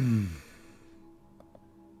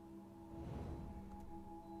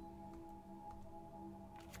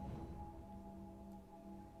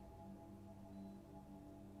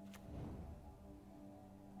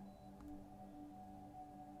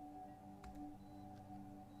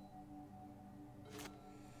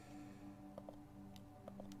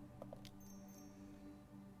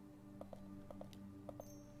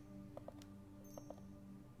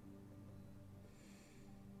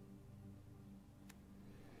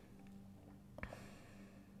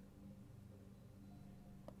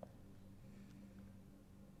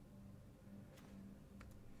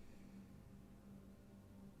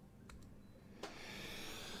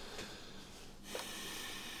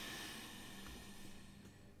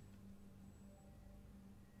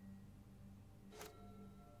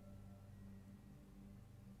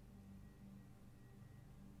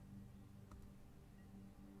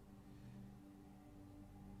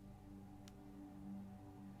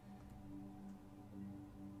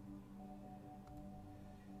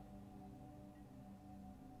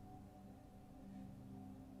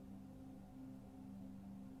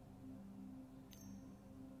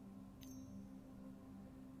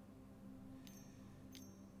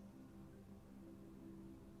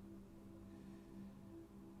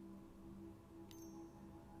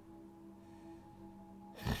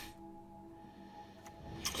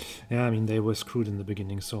 Yeah, I mean, they were screwed in the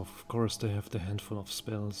beginning, so of course they have the handful of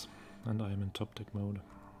spells, and I am in top deck mode.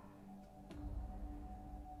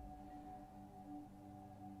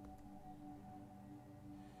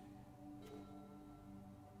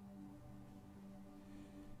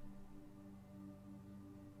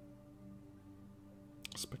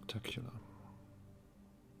 Spectacular.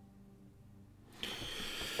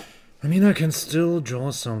 I mean, I can still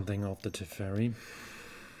draw something off the Teferi.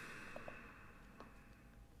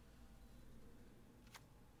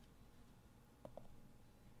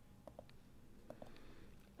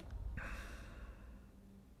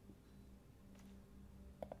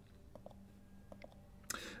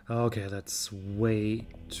 Okay, that's way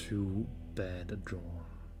too bad a draw.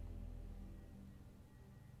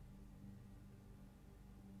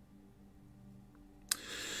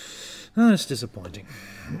 Ah, it's disappointing.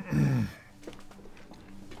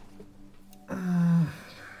 I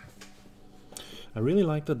really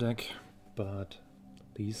like the deck, but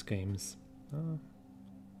these games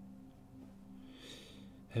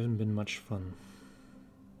haven't been much fun.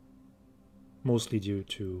 Mostly due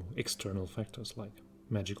to external factors like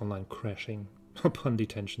Magic Online crashing upon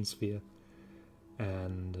Detention Sphere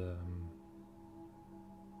and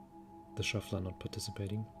the Shuffler not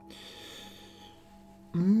participating.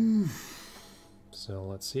 So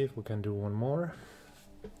let's see if we can do one more.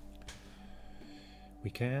 We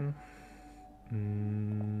can.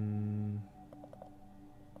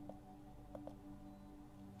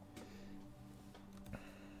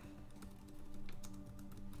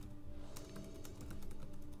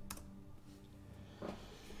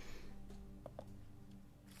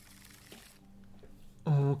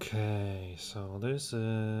 Okay, so this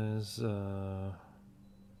is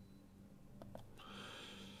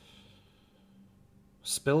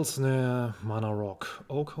Spell Snare, Mana Rock,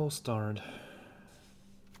 Oko Start,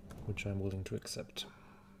 which I'm willing to accept.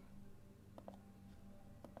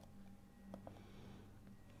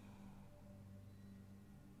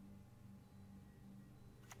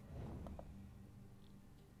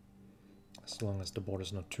 As long as the board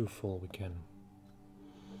is not too full, we can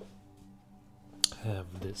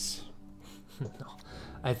have this. No.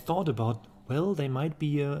 I thought about, well, they might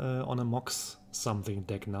be on a Mox something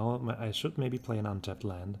deck now. I should maybe play an untapped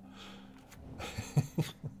land.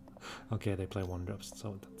 Okay, they play 1-drops,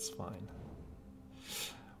 so that's fine.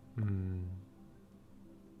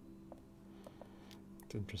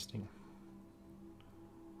 It's interesting.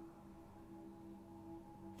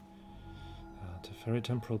 Teferi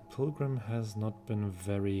Temporal Pilgrim has not been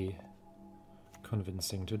very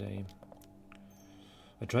convincing today.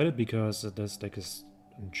 I tried it because this deck is,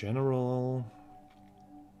 in general,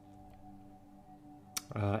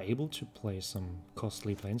 able to play some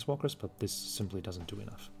costly planeswalkers, but this simply doesn't do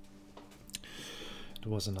enough. It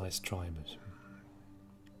was a nice try, but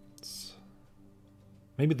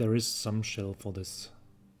maybe there is some shell for this,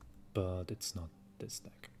 but it's not this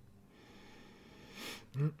deck.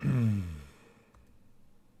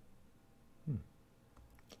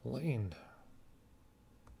 Land.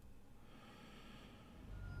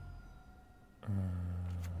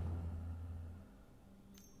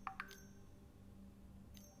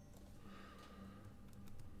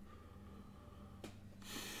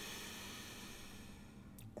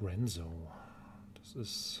 Grenzo. This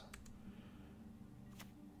is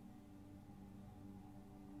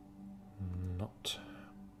not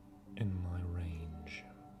in my range.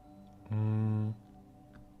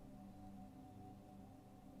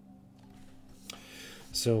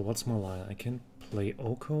 So what's my line? I can play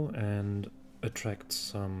Oko and attract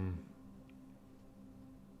some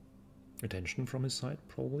attention from his side,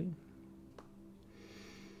 probably.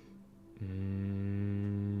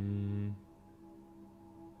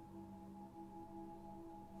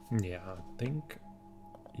 Yeah, I think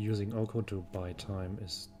using Oko to buy time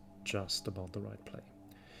is just about the right play.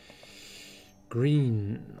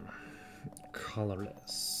 Green,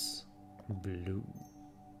 colorless, blue,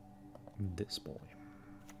 this boy.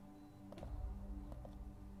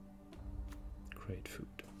 Great food.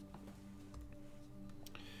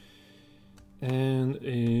 And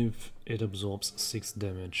if it absorbs 6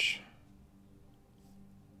 damage,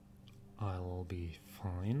 I'll be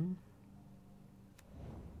fine.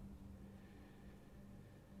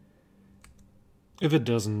 If it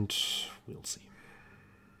doesn't, we'll see.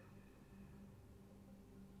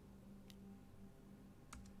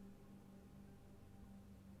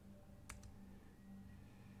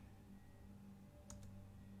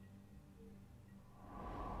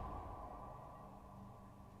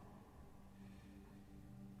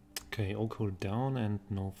 Okay, Oko down and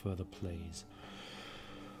no further plays.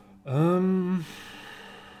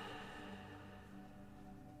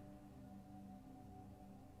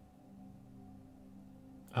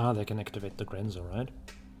 Ah, they can activate the Grenzo, right?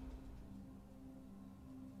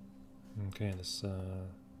 Okay, this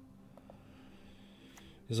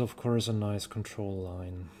is of course a nice control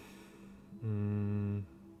line.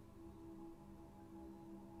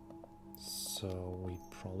 So we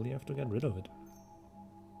probably have to get rid of it.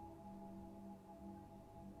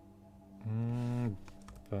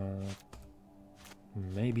 But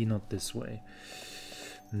maybe not this way.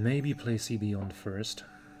 Maybe play Sea Beyond first.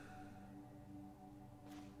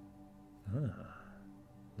 Ah,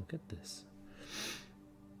 look at this.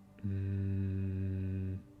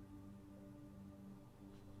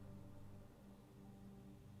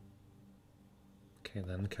 Okay,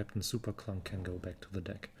 then Captain Superclunk can go back to the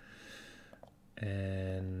deck.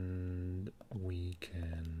 And we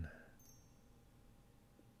can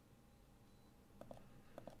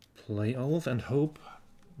play Oath and hope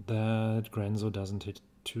that Grenzo doesn't hit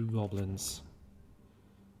 2 goblins,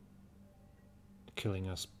 killing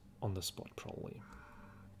us on the spot probably.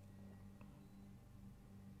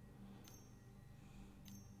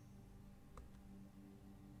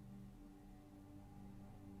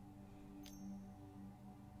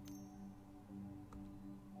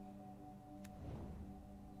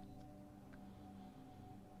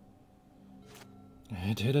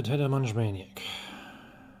 It hit a Munch Maniac.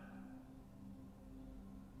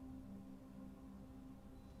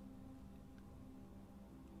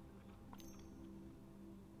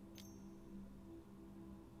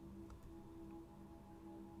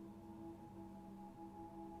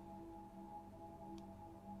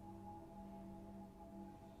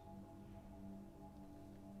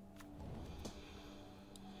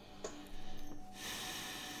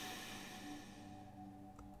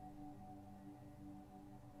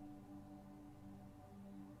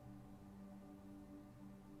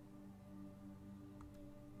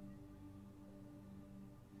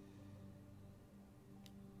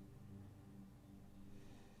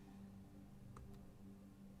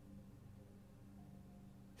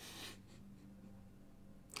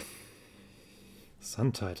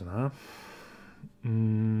 Sun Titan, huh? I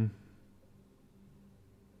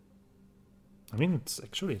mean, it's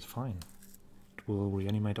fine. It will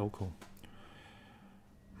reanimate Oko.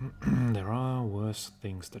 There are worse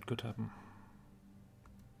things that could happen.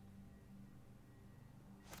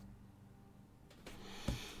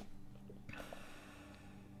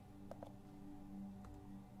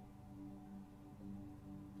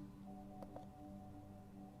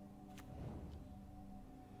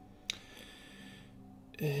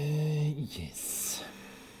 Yes.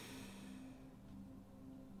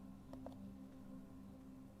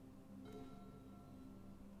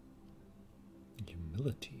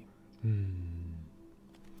 Humility.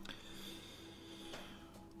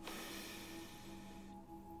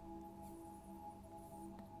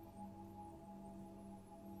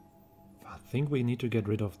 I think we need to get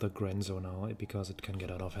rid of the Grenzo now because it can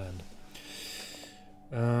get out of hand.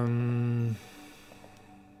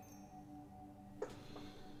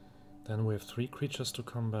 Then we have 3 creatures to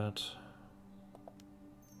combat,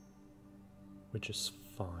 which is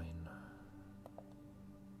fine.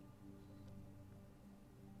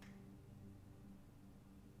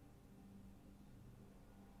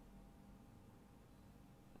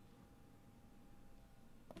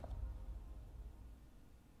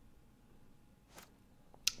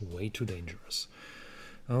 Way too dangerous.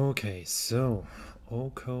 Okay, so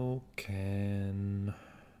Oko can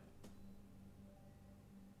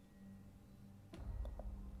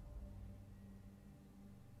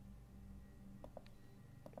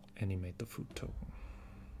animate the food token.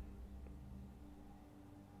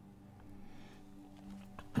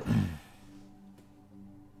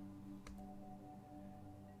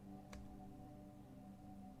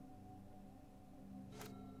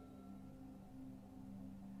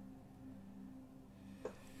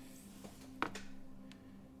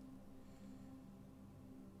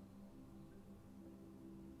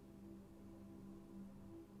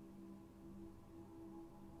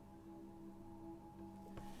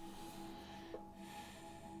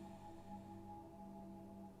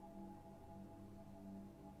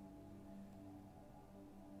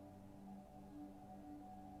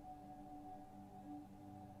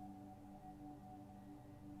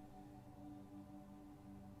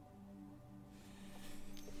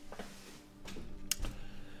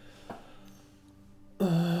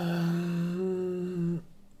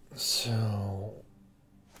 So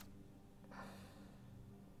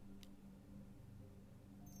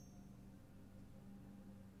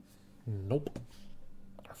nope.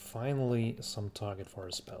 Finally some target for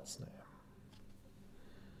a spell snare.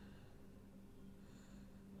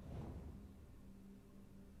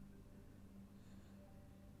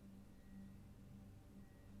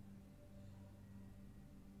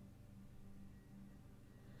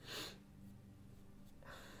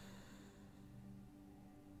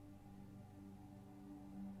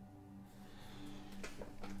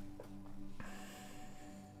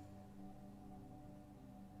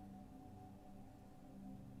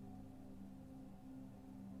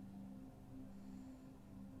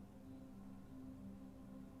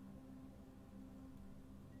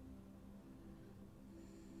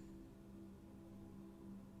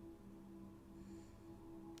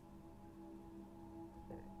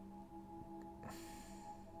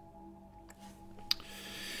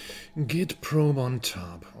 Git probe on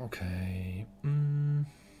top. Okay. Oh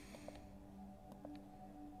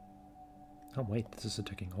wait, this is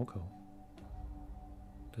attacking Oko.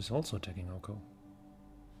 This is also attacking Oko.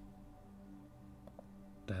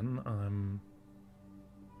 then I'm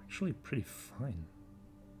actually pretty fine.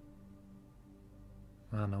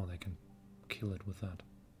 Ah, no, they can kill it with that.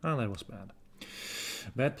 Ah, that was bad.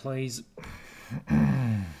 Bad plays.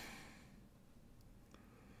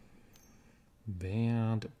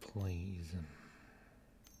 Bad plays.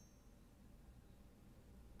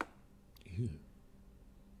 Ew.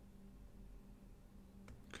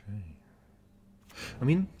 Okay. I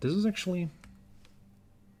mean, this is actually...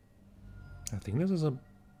 I think this is a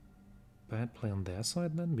bad play on their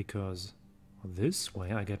side then, because this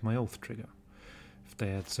way I get my Oath trigger. If they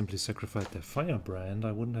had simply sacrificed their Firebrand,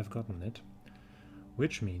 I wouldn't have gotten it.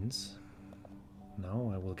 Which means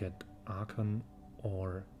now I will get Archon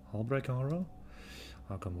or Hullbreaker Horror.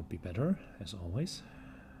 Archon would be better, as always.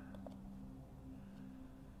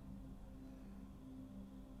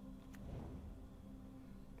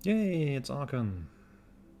 Yay, it's Archon!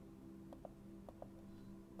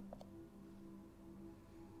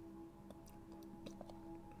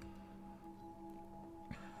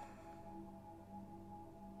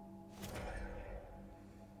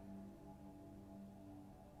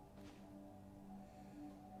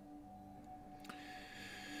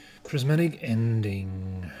 Prismatic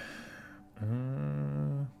Ending.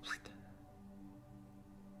 And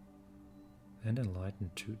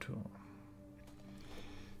Enlightened Tutor.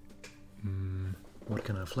 What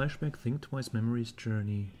can I flashback? Think Twice, Memories,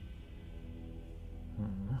 Journey.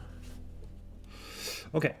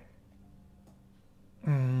 Okay.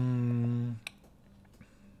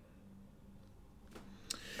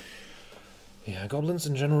 Yeah, Goblins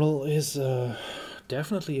in general is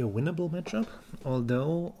definitely a winnable matchup,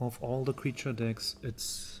 although of all the creature decks,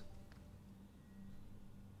 it's...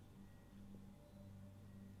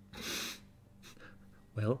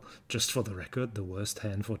 well, just for the record, the worst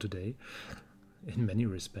hand for today, in many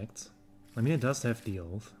respects. I mean, it does have the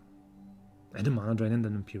Oath, and a Mana Drain and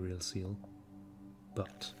an Imperial Seal,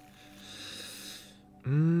 but...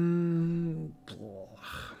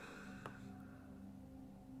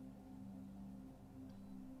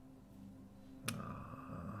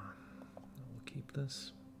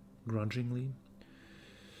 this grudgingly.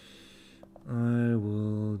 I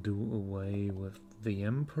will do away with the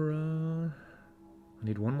Emperor. I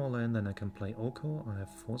need one more land, then I can play Oko. I have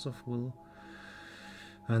Force of Will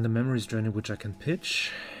and the Memories Journey, which I can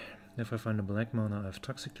pitch. If I find a black mana, I have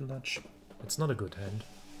Toxic Deluge. It's not a good hand,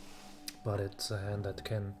 but it's a hand that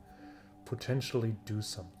can potentially do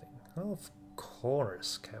something. Of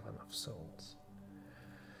course, Cavern of Souls.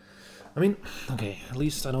 I mean, okay, at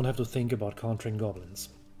least I don't have to think about countering goblins.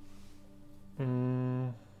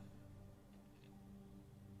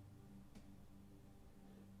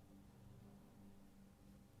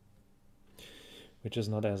 Which is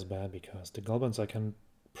not as bad, because the goblins I can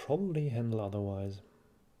probably handle otherwise.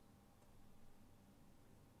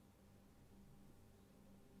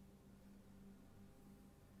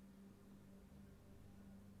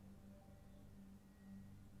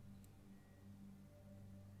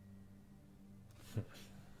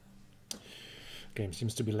 Game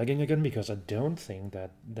seems to be lagging again, because I don't think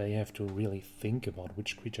that they have to really think about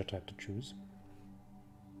which creature type to choose.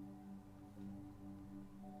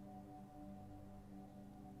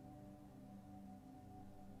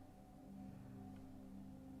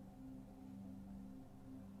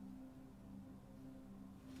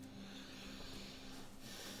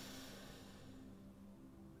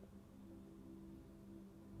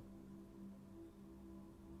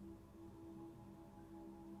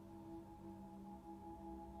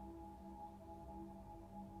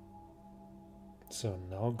 So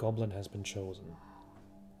now Goblin has been chosen.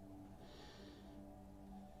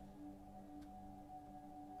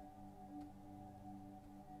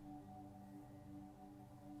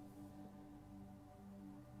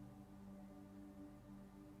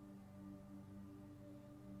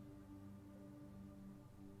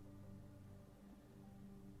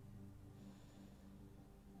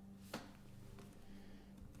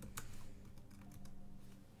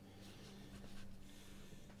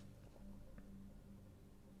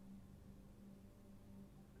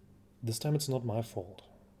 This time it's not my fault.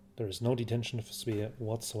 There is no detention sphere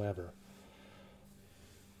whatsoever.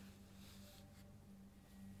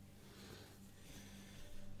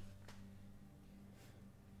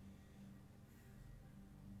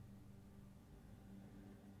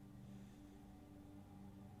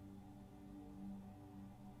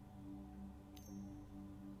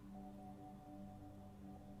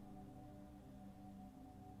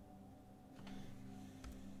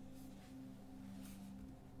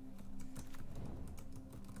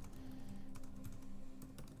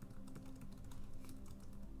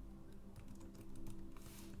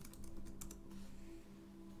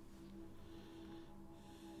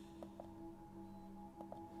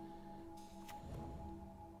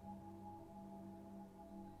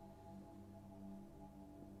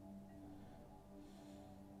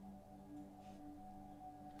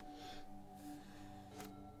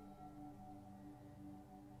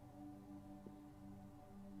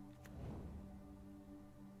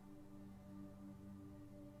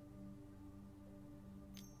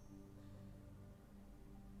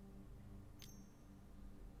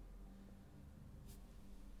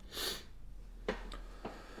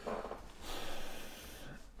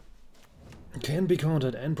 Can be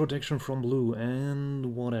countered, and protection from blue,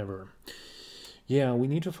 and whatever. Yeah, we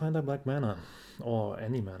need to find that black mana, or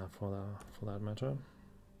any mana for that matter.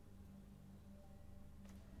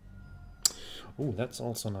 Oh, that's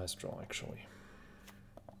also a nice draw, actually.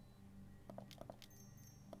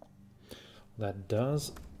 That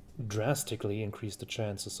does drastically increase the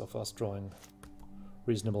chances of us drawing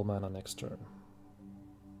reasonable mana next turn.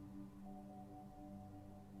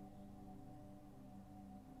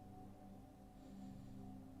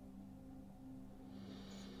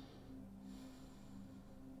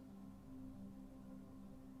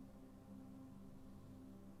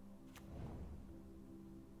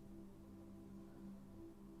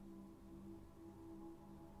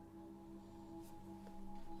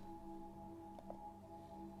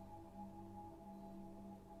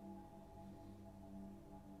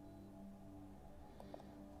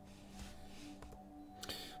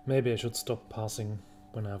 Maybe I should stop passing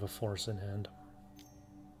when I have a force in hand.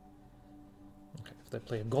 Okay, if they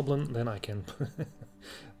play a goblin, then I can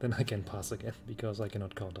then I can pass again, because I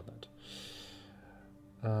cannot counter that.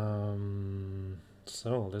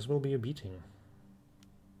 So this will be a beating.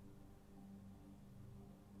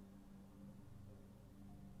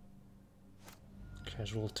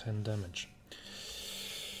 Casual 10 damage.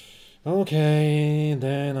 Okay,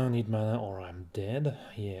 then I need mana or I'm dead.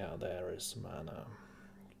 Yeah, there is mana.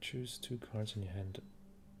 Choose 2 cards in your hand.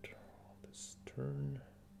 Draw this turn.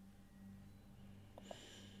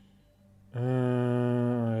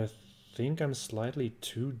 I think I'm slightly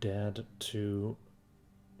too dead to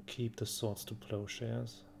keep the Swords to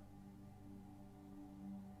Plowshares.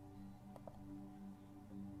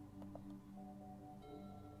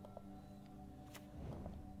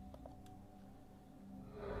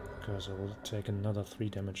 Because I will take another 3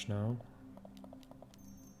 damage now.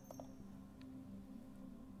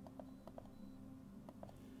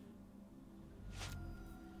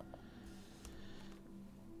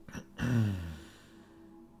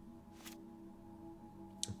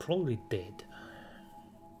 Probably dead.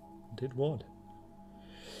 Did what?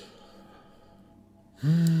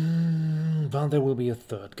 But there will be a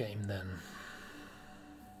 3rd game then.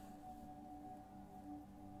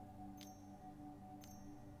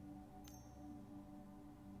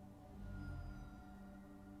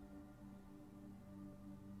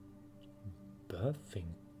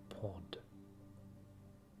 Birthing pod.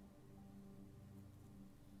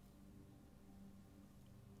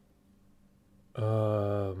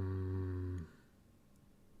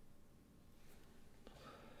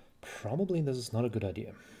 Probably this is not a good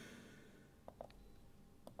idea.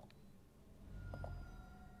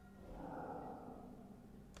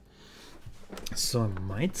 So I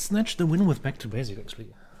might snatch the win with Back to Basic,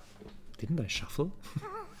 actually. Didn't I shuffle?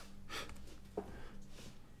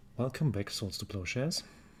 Welcome back, Swords to Plowshares.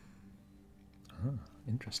 Ah,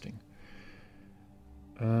 interesting.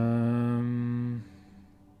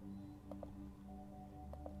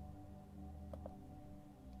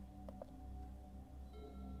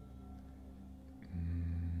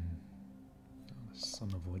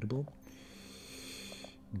 Unavoidable.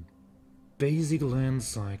 Basic land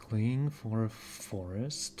cycling for a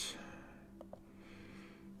forest.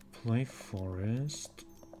 Play forest.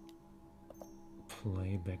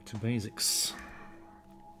 Play Back to Basics.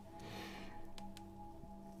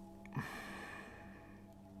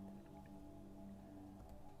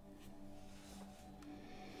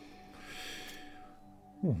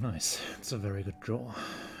 Oh, nice. It's a very good draw.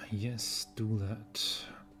 Yes, do that.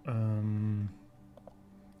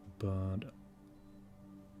 But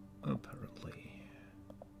apparently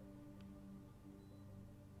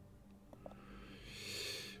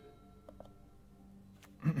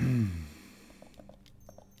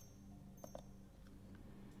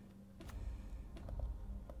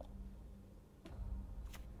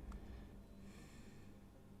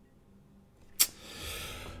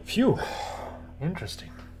phew,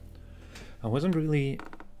 interesting. I wasn't really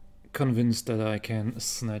convinced that I can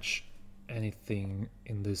snatch anything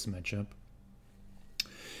in this matchup,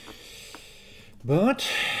 but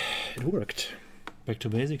it worked. Back to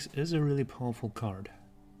Basics is a really powerful card.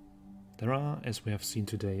 There are, as we have seen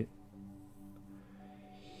today,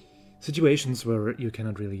 situations where you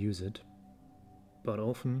cannot really use it, but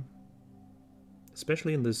often,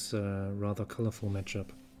 especially in this rather colorful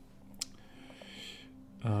matchup,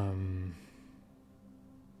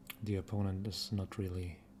 the opponent is not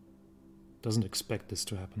really, doesn't expect this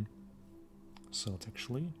to happen. So it's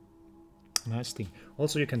actually a nice thing.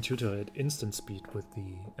 Also, you can tutor at instant speed with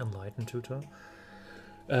the Enlighten tutor,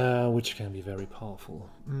 which can be very powerful.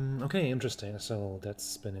 Okay, interesting. So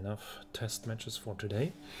that's been enough test matches for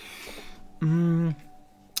today.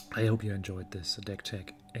 I hope you enjoyed this Decktech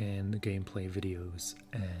and gameplay videos,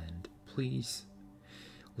 and please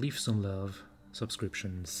leave some love,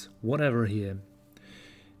 subscriptions, whatever here.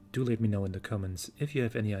 Do let me know in the comments if you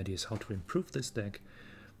have any ideas how to improve this deck.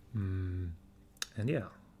 And yeah,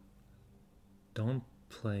 don't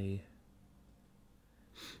play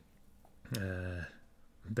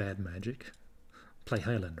bad magic. Play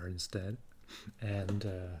Highlander instead. And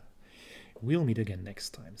we'll meet again next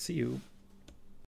time. See you.